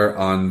an hour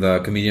on the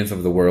comedians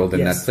of the world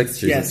in Netflix.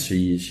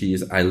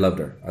 She's I loved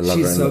her.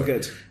 She's so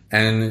good.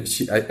 And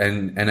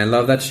I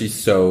love that she's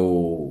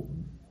so,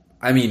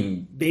 I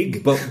mean,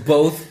 big,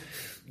 both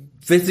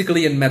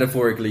physically and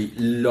metaphorically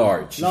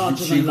large.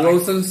 She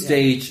goes on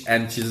stage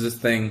and she's this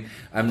thing.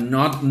 I'm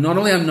not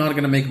going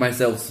to make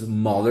myself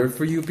smaller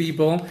for you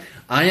people.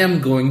 I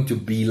am going to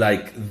be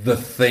like the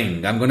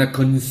thing. I'm going to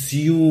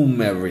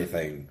consume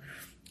everything,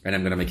 and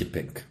I'm going to make it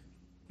pink.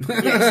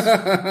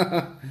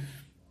 Yes.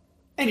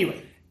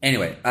 Anyway,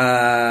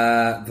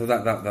 so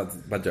that's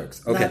bad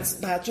jokes. Okay. That's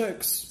bad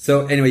jokes.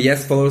 So anyway,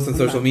 yes, follow us on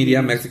social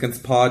media, Mexicans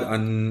Pod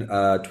on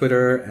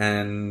Twitter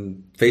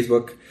and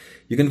Facebook.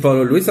 You can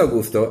follow Luis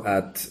Augusto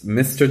at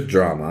Mr.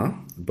 Drama,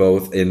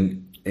 both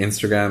in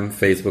Instagram,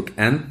 Facebook,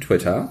 and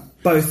Twitter.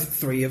 Both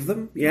 3 of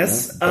them,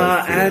 yes.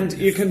 And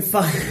you can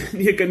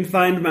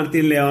find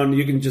Martin Leon.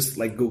 You can just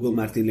like Google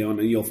Martin Leon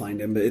and you'll find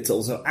him. But it's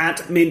also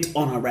at Mint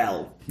on a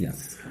Rel.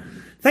 Yes.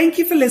 Thank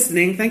you for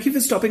listening. Thank you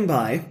for stopping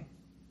by.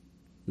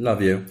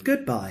 Love you.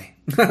 Goodbye.